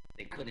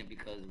they couldn't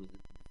because it was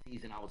the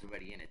season I was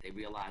already in it. They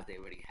realized they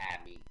already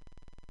had me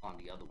on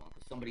the other one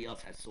because somebody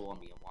else had saw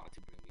me and wanted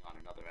to bring me on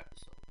another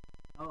episode.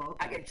 Oh,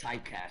 okay. I get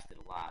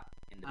typecasted a lot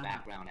in the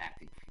background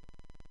acting field.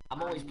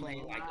 I'm always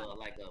playing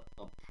like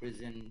a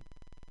prison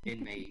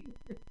inmate.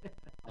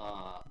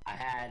 I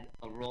had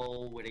a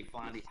role where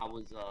I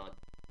was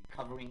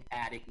recovering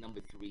addict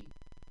number 3.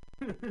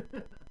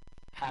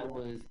 I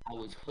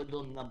was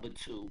hoodlum number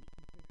 2.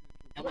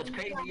 And what's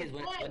crazy is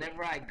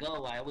whenever I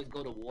go, I always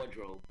go to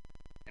wardrobe,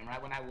 and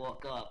right when I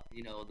walk up,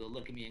 they'll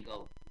look at me and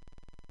go,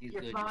 "He's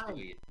good,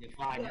 Mr. You're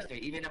fine, Mr.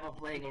 Even if I'm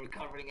playing a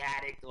recovering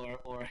addict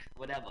or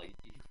whatever,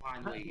 he's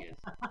fine the way he is."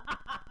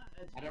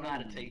 I don't know how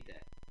to take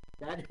that.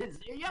 That is,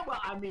 well,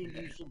 I mean,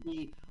 you should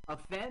be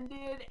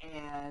offended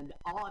and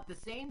all at the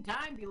same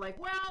time be like,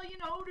 well,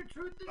 the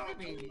truth is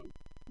the truth.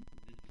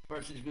 The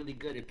person's really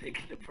good at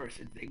picking the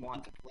person they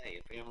want to play.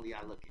 Apparently,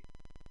 I look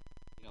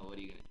at, what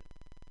are you going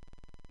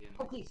to do?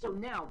 Okay, so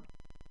now,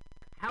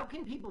 how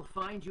can people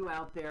find you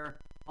out there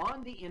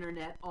on the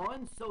internet,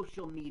 on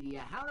social media?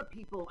 How do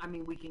people,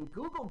 we can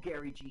Google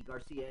Gary G.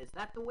 Garcia. Is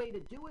that the way to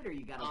do it, or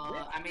you got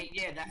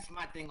to that's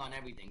my thing on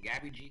everything.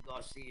 Gary G.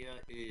 Garcia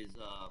is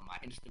my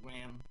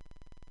Instagram,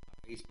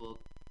 my Facebook.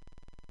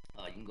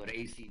 You can go to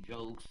AC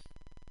Jokes.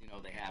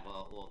 They have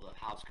all the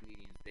house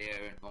comedians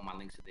there, and all my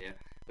links are there.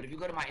 But if you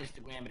go to my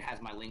Instagram, it has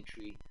my link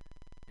tree,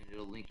 and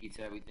it'll link you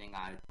to everything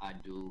I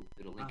do.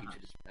 It'll link you to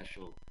the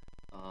special.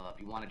 If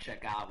you want to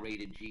check out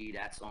Rated G,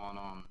 that's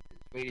on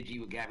it's Rated G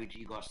with Gary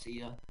G.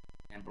 Garcia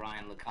and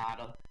Brian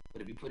Licata.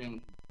 But if you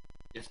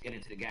just get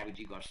into the Gary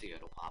G. Garcia,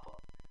 it'll pop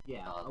up.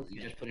 Yeah.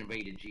 You just put in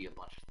Rated G, a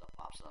bunch of stuff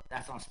pops up.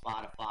 That's on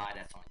Spotify.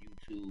 That's on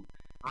YouTube.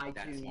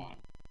 iTunes.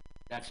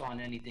 That's on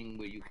anything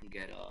where you can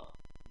get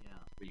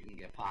where you can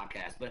get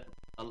podcasts. But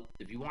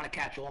if you want to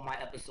catch all my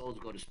episodes,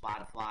 go to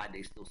Spotify.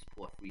 They still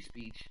support free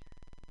speech.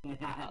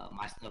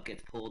 My stuff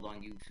gets pulled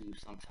on YouTube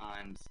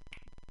sometimes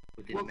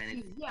within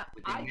minutes.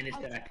 Minutes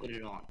that I put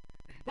it on.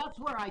 That's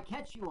where I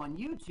catch you on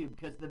YouTube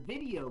because the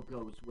video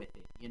goes with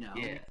it. Yeah.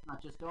 It's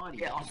not just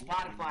audio. Yeah, on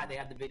Spotify they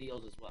have the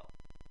videos as well.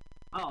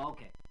 Oh,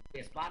 okay.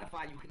 Yeah,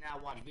 Spotify you can now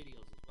watch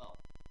videos as well.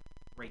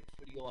 Great. It's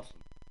pretty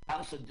awesome. I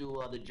also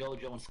do the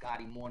JoJo and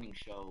Scotty morning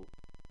show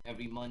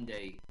every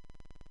Monday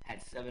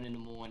at 7 in the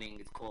morning.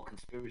 It's called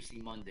Conspiracy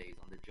Mondays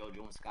on the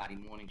JoJo and Scotty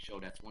morning show.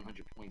 That's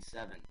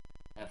 100.7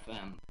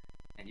 FM.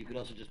 And you could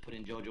also just put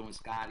in JoJo and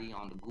Scotty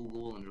on the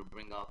Google, and it'll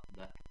bring up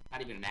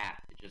not even an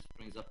app. It just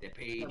brings up their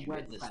page. You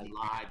can listen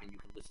live, and you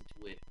can listen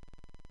to it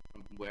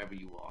from wherever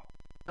you are.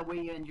 The way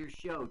you end your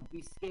show. Don't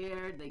be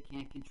scared. They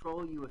can't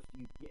control you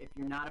if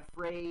you're not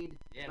afraid.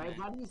 Yeah, right? Man.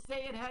 How do you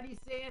say it?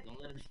 Don't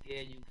let them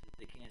scare you, because if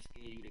they can't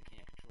scare you, they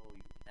can't control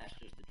you. That's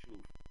just the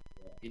truth.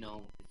 Yeah.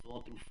 It's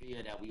all through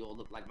fear that we all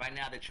look like. Right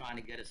now, they're trying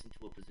to get us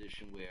into a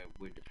position where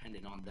we're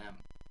dependent on them.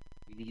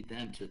 We need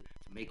them to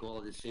make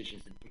all the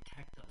decisions and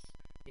protect us.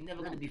 You're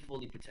never going to be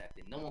fully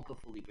protected. No one can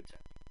fully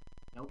protect you.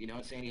 Nope. You know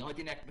what I'm saying? The only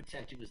thing that can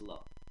protect you is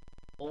love.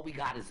 All we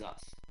got is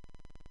us.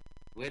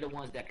 We're the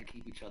ones that can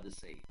keep each other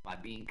safe by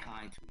being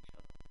kind to each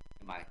other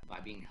and by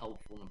being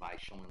helpful and by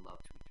showing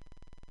love to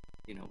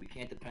each other. We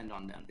can't depend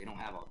on them. They don't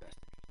have our best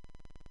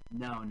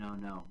interest.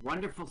 No.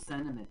 Wonderful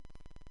sentiment.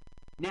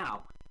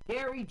 Now,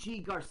 Gary G.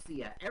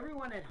 Garcia,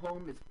 everyone at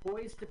home is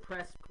poised to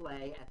press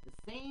play at the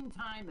same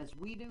time as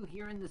we do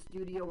here in the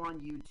studio on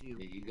YouTube.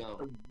 There you go.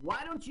 So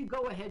why don't you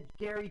go ahead,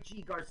 Gary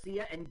G.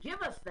 Garcia, and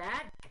give us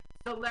that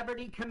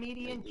celebrity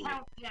comedian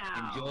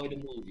countdown. Enjoy the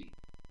movie.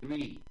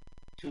 3,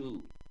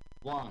 2,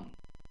 1,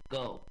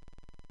 go.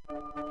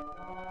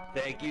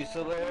 Thank you,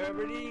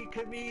 Celebrity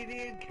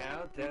Comedian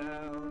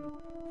Countdown,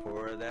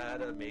 for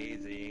that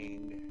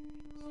amazing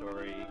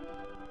story.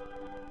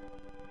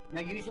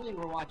 Now, usually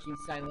we're watching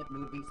silent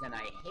movies, and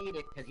I hate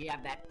it because you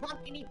have that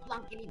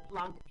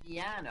plunkety-plunkety-plunk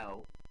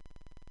piano.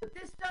 But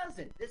this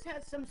doesn't. This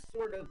has some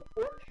sort of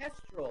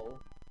orchestral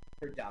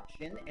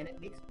production, and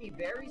it makes me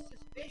very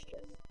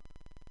suspicious.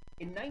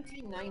 In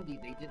 1990,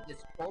 they did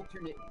this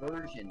alternate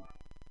version.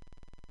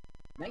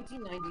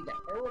 1990, the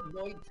Harold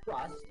Lloyd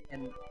Trust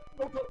and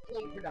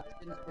Photoplay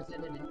Productions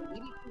presented an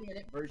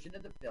 83-minute version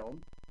of the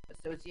film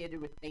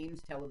associated with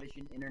Thames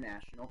Television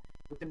International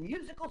with a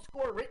musical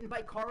score written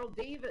by Carl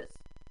Davis.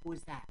 Who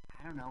is that?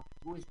 I don't know.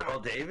 Who is that? Carl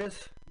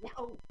Davis?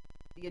 No.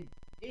 The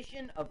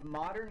addition of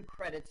modern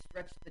credits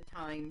stretched the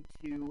time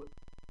to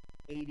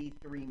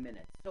 83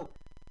 minutes. So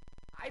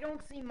I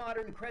don't see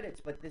modern credits,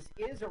 but this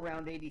is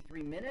around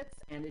 83 minutes,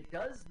 and it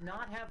does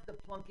not have the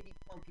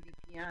plunkety-plunkety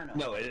piano.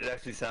 No, it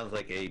actually sounds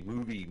like a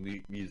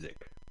movie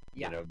music.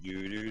 Yeah. You know,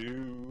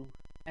 doo-doo-doo.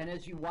 And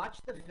as you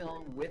watch the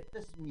film with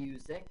this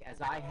music, as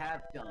I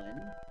have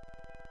done,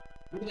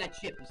 look at that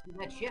ship. You see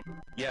that ship?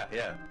 Yeah,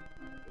 yeah.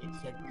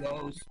 It's a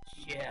ghost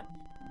ship.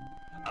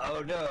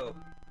 Oh, no.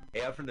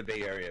 Hey, I'm from the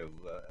Bay Area.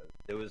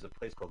 There was a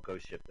place called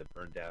Ghost Ship that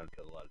burned down and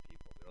killed a lot of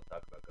people. We don't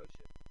talk about Ghost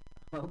Ship.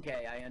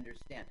 Okay, I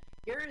understand.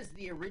 Here is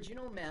the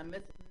original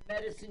Mammoth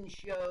Medicine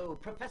Show,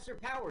 Professor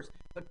Powers.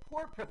 But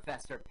poor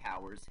Professor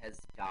Powers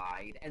has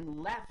died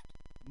and left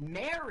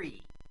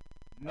Mary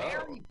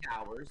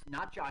Powers,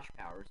 not Josh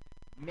Powers,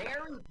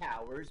 Mary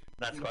Powers.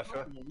 Not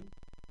Squashua?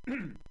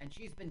 And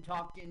she's been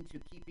talked into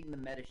keeping the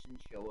medicine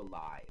show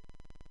alive.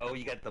 Oh,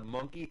 you got the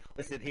monkey?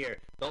 Listen here.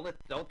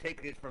 Don't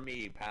take it from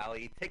me,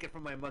 Pally. Take it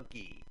from my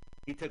monkey.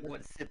 He took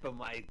one sip of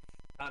my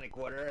tonic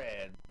water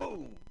and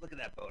boom! Look at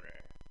that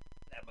boner.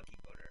 That monkey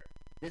boner.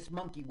 This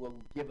monkey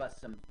will give us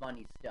some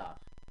funny stuff.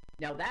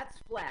 Now that's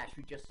Flash,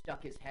 who just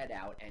stuck his head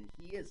out, and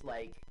he is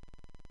like,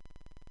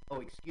 oh,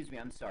 excuse me,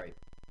 I'm sorry.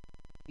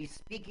 He's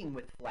speaking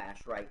with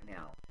Flash right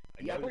now.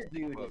 The other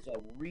dude is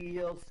a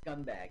real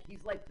scumbag.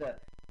 He's like the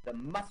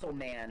muscle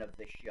man of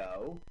the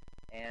show,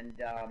 and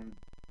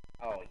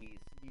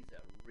he's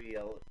a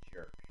real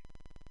jerk.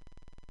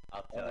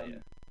 I'll tell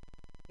you.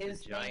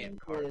 His name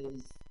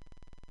is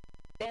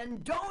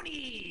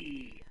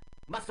Sandoni!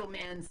 Muscle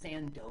Man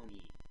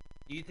Sandoni.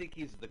 Do you think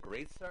he's the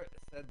great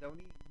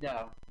Sandoni?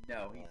 No,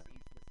 he's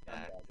the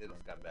scumbag. He's a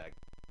scumbag.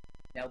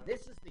 Now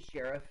this is the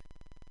sheriff,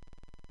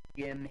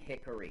 Jim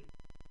Hickory.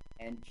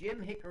 And Jim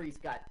Hickory's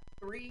got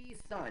 3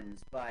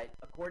 sons, but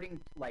according,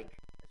 as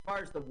far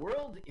as the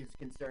world is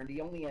concerned, he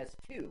only has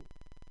 2.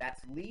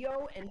 That's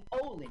Leo and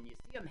Olin. You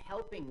see him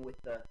helping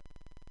with the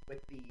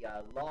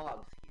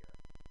logs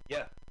here.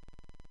 Yeah.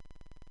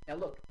 Now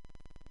look,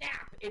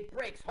 snap! It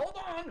breaks. Hold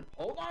on,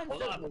 Hold on,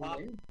 Pop.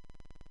 Olin.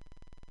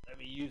 Let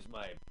me use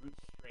my brute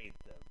strength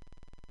to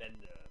bend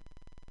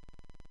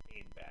the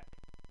pain back.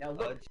 Now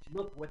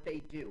look what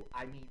they do.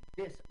 I mean,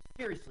 this,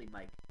 seriously,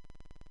 Mike.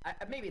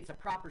 Maybe it's a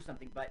prop or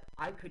something, but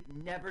I could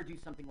never do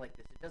something like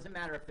this. It doesn't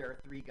matter if there are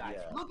 3 guys.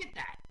 Yeah. Look at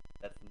that.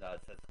 That's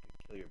nuts. That's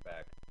gonna kill your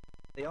back.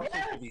 They also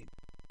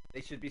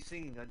should be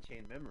singing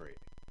Unchained Memory.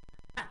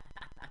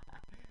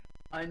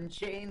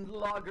 Unchained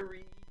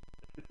Loggery.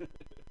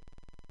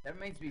 That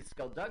reminds me of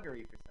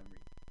Skullduggery for some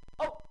reason.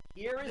 Oh,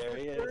 here is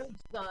the third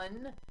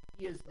son.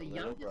 He is the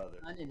youngest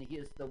son, and he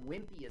is the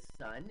wimpiest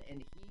son,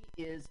 and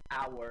he is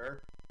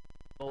our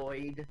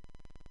Lloyd,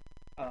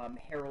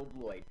 Harold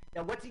Lloyd.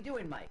 Now, what's he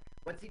doing, Mike?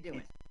 What's he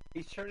doing?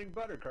 He's churning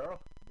butter, Carl.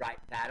 Right,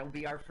 that'll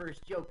be our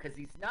first joke, because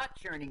he's not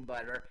churning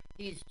butter,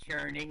 he's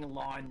churning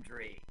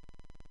laundry.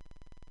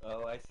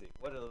 Oh, I see.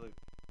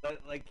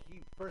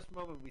 First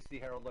moment we see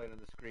Harold Lloyd on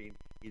the screen,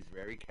 he's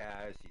very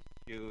cash, he's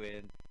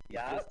chewing, he's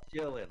just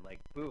chilling,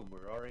 boom,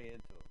 we're already into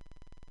him.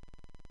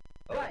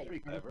 Oh, right, that's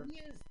pretty clever. And the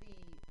thing is,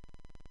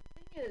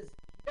 he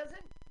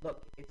doesn't,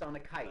 look, it's on a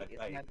kite,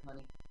 isn't that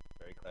funny?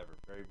 Very clever,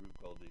 very Rube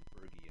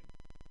Goldbergian.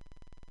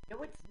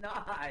 No, it's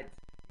not.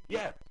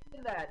 Yeah.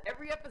 That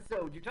every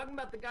episode, you're talking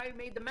about the guy who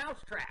made the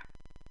mousetrap.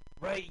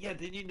 Right, yeah,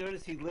 didn't you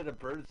notice he lit a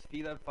bird's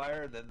feet on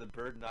fire, and then the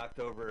bird knocked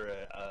over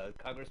a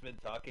congressman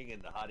talking,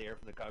 and the hot air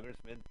from the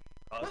congressman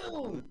caused the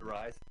balloon to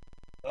rise?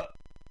 Oh.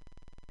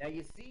 Now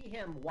you see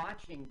him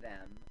watching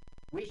them,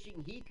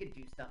 wishing he could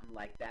do something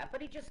like that,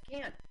 but he just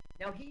can't.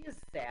 Now he is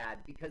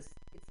sad, because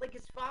it's like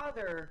his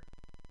father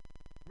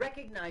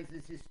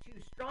recognizes his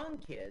 2 strong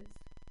kids,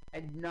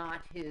 and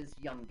not his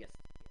youngest kid.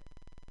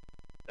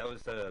 That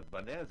was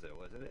Bonanza,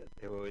 wasn't it?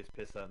 They always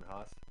piss on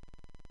Haas.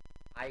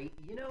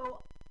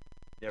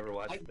 Never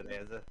watched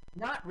Bonanza?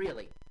 Not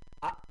really.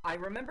 I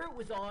remember it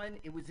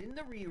was in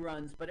the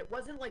reruns, but it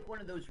wasn't like one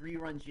of those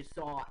reruns you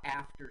saw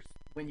after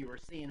when you were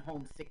seeing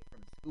Homesick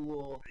from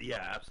school.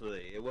 Yeah,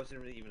 absolutely. It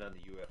wasn't really even on the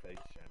UFH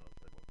channels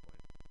at one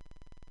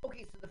point.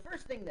 Okay, so the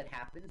first thing that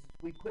happens is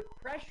we put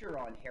pressure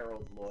on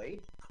Harold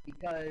Lloyd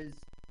because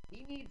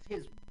he needs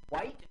his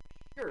white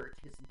shirt,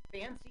 his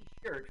fancy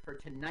shirt, for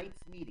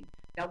tonight's meeting.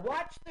 Now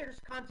watch, there's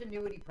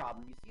continuity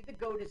problem. You see the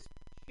goat is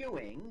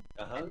chewing,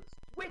 and it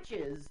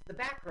switches the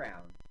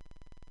background.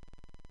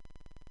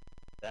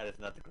 That is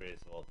not the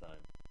greatest of all time.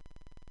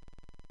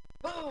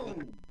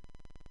 Boom!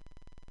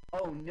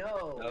 Oh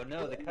no. Oh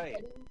no, the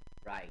kite.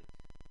 Right.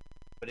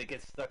 But it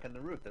gets stuck in the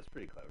roof. That's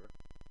pretty clever.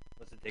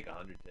 Must it take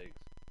 100 takes?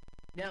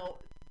 Now,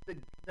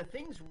 the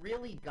thing's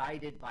really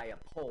guided by a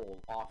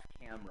pole off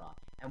camera,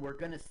 and we're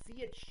going to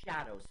see its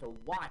shadow, so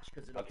watch,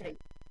 because it'll take...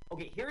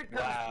 Okay, here it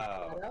comes.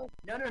 Wow.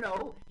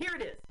 No. Here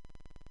it is.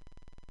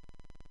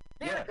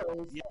 There it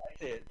goes. Yeah, I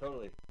see it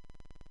totally.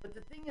 But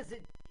the thing is,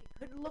 it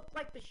could look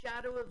like the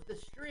shadow of the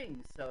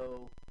string,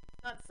 so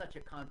it's not such a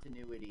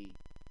continuity.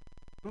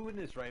 Who in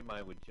his right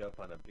mind would jump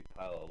on a big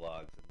pile of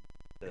logs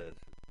and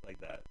like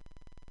that?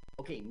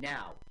 Okay,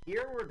 now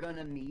here we're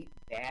gonna meet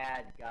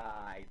bad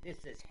guy.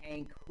 This is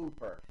Hank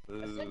Hooper.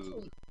 Ooh.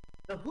 Essentially,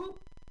 the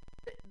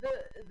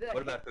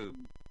What about Hoop?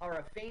 are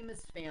a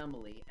famous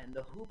family, and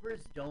the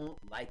Hoopers don't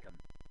like him.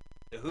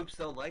 The Hoops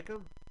don't like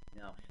him?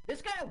 No,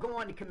 this guy will go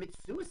on to commit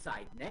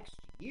suicide next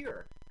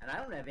year, and I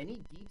don't have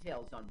any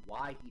details on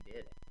why he did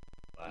it.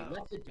 Wow. He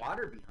left a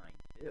daughter behind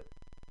too.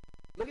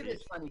 Look at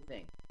this funny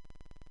thing.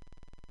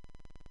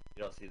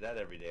 You don't see that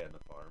every day on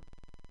the farm.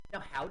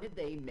 Now, how did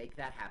they make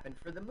that happen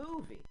for the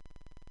movie?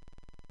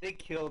 They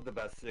killed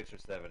about 6 or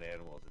 7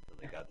 animals until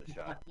they got the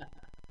shot.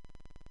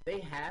 They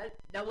had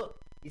now look.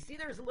 You see,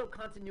 there's a little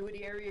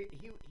continuity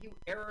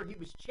error. He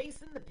was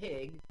chasing the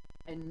pig,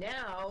 and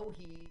now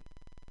he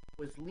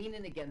was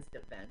leaning against a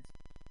fence.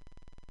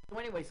 So,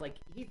 anyways, like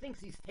he thinks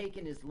he's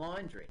taken his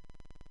laundry.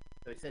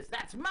 So he says,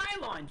 "That's my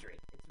laundry.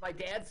 It's my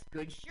dad's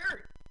good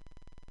shirt."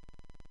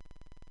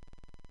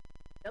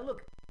 Now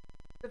look,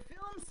 the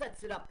film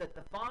sets it up that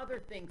the father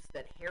thinks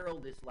that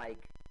Harold is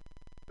like,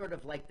 sort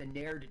of like the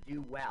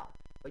ne'er-do-well.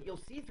 But you'll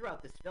see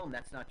throughout this film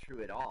that's not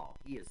true at all.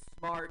 He is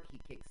smart, he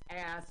kicks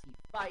ass, he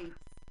fights.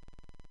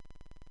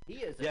 He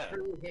is a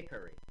true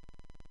hickory.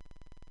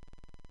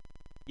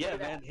 Yeah,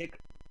 man,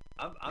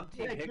 I'm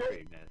Team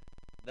Hickory, man.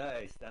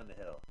 Nice, down the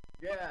hill.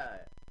 Yeah,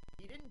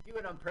 he didn't do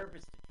it on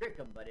purpose to trick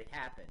him, but it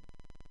happened.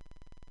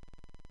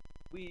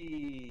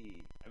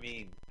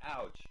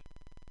 Ouch.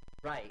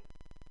 Right.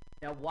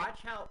 Now watch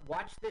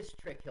this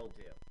trick he'll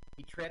do.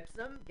 He trips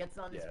him, gets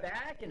on his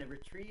back, and it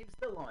retrieves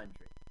the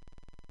laundry.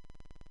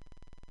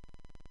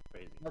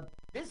 Crazy. Now,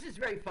 this is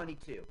very funny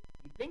too.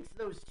 He thinks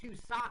those 2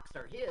 socks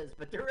are his,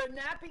 but they're a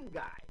napping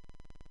guy.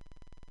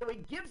 So he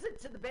gives it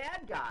to the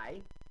bad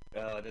guy.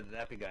 Oh, and then the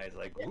napping guy is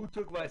like, "Who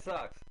took my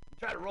socks? You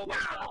try to roll my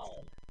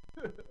socks."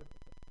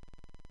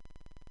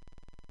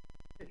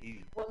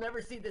 We'll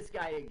never see this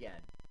guy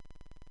again.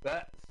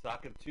 But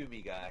sock him to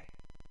me, guy.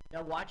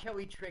 Now watch how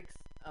he tricks.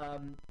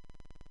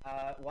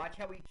 Watch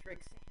how he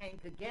tricks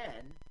Hank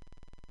again.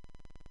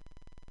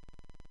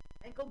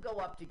 Hank will go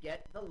up to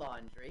get the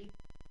laundry,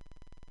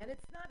 and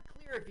it's not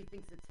clear if he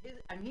thinks it's his.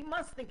 I mean, he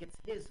must think it's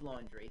his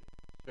laundry.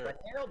 Sure.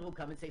 But Harold will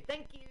come and say,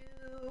 "Thank you."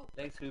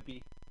 Thanks,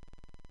 Hoopy.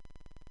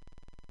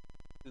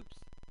 Oops.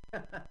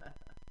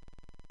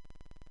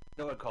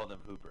 No one called him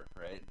Hooper,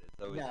 right?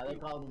 It's always No, they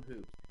called him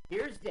Hoops.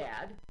 Here's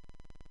Dad.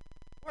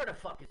 Where the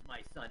fuck is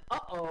my son?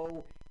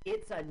 Uh-oh,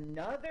 it's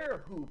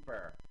another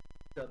Hooper.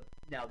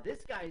 Now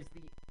this guy's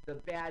the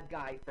bad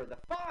guy for the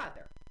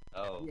father.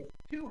 Oh. We have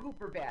 2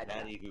 Hooper bad guys.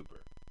 Danny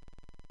Hooper.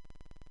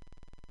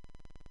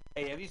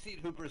 Hey, have you seen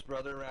Hooper's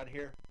brother around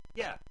here?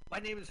 Yeah, my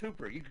name is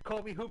Hooper. You can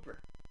call me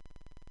Hooper.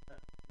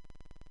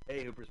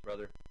 Hey, Hooper's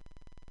brother.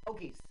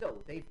 Okay,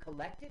 so they've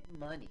collected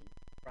money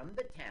from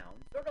the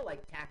town, sort of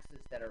like taxes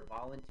that are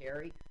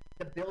voluntary,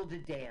 to build a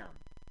dam.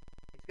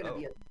 It's going to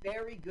be a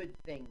very good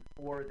thing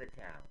for the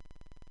town.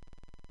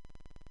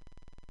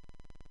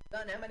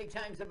 Son, how many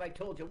times have I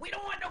told you, we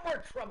don't want no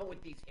more trouble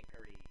with these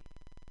hickories?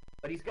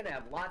 But he's going to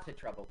have lots of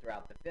trouble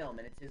throughout the film,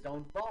 and it's his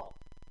own fault.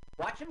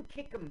 Watch him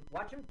kick him.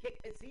 Watch him kick.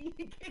 See,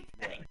 he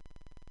kicked him.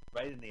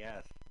 Right in the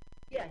ass.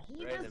 Yeah,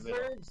 he Right in the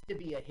deserves to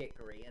be a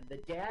hickory, and the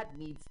dad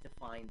needs to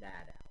find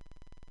that out.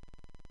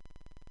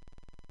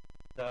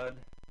 Son,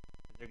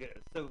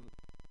 so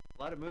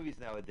a lot of movies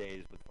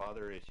nowadays with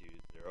father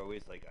issues, they're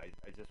always like,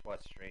 I just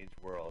watched Strange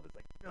World. It's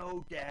like,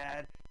 no,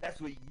 Dad, that's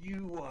what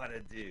you want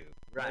to do.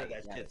 Right.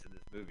 That's just in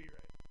this movie,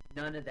 right?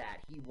 None of that.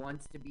 He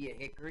wants to be a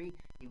hickory.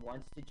 He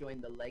wants to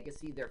join the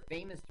legacy. They're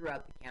famous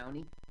throughout the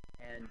county,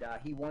 and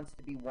he wants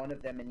to be one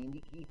of them,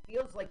 and he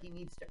feels like he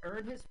needs to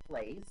earn his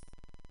place.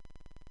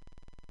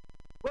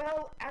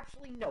 Well,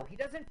 actually, no. He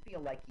doesn't feel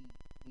like he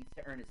needs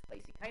to earn his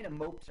place. He kind of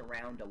mopes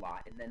around a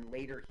lot, and then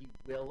later he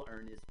will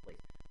earn his place.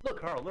 Look,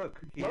 Carl, look.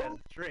 He has a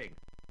string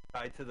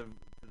tied to the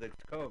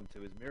comb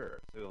to his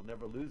mirror, so he'll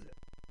never lose it.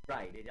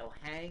 Right. It'll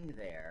hang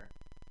there.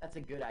 That's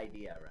a good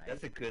idea, right?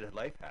 That's a good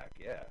life hack,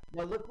 yeah.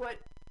 Now, look what...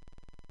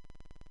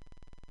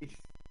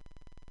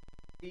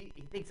 He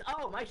thinks,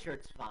 oh, my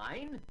shirt's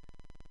fine.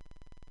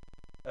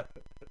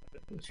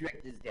 He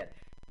tricked his dad.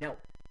 Now,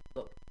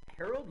 look,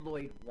 Harold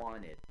Lloyd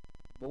wanted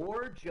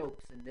more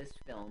jokes in this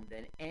film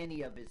than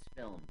any of his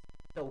films.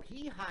 So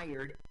he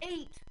hired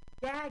 8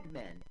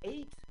 gagmen.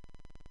 8.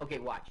 Okay,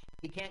 watch.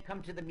 He can't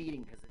come to the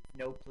meeting because it's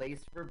no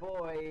place for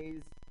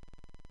boys.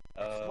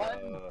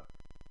 Son,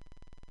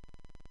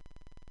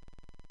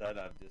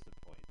 I'm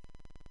disappointed.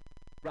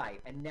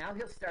 Right, and now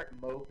he'll start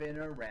moping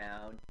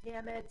around.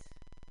 Damn it.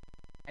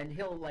 And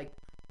he'll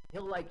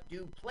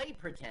do play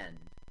pretend.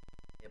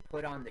 He'll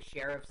put on the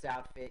sheriff's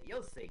outfit.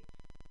 You'll see.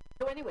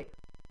 So anyway,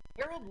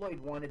 Harold Lloyd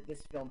wanted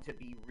this film to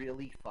be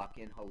really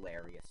fucking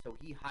hilarious. So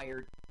he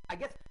hired, I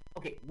guess,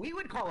 okay, we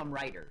would call them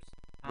writers.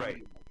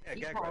 Right. Yeah,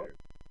 gag writers.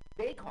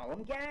 They call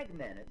them gag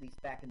men, at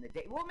least back in the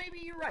day. Well, maybe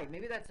you're right.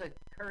 Maybe that's a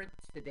current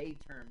today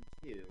term,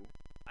 too.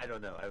 I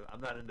don't know.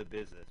 I'm not in the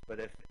business, but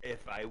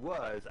if I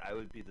was, I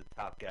would be the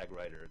top gag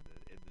writer in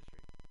the industry.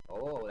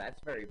 Oh,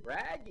 that's very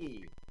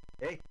braggy.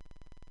 Hey,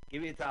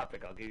 give me a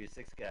topic. I'll give you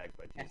 6 gags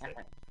by Tuesday.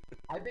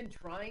 I've been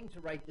trying to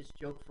write this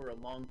joke for a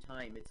long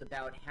time. It's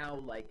about how,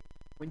 like,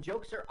 when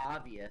jokes are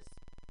obvious,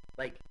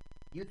 like,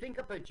 you think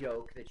up a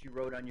joke that you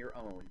wrote on your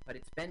own, but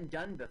it's been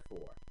done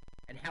before,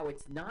 and how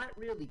it's not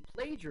really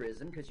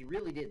plagiarism because you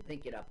really did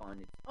think it up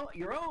on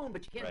your own,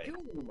 but you can't do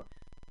it anymore.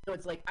 So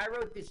it's like, I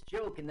wrote this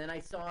joke, and then I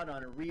saw it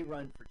on a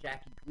rerun for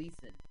Jackie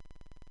Gleason,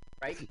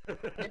 right?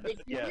 And it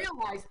makes me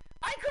realize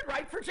I could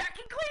write for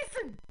Jackie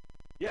Gleason!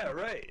 Yeah,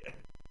 right.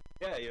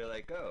 Yeah, you're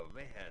like, oh,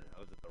 man, I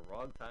was at the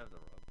wrong time, the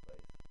wrong place.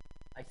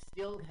 I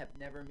still have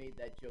never made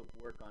that joke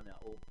work on to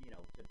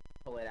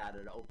pull it out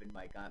at an open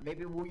mic.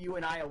 Maybe you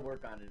and I will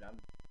work on it.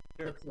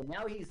 Sure. So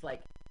now he's,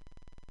 like,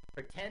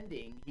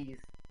 pretending he's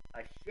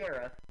a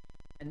sheriff,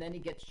 and then he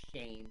gets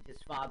shamed.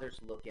 His father's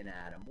looking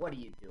at him. What are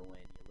you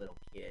doing, you little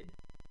kid?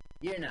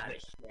 You're not a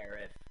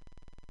sheriff.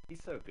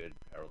 He's so good,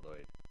 Harold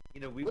Lloyd.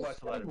 You know, we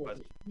watched a lot of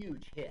Buster.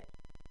 Huge hit.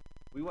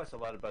 We watched a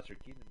lot of Buster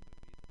Keaton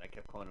movies, and I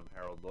kept calling him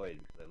Harold Lloyd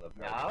because I love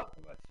Harold Lloyd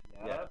so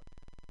much. Yeah.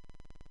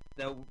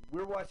 Now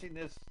we're watching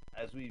this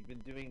as we've been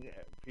doing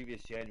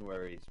previous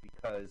Januaries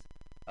because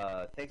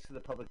thanks to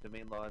the public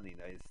domain law in the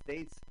United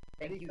States,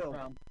 Thank you,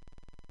 Trump.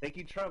 Thank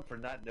you, Trump, for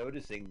not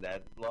noticing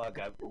that law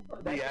got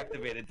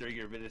reactivated during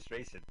your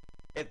administration.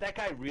 If that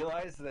guy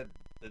realized that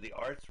the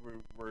arts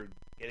were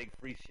getting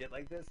free shit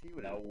like this, he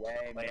would have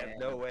planned.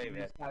 No way,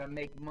 man. He's got to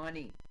make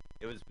money.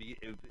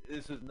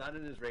 This was not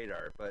in his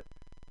radar, but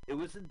it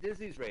was in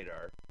Disney's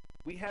radar.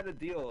 We had a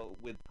deal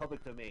with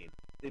public domain.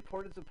 The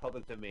importance of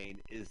public domain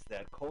is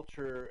that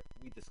culture,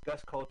 we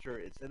discuss culture,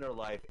 it's in our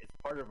life, it's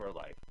part of our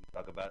life. We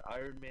talk about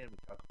Iron Man,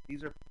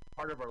 these are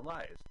part of our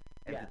lives.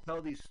 And to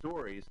tell these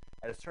stories,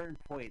 at a certain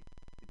point,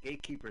 the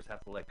gatekeepers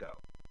have to let go.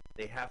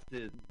 They have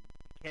to, it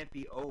can't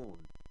be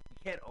owned. You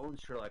can't own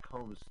Sherlock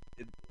Holmes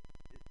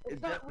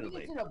It's not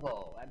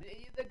reasonable. I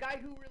mean, the guy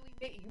who really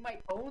made you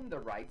might own the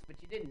rights, but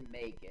you didn't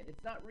make it.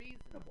 It's not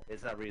reasonable.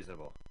 It's not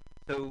reasonable.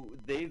 So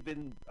they've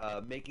been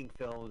making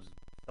films,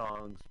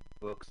 songs,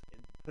 books,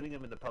 and putting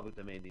them in the public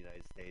domain in the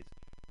United States.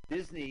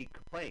 Disney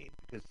complained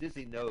because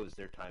Disney knows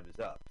their time is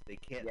up. They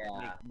can't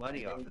make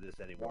money off of this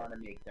anymore. They want to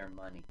make their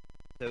money.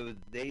 So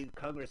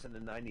Congress in the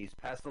 90s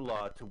passed a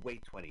law to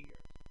wait 20 years.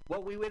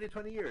 Well, we waited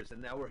 20 years,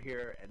 and now we're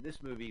here, and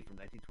this movie from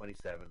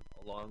 1927,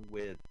 along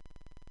with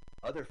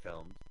other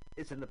films,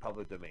 is in the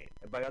public domain.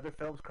 And by other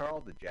films,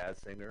 Carl, The Jazz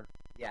Singer.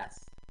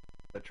 Yes.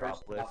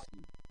 Metropolis.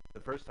 The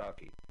First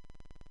Talkie.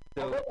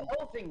 So, the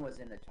whole thing was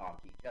in the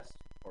talkie, just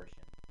a portion.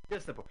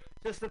 Just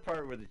the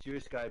part where the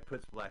Jewish guy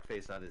puts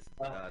blackface on his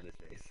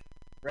face.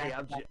 Right,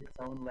 its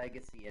own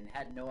legacy and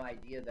had no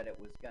idea that it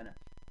was gonna.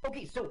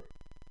 Okay, so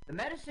the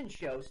medicine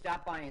show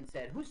stopped by and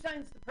said, "Who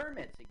signs the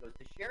permits?" He goes,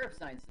 "The sheriff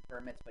signs the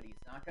permits, but he's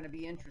not going to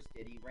be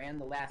interested. He ran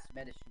the last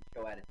medicine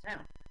show out of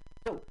town."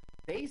 So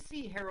they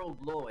see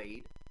Harold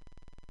Lloyd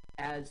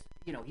as,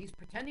 he's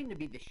pretending to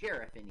be the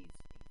sheriff, and he's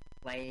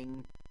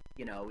playing,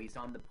 he's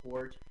on the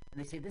porch,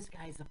 and they say, "This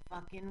guy's a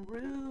fucking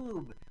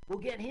rube. We'll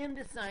get him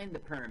to sign the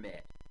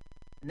permit."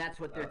 And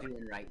that's what they're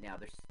doing right now.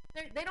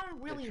 They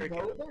don't really know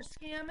they're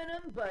scamming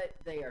him, but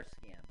they are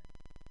scamming.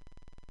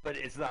 But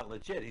it's not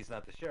legit. He's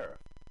not the sheriff.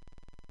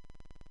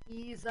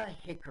 He's a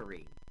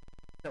hickory,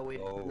 so it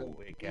will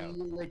be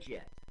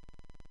legit.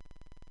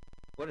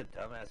 What a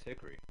dumbass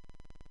hickory.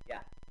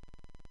 Yeah.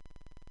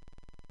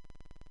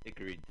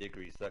 Hickory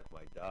dickory suck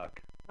my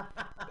dock.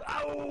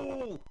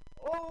 Ow!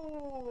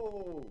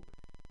 Oh!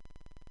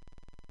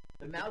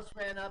 The mouse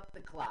ran up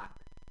the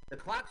clock. The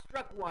clock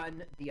struck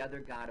 1, the other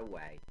got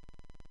away.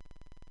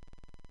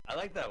 I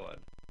like that one.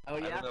 Oh,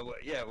 yeah? I don't know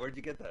where'd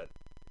you get that?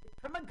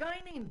 From a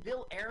guy named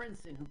Bill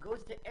Aronson, who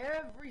goes to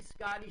every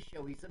Scotty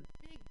show. He's a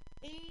big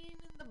pain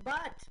in the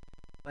butt.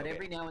 But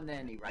every now and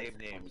then he writes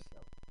names.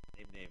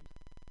 Name names.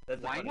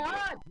 That's Why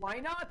not? Why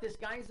not? This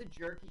guy's a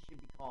jerk. He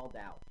should be called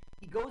out.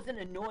 He goes and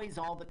annoys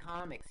all the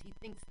comics. He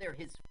thinks they're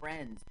his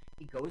friends.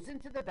 He goes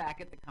into the back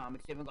at the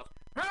comics table and goes,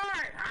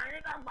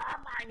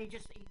 and he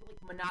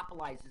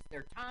monopolizes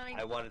their time.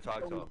 I want to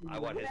talk to him. I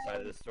want his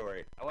side of the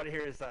story. I want to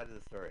hear his side of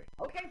the story.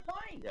 Okay,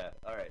 fine. Yeah,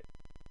 all right.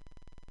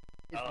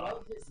 His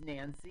wife is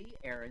Nancy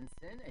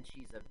Aronson, and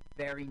she's a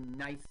very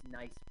nice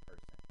person.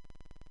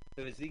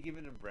 So is he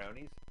giving him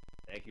brownies?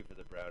 Thank you for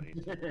the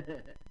brownies.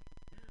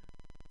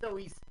 So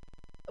he's...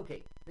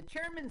 Okay, the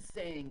chairman's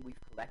saying we've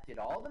collected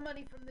all the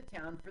money from the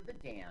town for the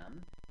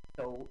dam,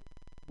 so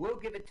we'll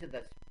give it to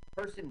the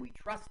person we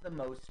trust the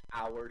most,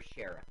 our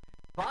sheriff.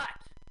 But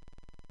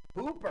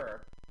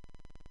Hooper,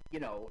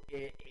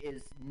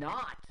 is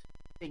not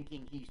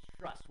thinking he's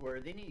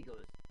trustworthy, and he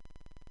goes,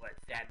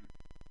 "What's that?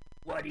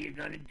 What are you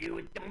going to do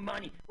with the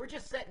money?" We're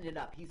just setting it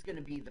up. He's going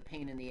to be the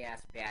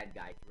pain-in-the-ass bad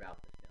guy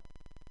throughout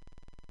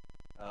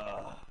the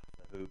film.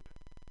 The Hoop.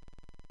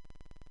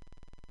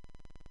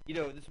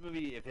 This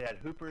movie, if it had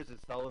Hoopers and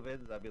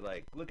Sullivans, I'd be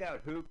like, "Look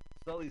out, Hoop!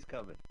 Sully's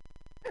coming."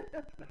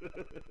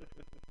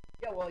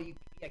 Yeah, well,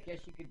 I guess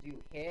you could do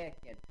hick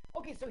and.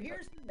 Okay, so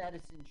here's the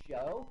medicine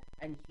show,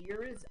 and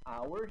here is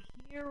our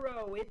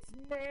hero. It's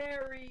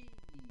Mary.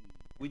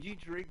 Would you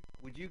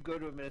go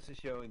to a medicine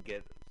show and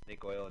get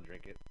snake oil and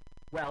drink it?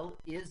 Well,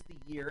 is the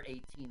year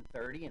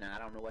 1830, and I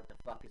don't know what the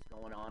fuck is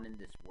going on in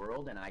this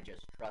world, and I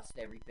just trust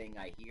everything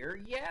I hear?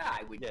 Yeah,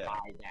 I would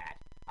buy that.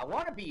 I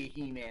want to be a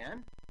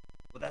He-Man.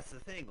 Well, that's the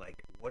thing.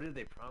 Like, what did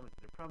they promise?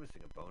 They're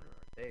promising a boner,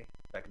 aren't they?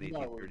 Back in the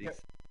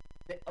 1830s.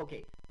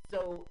 Okay,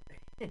 so,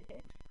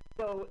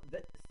 so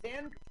the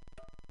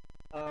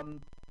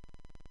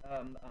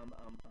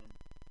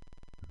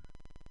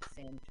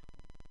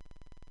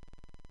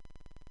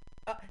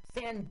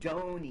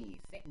Sandoni,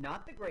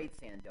 not the great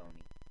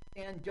Sandoni.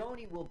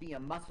 Sandoni will be a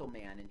muscle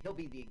man, and he'll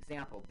be the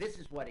example. This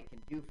is what it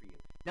can do for you.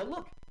 Now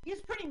look,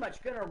 he's pretty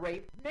much going to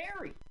rape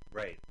Mary.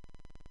 Right.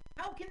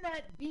 How can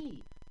that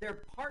be?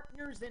 They're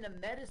partners in a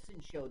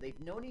medicine show. They've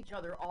known each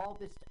other all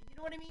this time. You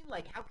know what I mean?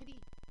 Like, how could he...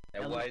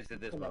 And why is it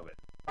this moment?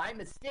 By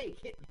mistake,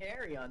 hit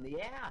Mary on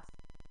the ass.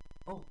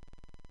 Oh,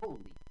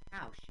 holy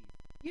cow, she's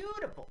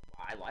beautiful.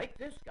 I like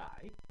this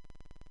guy.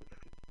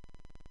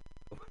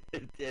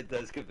 It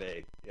does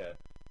convey, yeah.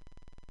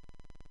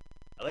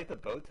 I like the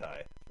bow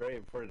tie. It's very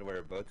important to wear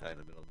a bow tie in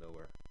the middle of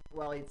nowhere.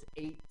 Well, it's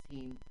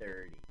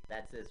 1830.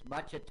 That's as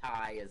much a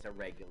tie as a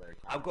regular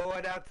tie. I'm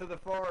going out to the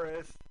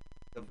forest.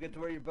 Don't forget to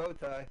wear your bow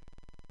tie.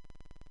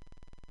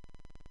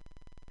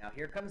 Now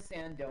here comes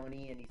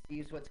Sandoni, and he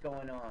sees what's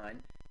going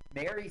on.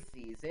 Mary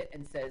sees it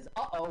and says,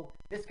 "Uh-oh,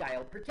 this guy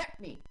will protect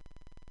me."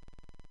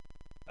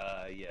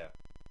 Yeah.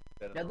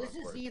 Now this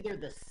is either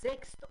the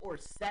 6th or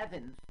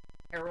 7th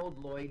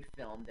Harold Lloyd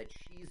film that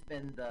she's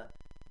been the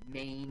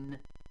main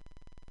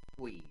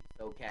squeeze,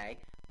 okay?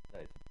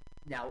 Nice.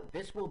 Now,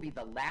 this will be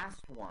the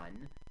last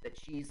one that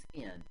she's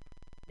in.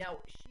 Now,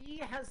 she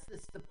has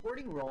this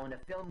supporting role in a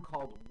film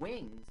called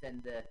Wings,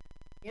 and the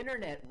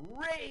internet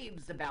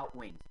raves about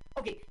Wings.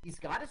 Okay, he's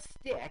got a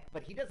stick,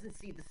 but he doesn't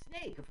see the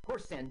snake. Of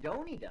course,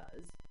 Sandoni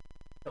does.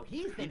 So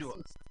he thinks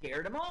he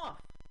scared him off.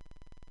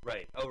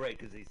 Right. Oh, right,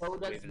 because he's so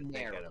does waving his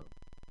Mary. at him.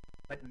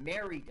 But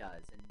Mary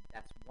does, and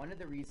that's one of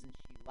the reasons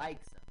she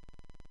likes him.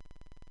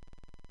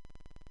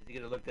 Is he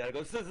going to look down and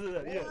go,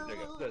 yeah, there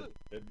you go.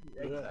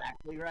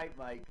 Exactly right,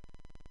 Mike.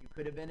 You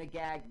could have been a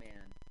gag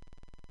man.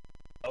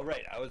 Oh,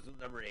 right, I was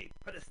number 8.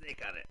 Put a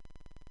snake on it.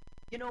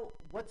 You know,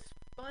 what's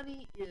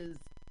funny is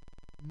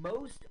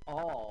most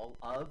all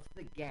of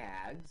the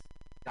gags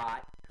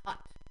got cut.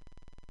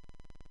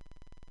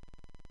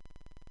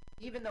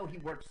 Even though he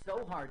worked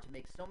so hard to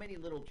make so many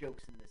little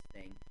jokes in this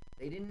thing,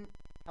 they didn't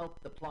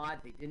help the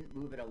plot, they didn't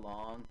move it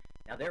along.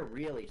 Now they're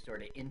really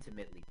sort of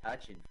intimately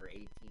touching for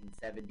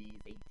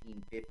 1870s,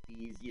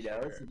 1850s, you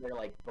know, so they're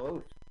like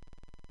both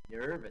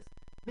nervous.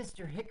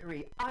 Mr.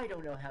 Hickory, I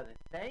don't know how to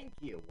thank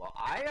you. Well,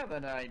 I have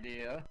an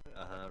idea.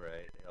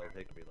 Right. Old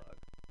Hickory log.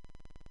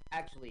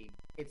 Actually,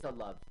 it's a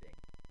love thing.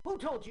 Who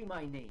told you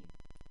my name?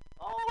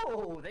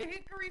 Oh, the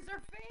Hickorys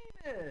are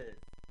famous.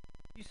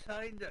 You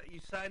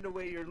signed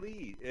away your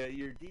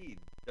deed.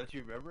 Don't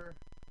you remember?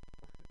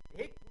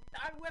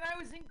 When I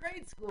was in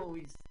grade school,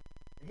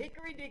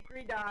 hickory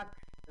dickory dock,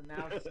 the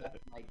mouse sucked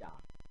my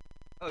dock.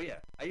 Oh yeah,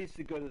 I used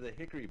to go to the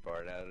Hickory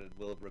Barn out at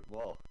Willowbrook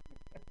Mall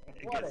and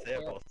What get a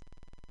samples.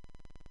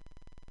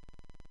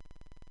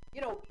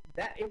 You know,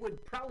 that it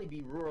would probably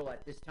be rural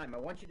at this time. I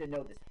want you to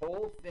know this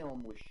whole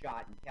film was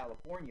shot in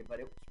California, but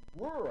it was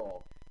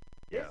rural.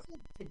 This is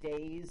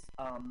today's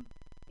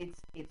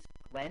it's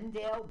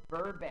Glendale,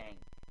 Burbank,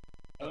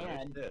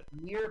 and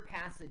near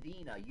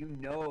Pasadena. You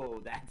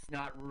know that's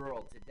not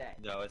rural today.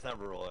 No, it's not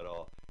rural at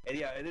all. And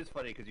yeah, it is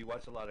funny because you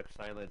watch a lot of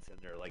silence and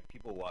there are like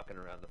people walking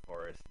around the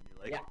forest and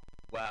you're like,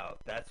 wow,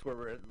 that's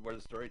where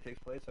the story takes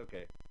place?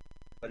 Okay.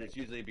 But it's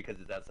usually because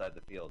it's outside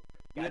the field.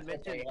 That's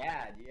what they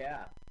had,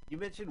 yeah. You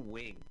mentioned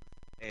Wings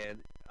and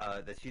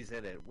that she's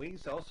in it.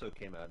 Wings also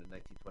came out in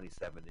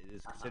 1927. It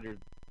is considered,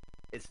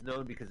 it's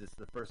known because it's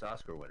the first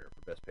Oscar winner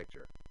for Best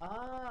Picture.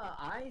 Ah,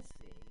 I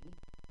see.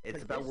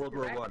 It's about World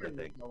War I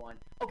think.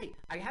 Okay,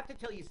 I have to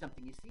tell you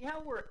something. You see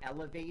how we're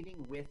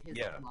elevating with his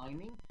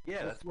climbing?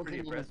 Yeah, this that's was pretty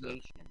an impressive.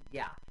 innovation.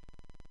 Yeah.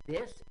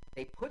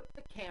 They put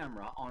the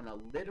camera on a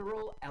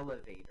literal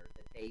elevator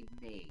that they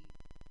made.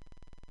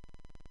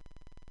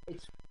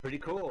 It's pretty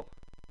cool.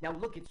 Now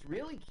look, it's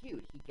really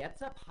cute. He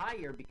gets up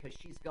higher because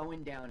she's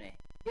going down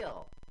a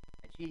hill.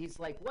 And he's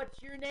like,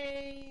 "What's your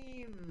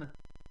name?"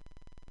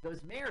 He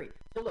goes, "Mary."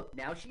 So look,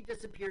 now she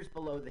disappears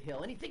below the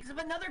hill, and he thinks of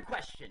another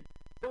question.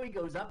 So he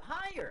goes up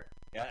higher.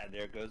 Yeah, and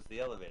there goes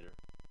the elevator.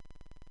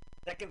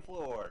 Second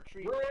floor,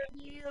 tree. Where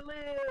do you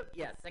live?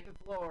 Yeah, second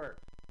floor.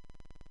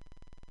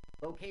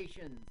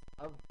 Locations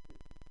of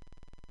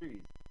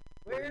trees.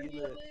 Where do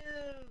you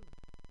live?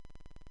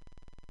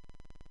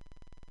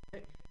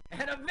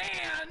 And a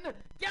van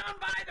down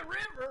by the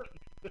river.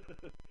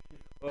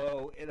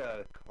 Oh, in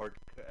a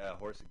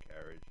horse and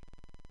carriage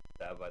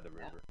down by the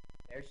river.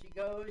 There she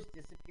goes,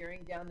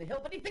 disappearing down the hill.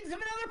 But he thinks of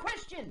another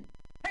question.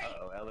 Hey!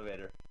 Uh-oh,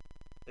 elevator.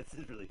 This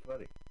is really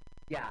funny.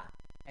 Yeah,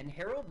 and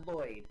Harold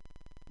Lloyd,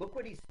 look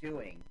what he's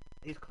doing.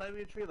 He's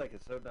climbing a tree like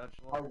it's so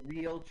nonchalant. A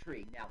real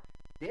tree. Now,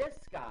 This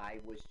guy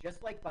was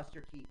just like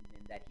Buster Keaton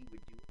in that he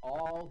would do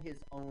all his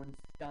own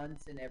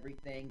stunts and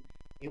everything.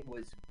 It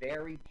was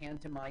very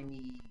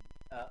pantomime-y.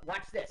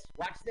 Watch this.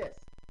 Watch this.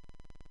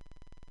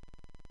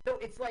 So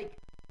it's like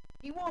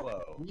he won't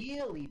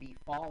really be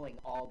falling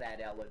all that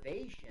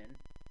elevation,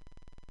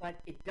 but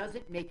it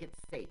doesn't make it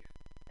safe.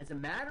 As a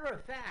matter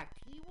of fact,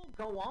 he will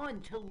go on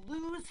to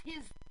lose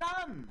his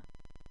thumb.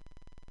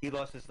 He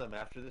lost his thumb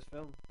after this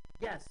film?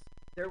 Yes,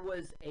 there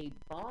was a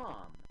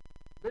bomb,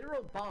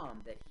 literal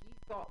bomb, that he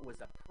thought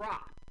was a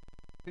prop.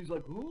 He's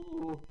like,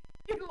 ooh,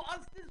 he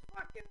lost his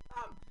fucking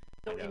thumb.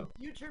 So in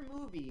future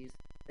movies,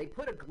 they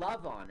put a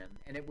glove on him,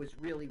 and it was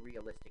really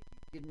realistic.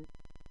 You didn't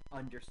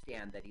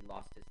understand that he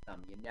lost his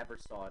thumb. You never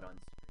saw it on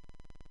screen.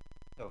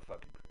 So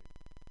fucking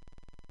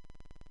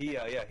crazy.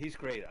 Yeah, he's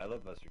great. I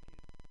love Buster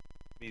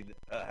Keaton.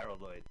 I mean,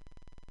 Harold Lloyd.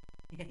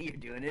 You're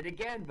doing it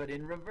again, but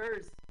in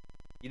reverse.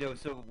 You know,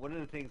 so one of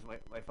the things,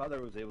 my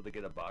father was able to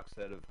get a box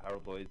set of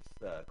Harold Lloyd's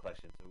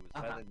collection. So it was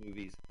silent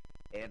movies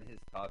and his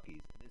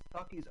talkies. And his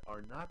talkies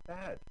are not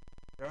bad.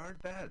 They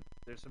aren't bad.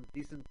 There's some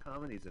decent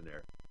comedies in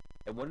there.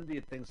 And one of the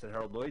things that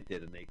Harold Lloyd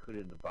did, and they put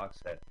it in the box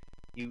set,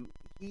 he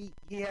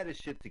had his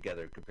shit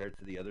together compared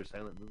to the other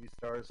silent movie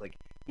stars. Like,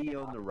 he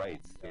owned the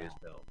rights to his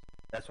films.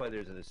 That's why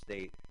there's an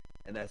estate.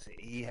 And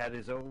he had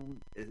his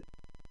own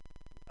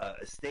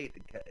estate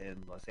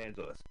in Los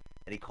Angeles.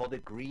 And he called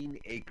it Green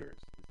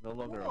Acres. It's no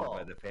longer owned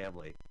by the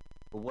family.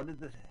 But one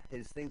of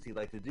his things he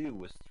liked to do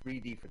was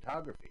 3D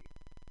photography.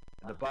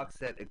 And the box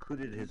set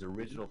included his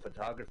original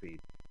photography.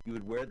 You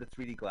would wear the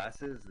 3D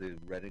glasses, the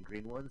red and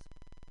green ones,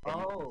 and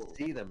you could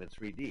see them in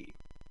 3D.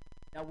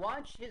 Now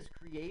watch his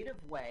creative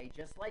way,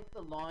 just like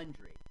the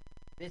laundry.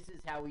 This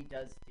is how he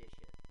does dishes.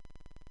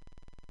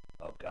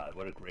 Oh, God,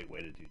 what a great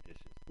way to do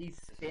dishes. He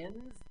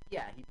spins,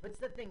 yeah, he puts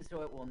the thing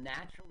so it will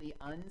naturally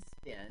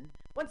unspin.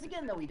 Once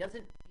again, though, he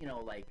doesn't,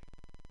 like...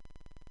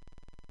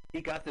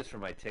 He got this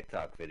from my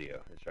TikTok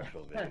video,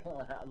 instructional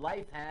video.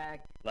 Life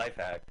hack. Life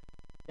hack.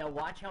 Now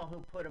watch how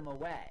he'll put them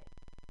away.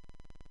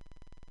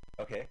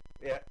 Okay,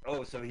 yeah.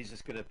 Oh, so he's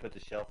just going to put the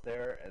shelf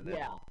there and then...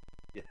 Yeah.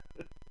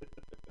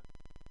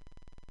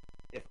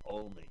 If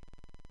only.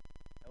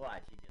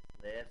 Watch, he just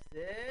lifts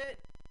it.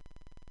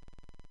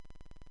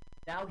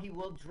 Now he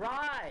will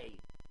dry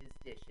his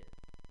dishes.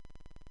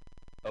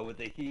 Oh, with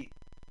the heat.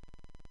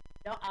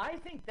 Now, I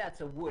think that's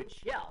a wood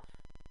shelf,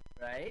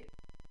 right?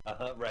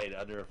 Uh-huh, right,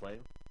 under a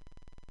flame.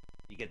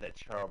 You get that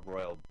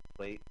charbroiled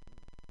plate.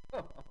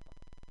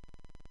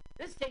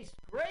 This tastes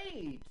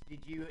great.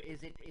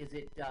 Is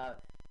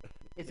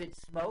it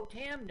smoked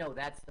ham? No,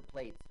 that's the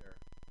plate, sir.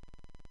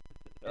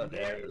 Oh, and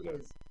there it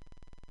is.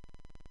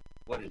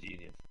 What a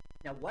genius.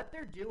 Now, what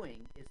they're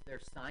doing is they're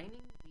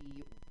signing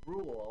the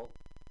rule,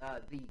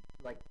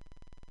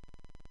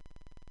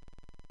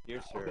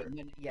 Dear sir.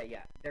 Okay,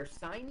 yeah. They're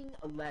signing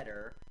a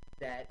letter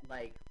that,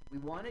 we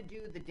want to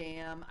do the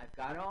dam. I've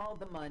got all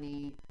the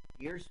money.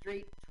 Dear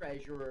Straight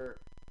Treasurer.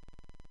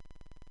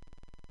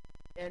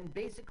 And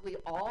basically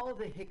all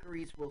the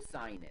Hickories will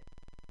sign it.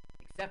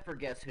 Except for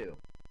guess who?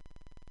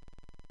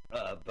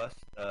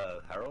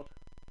 Harold?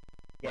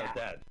 Yeah. My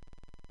dad.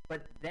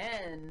 But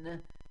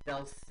then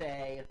they'll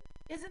say,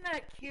 isn't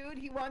that cute?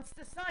 He wants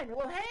to sign.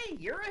 Well, hey,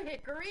 you're a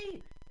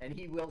Hickory. And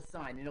he will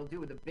sign. And he'll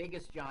do the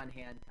biggest John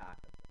Hancock.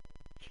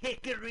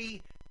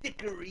 Hickory,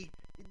 dickory,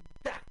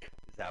 duck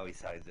is how he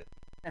signs it.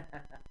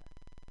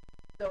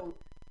 So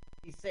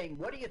he's saying,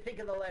 what do you think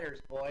of the letters,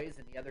 boys?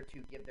 And the other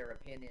two give their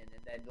opinion.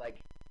 And then,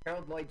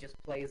 Harold Lloyd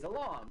just plays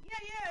along.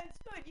 Yeah,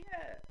 it's good,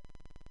 yeah.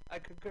 I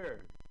concur.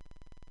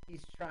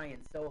 He's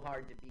trying so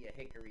hard to be a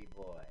Hickory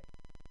boy.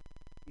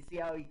 You see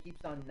how he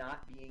keeps on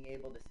not being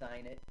able to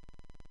sign it?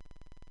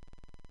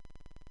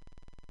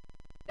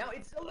 Now,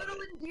 it's a little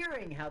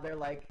endearing how they're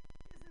like,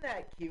 isn't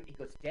that cute? He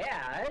goes,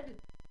 Dad,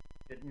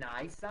 didn't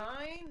I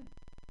sign?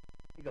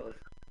 He goes,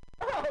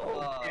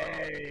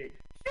 okay,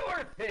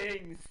 sure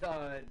thing,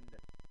 son.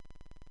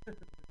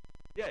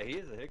 Yeah, he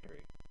is a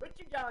Hickory. Put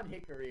your John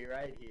Hickory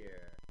right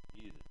here.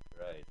 Jesus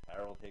Christ,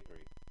 Harold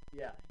Hickory.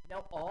 Yeah.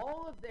 Now,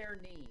 all of their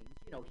names,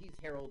 he's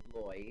Harold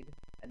Lloyd,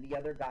 and the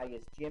other guy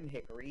is Jim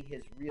Hickory.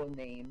 His real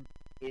name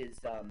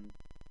is, no,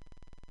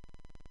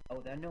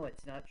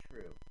 it's not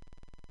true.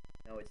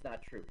 No, it's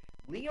not true.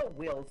 Leo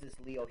Wills is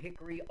Leo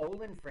Hickory.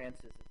 Olin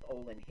Francis is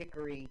Olin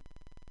Hickory.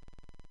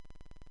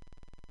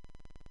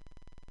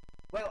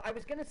 Well, I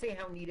was going to say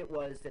how neat it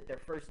was that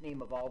their first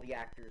name of all the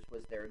actors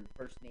was their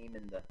first name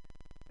in the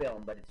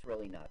film, but it's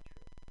really not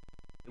true.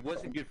 It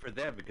wasn't good for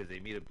them because they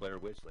meet a Blair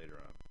Witch later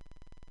on.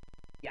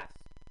 Yes.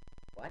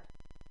 What?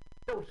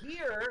 So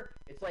here,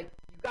 it's like,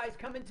 you guys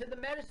coming to the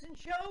medicine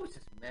show? It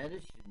says,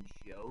 medicine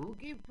show? Who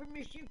gave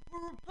permission for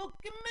a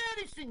fucking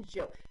medicine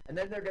show? And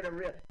then they're going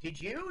to did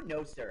you?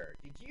 No, sir.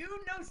 Did you?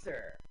 No,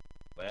 sir.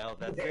 Well,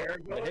 that's there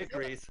it. The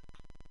Hickories.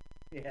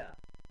 Yeah.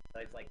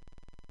 So it's like,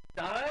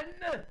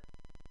 done.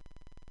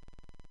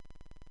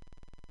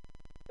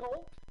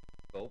 Gulp.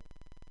 Gulp.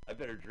 I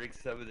better drink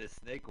some of this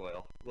snake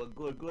oil. Glug,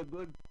 glug, glug,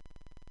 glug.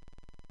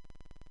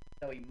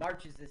 So he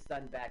marches his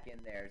son back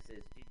in there,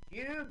 says, did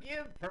you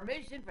give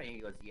permission for... He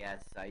goes,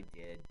 yes, I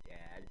did,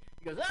 Dad.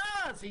 He goes,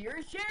 "Ah, so you're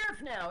a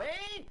sheriff now,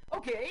 eh?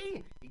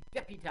 Okay." He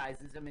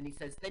deputizes him and he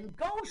says, "Then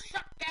go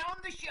shut down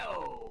the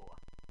show."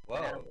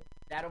 Whoa.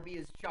 That'll be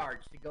his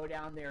charge, to go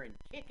down there and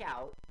kick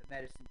out the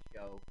medicine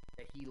show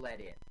that he let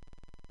in.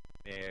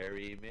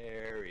 Mary,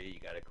 Mary, you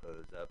gotta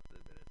close up the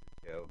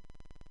medicine show.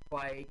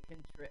 Quite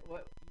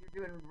what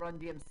you're doing, Run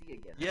DMC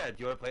again? Yeah, do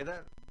you want to play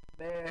that?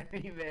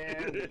 Mary,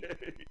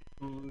 Mary,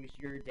 who's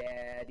your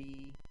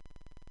daddy?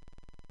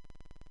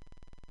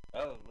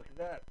 Oh, look at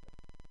that.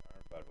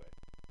 On Broadway.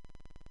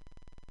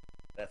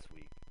 That's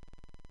weak.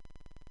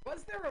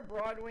 Was there a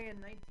Broadway in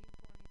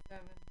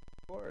 1927?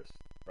 Of course.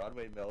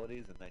 Broadway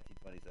Melodies in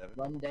 1927.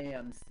 Run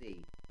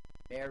DMC.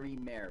 Mary,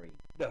 Mary.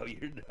 No,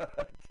 you're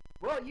not.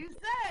 Well, you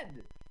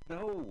said.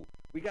 No,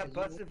 we got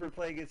busted for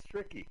playing It's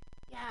Tricky.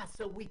 Yeah,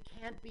 so we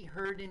can't be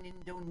heard in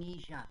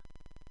Indonesia.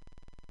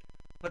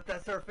 But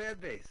that's our fan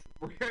base.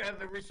 We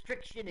have a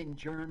restriction in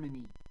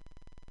Germany.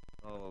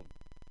 Oh,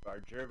 our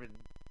German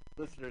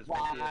listeners.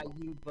 Why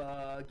you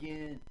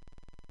bugging?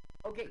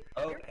 Okay,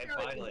 Oh, here and we are at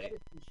the finally.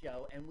 medicine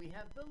show, and we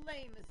have the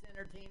lamest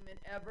entertainment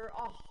ever,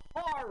 a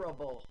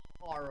horrible,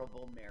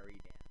 horrible Mary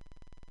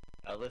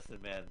dance.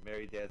 Listen, man,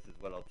 Mary Dance is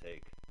what I'll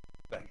take.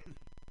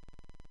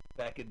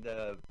 Back in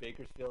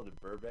Bakersfield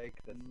and Burbank,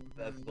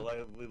 that's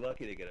we're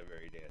lucky to get a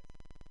Mary Dance.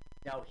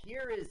 Now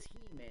here is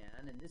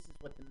He-Man, and this is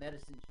what the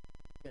medicine is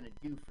going to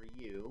do for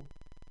you.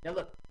 Now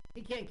look,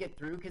 he can't get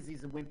through because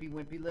he's a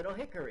wimpy little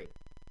hickory.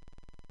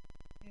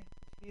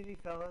 Excuse me,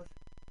 fellas.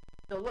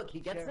 So look, he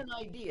gets Sure. an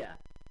idea.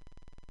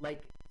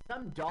 Like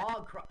some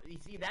dog, you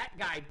see that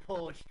guy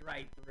pushed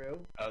right through.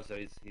 Oh, so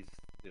he's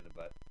in the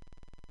butt.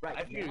 Right,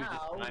 I figured he'd just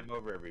now, climb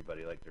over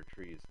everybody like they're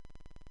trees.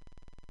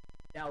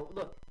 now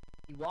look,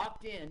 he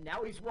walked in,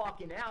 now he's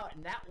walking out,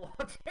 and that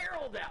walks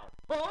Harold out.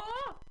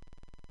 Huh?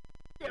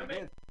 Damn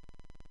it.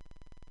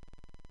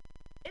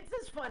 It's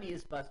as funny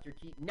as Buster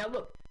Keaton. Now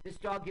look, this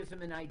dog gives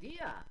him an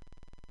idea.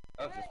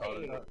 Oh, just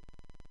follow the dog.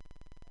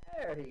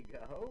 There you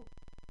go.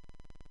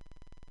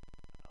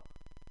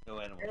 No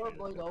animal. Harold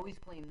trainers. Lloyd always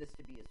claimed this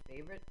to be his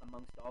favorite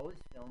amongst all his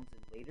films.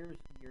 In later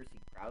years, he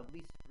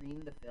proudly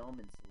screened the film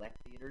in select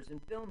theaters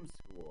and film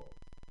schools.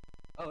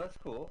 Oh, that's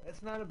cool.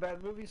 It's not a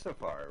bad movie so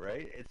far,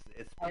 right? It's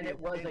And pretty it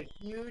was a okay.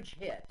 huge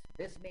hit.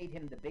 This made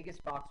him the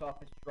biggest box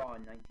office draw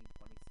in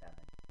 1927.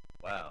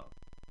 Wow.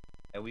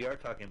 And we are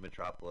talking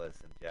Metropolis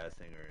and Jazz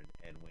Singer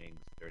and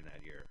Wings during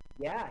that year.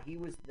 Yeah, he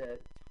was the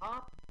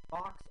top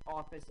box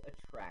office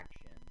attraction.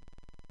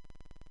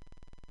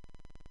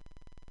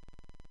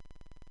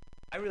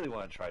 I really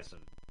want to try some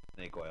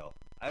snake oil.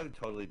 I would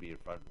totally be in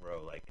front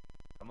row, like,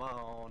 come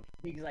on.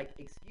 He's like,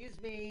 excuse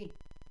me,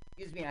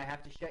 I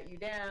have to shut you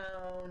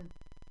down.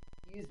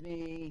 Excuse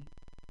me.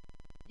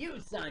 You,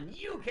 son,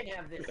 you can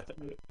have this.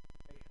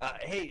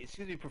 Hey,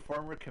 excuse me,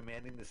 performer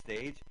commanding the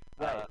stage.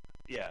 Right.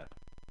 Yeah.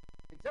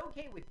 If it's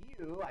okay with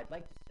you, I'd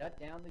like to shut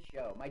down the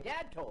show. My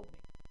dad told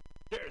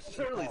me. Sure,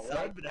 certainly, Oh, son,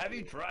 right. but have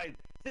you tried?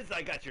 Since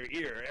I got your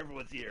ear,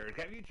 everyone's ear,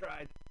 have you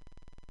tried?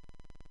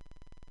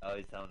 Oh,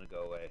 he's telling him to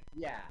go away.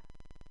 Yeah.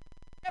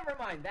 Never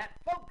mind that,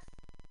 folks.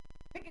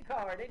 Pick a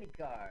card, any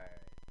card.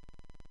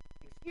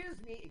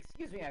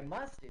 Excuse me, I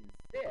must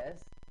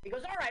insist. He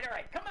goes, all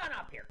right, come on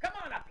up here,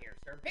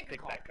 sir. Pick a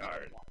card. that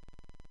card.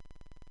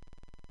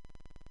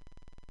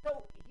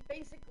 So, he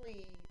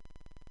basically...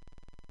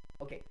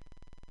 Okay,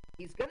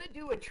 he's gonna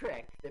do a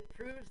trick that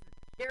proves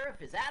that the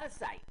sheriff is out of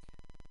sight.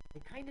 I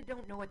kind of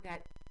don't know what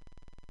that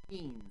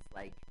means.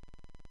 Like,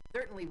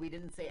 certainly we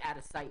didn't say out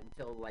of sight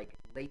until, like,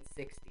 late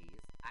 60s.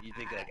 You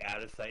think, like,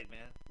 out of sight,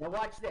 man? Now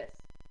watch this.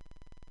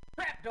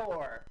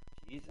 Trapdoor.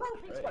 Jesus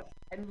Perfect. Christ.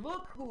 And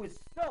look who is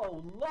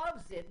so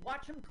loves it.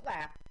 Watch him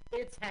clap.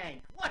 It's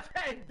Hank. Watch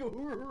Hank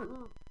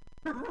do.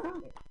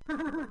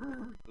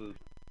 Ooh.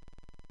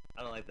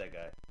 I don't like that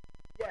guy.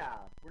 Yeah,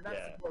 we're not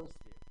Yeah. supposed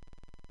to.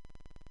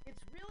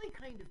 It's really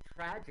kind of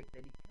tragic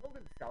that he killed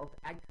himself.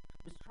 I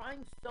was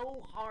trying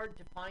so hard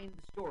to find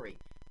the story.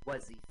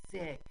 Was he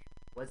sick?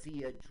 Was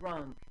he a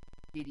drunk?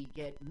 Did he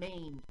get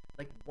maimed?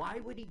 Like, why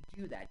would he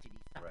do that? Did he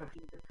suffer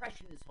from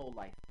depression his whole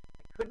life?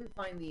 I couldn't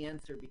find the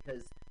answer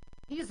because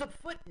he's a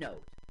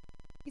footnote.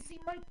 You see,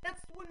 Mike,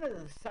 that's one of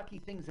the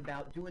sucky things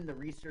about doing the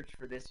research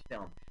for this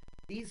film.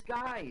 These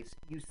guys,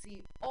 you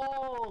see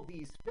all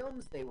these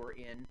films they were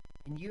in,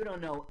 and you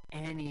don't know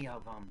any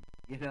of them,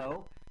 you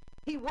know?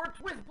 He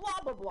worked with blah,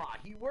 blah, blah.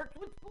 He worked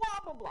with blah,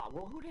 blah, blah.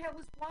 Well, who the hell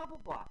is blah, blah,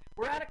 blah?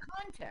 We're out of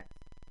context.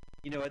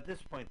 You know, at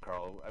this point,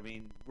 Carl, I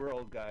mean, we're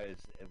old guys,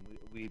 and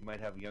we might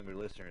have younger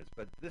listeners,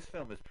 but this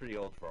film is pretty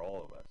old for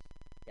all of us.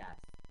 Yes.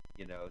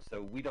 You know,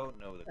 so we don't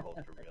know the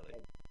culture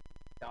really.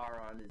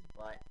 Star on his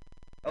butt.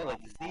 Oh,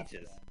 like the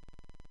Sneetches.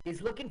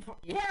 He's looking for,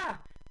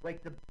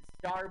 like the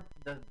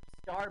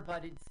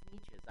star-butted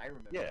Sneetches. I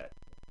remember. Yeah.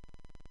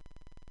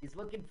 He's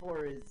looking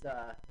for his,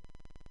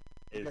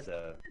 Is,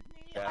 I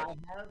badge.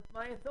 have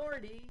my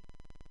authority.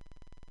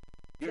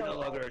 You're no So,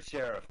 longer a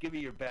sheriff. Give me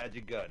your badge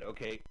and gun,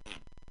 okay?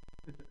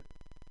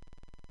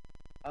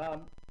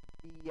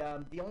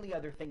 The only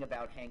other thing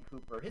about Hank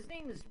Hooper, his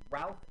name is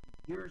Ralph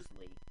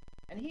Yearsley,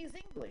 and he's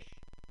English.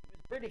 He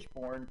was British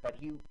born, but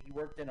he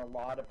worked in a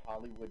lot of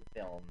Hollywood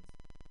films.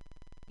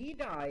 He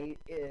died,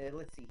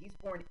 let's see, he's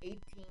born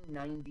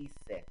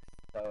 1896,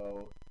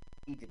 so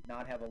he did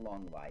not have a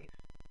long life.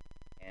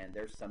 And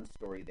there's some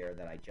story there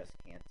that I just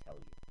can't tell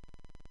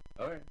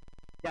you. All right.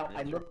 Now,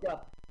 I looked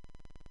up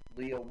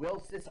Leo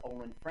Wilsis,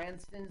 Olin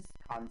Franstons,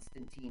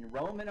 Konstantin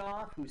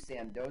Romanov, who's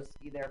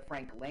Sandowski there,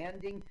 Frank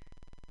Landing.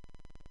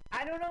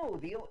 I don't know.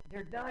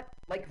 They're not,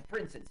 like, for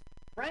instance,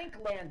 Frank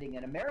Landing,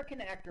 an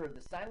American actor of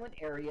the silent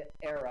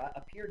era,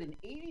 appeared in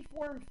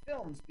 84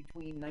 films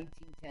between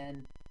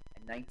 1910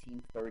 and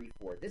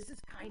 1934. This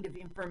is kind of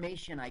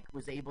information I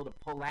was able to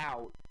pull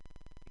out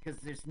because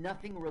there's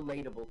nothing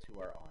relatable to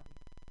our audience.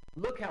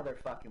 Look how they're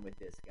fucking with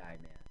this guy,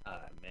 man.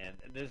 Man,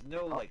 and there's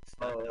no, like,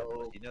 stunt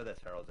doubles. You know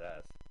that's Harold's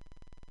ass.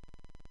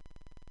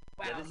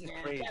 Wow, yeah, this is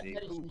man, crazy. that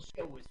medicine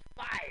show was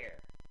fire.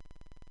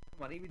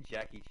 Come on, even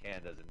Jackie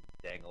Chan doesn't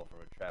dangle from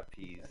a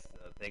trapeze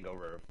thing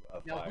over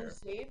a Now, fire. who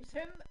saves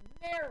him?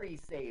 Mary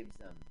saves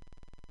him.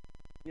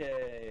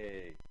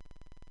 Yay!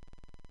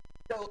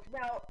 So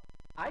now,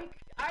 I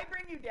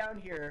bring you down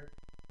here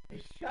to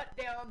shut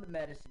down the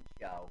medicine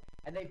show,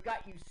 and they've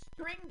got you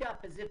stringed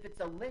up as if it's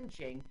a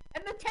lynching,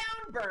 and the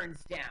town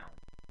burns down.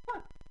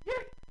 What?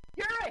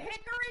 You're a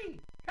hickory?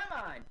 Come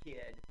on,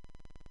 kid.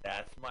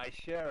 That's my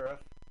sheriff.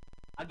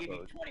 I'll give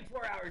you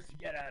 24 hours to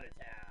get out of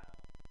town.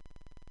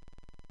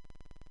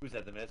 Who's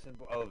that, the medicine?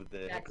 Oh, the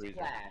That's hickories.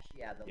 Flash,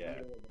 yeah, the leader of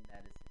the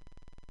medicine.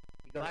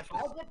 He goes,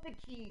 I'll get the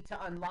key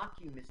to unlock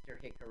you,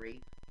 Mr.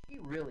 Hickory. She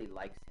really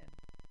likes him.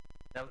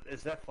 Now,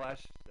 is that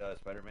Flash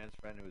Spider-Man's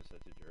friend who was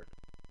such a jerk?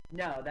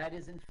 No, that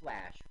isn't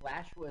Flash.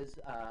 Flash was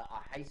a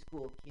high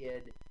school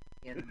kid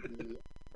in the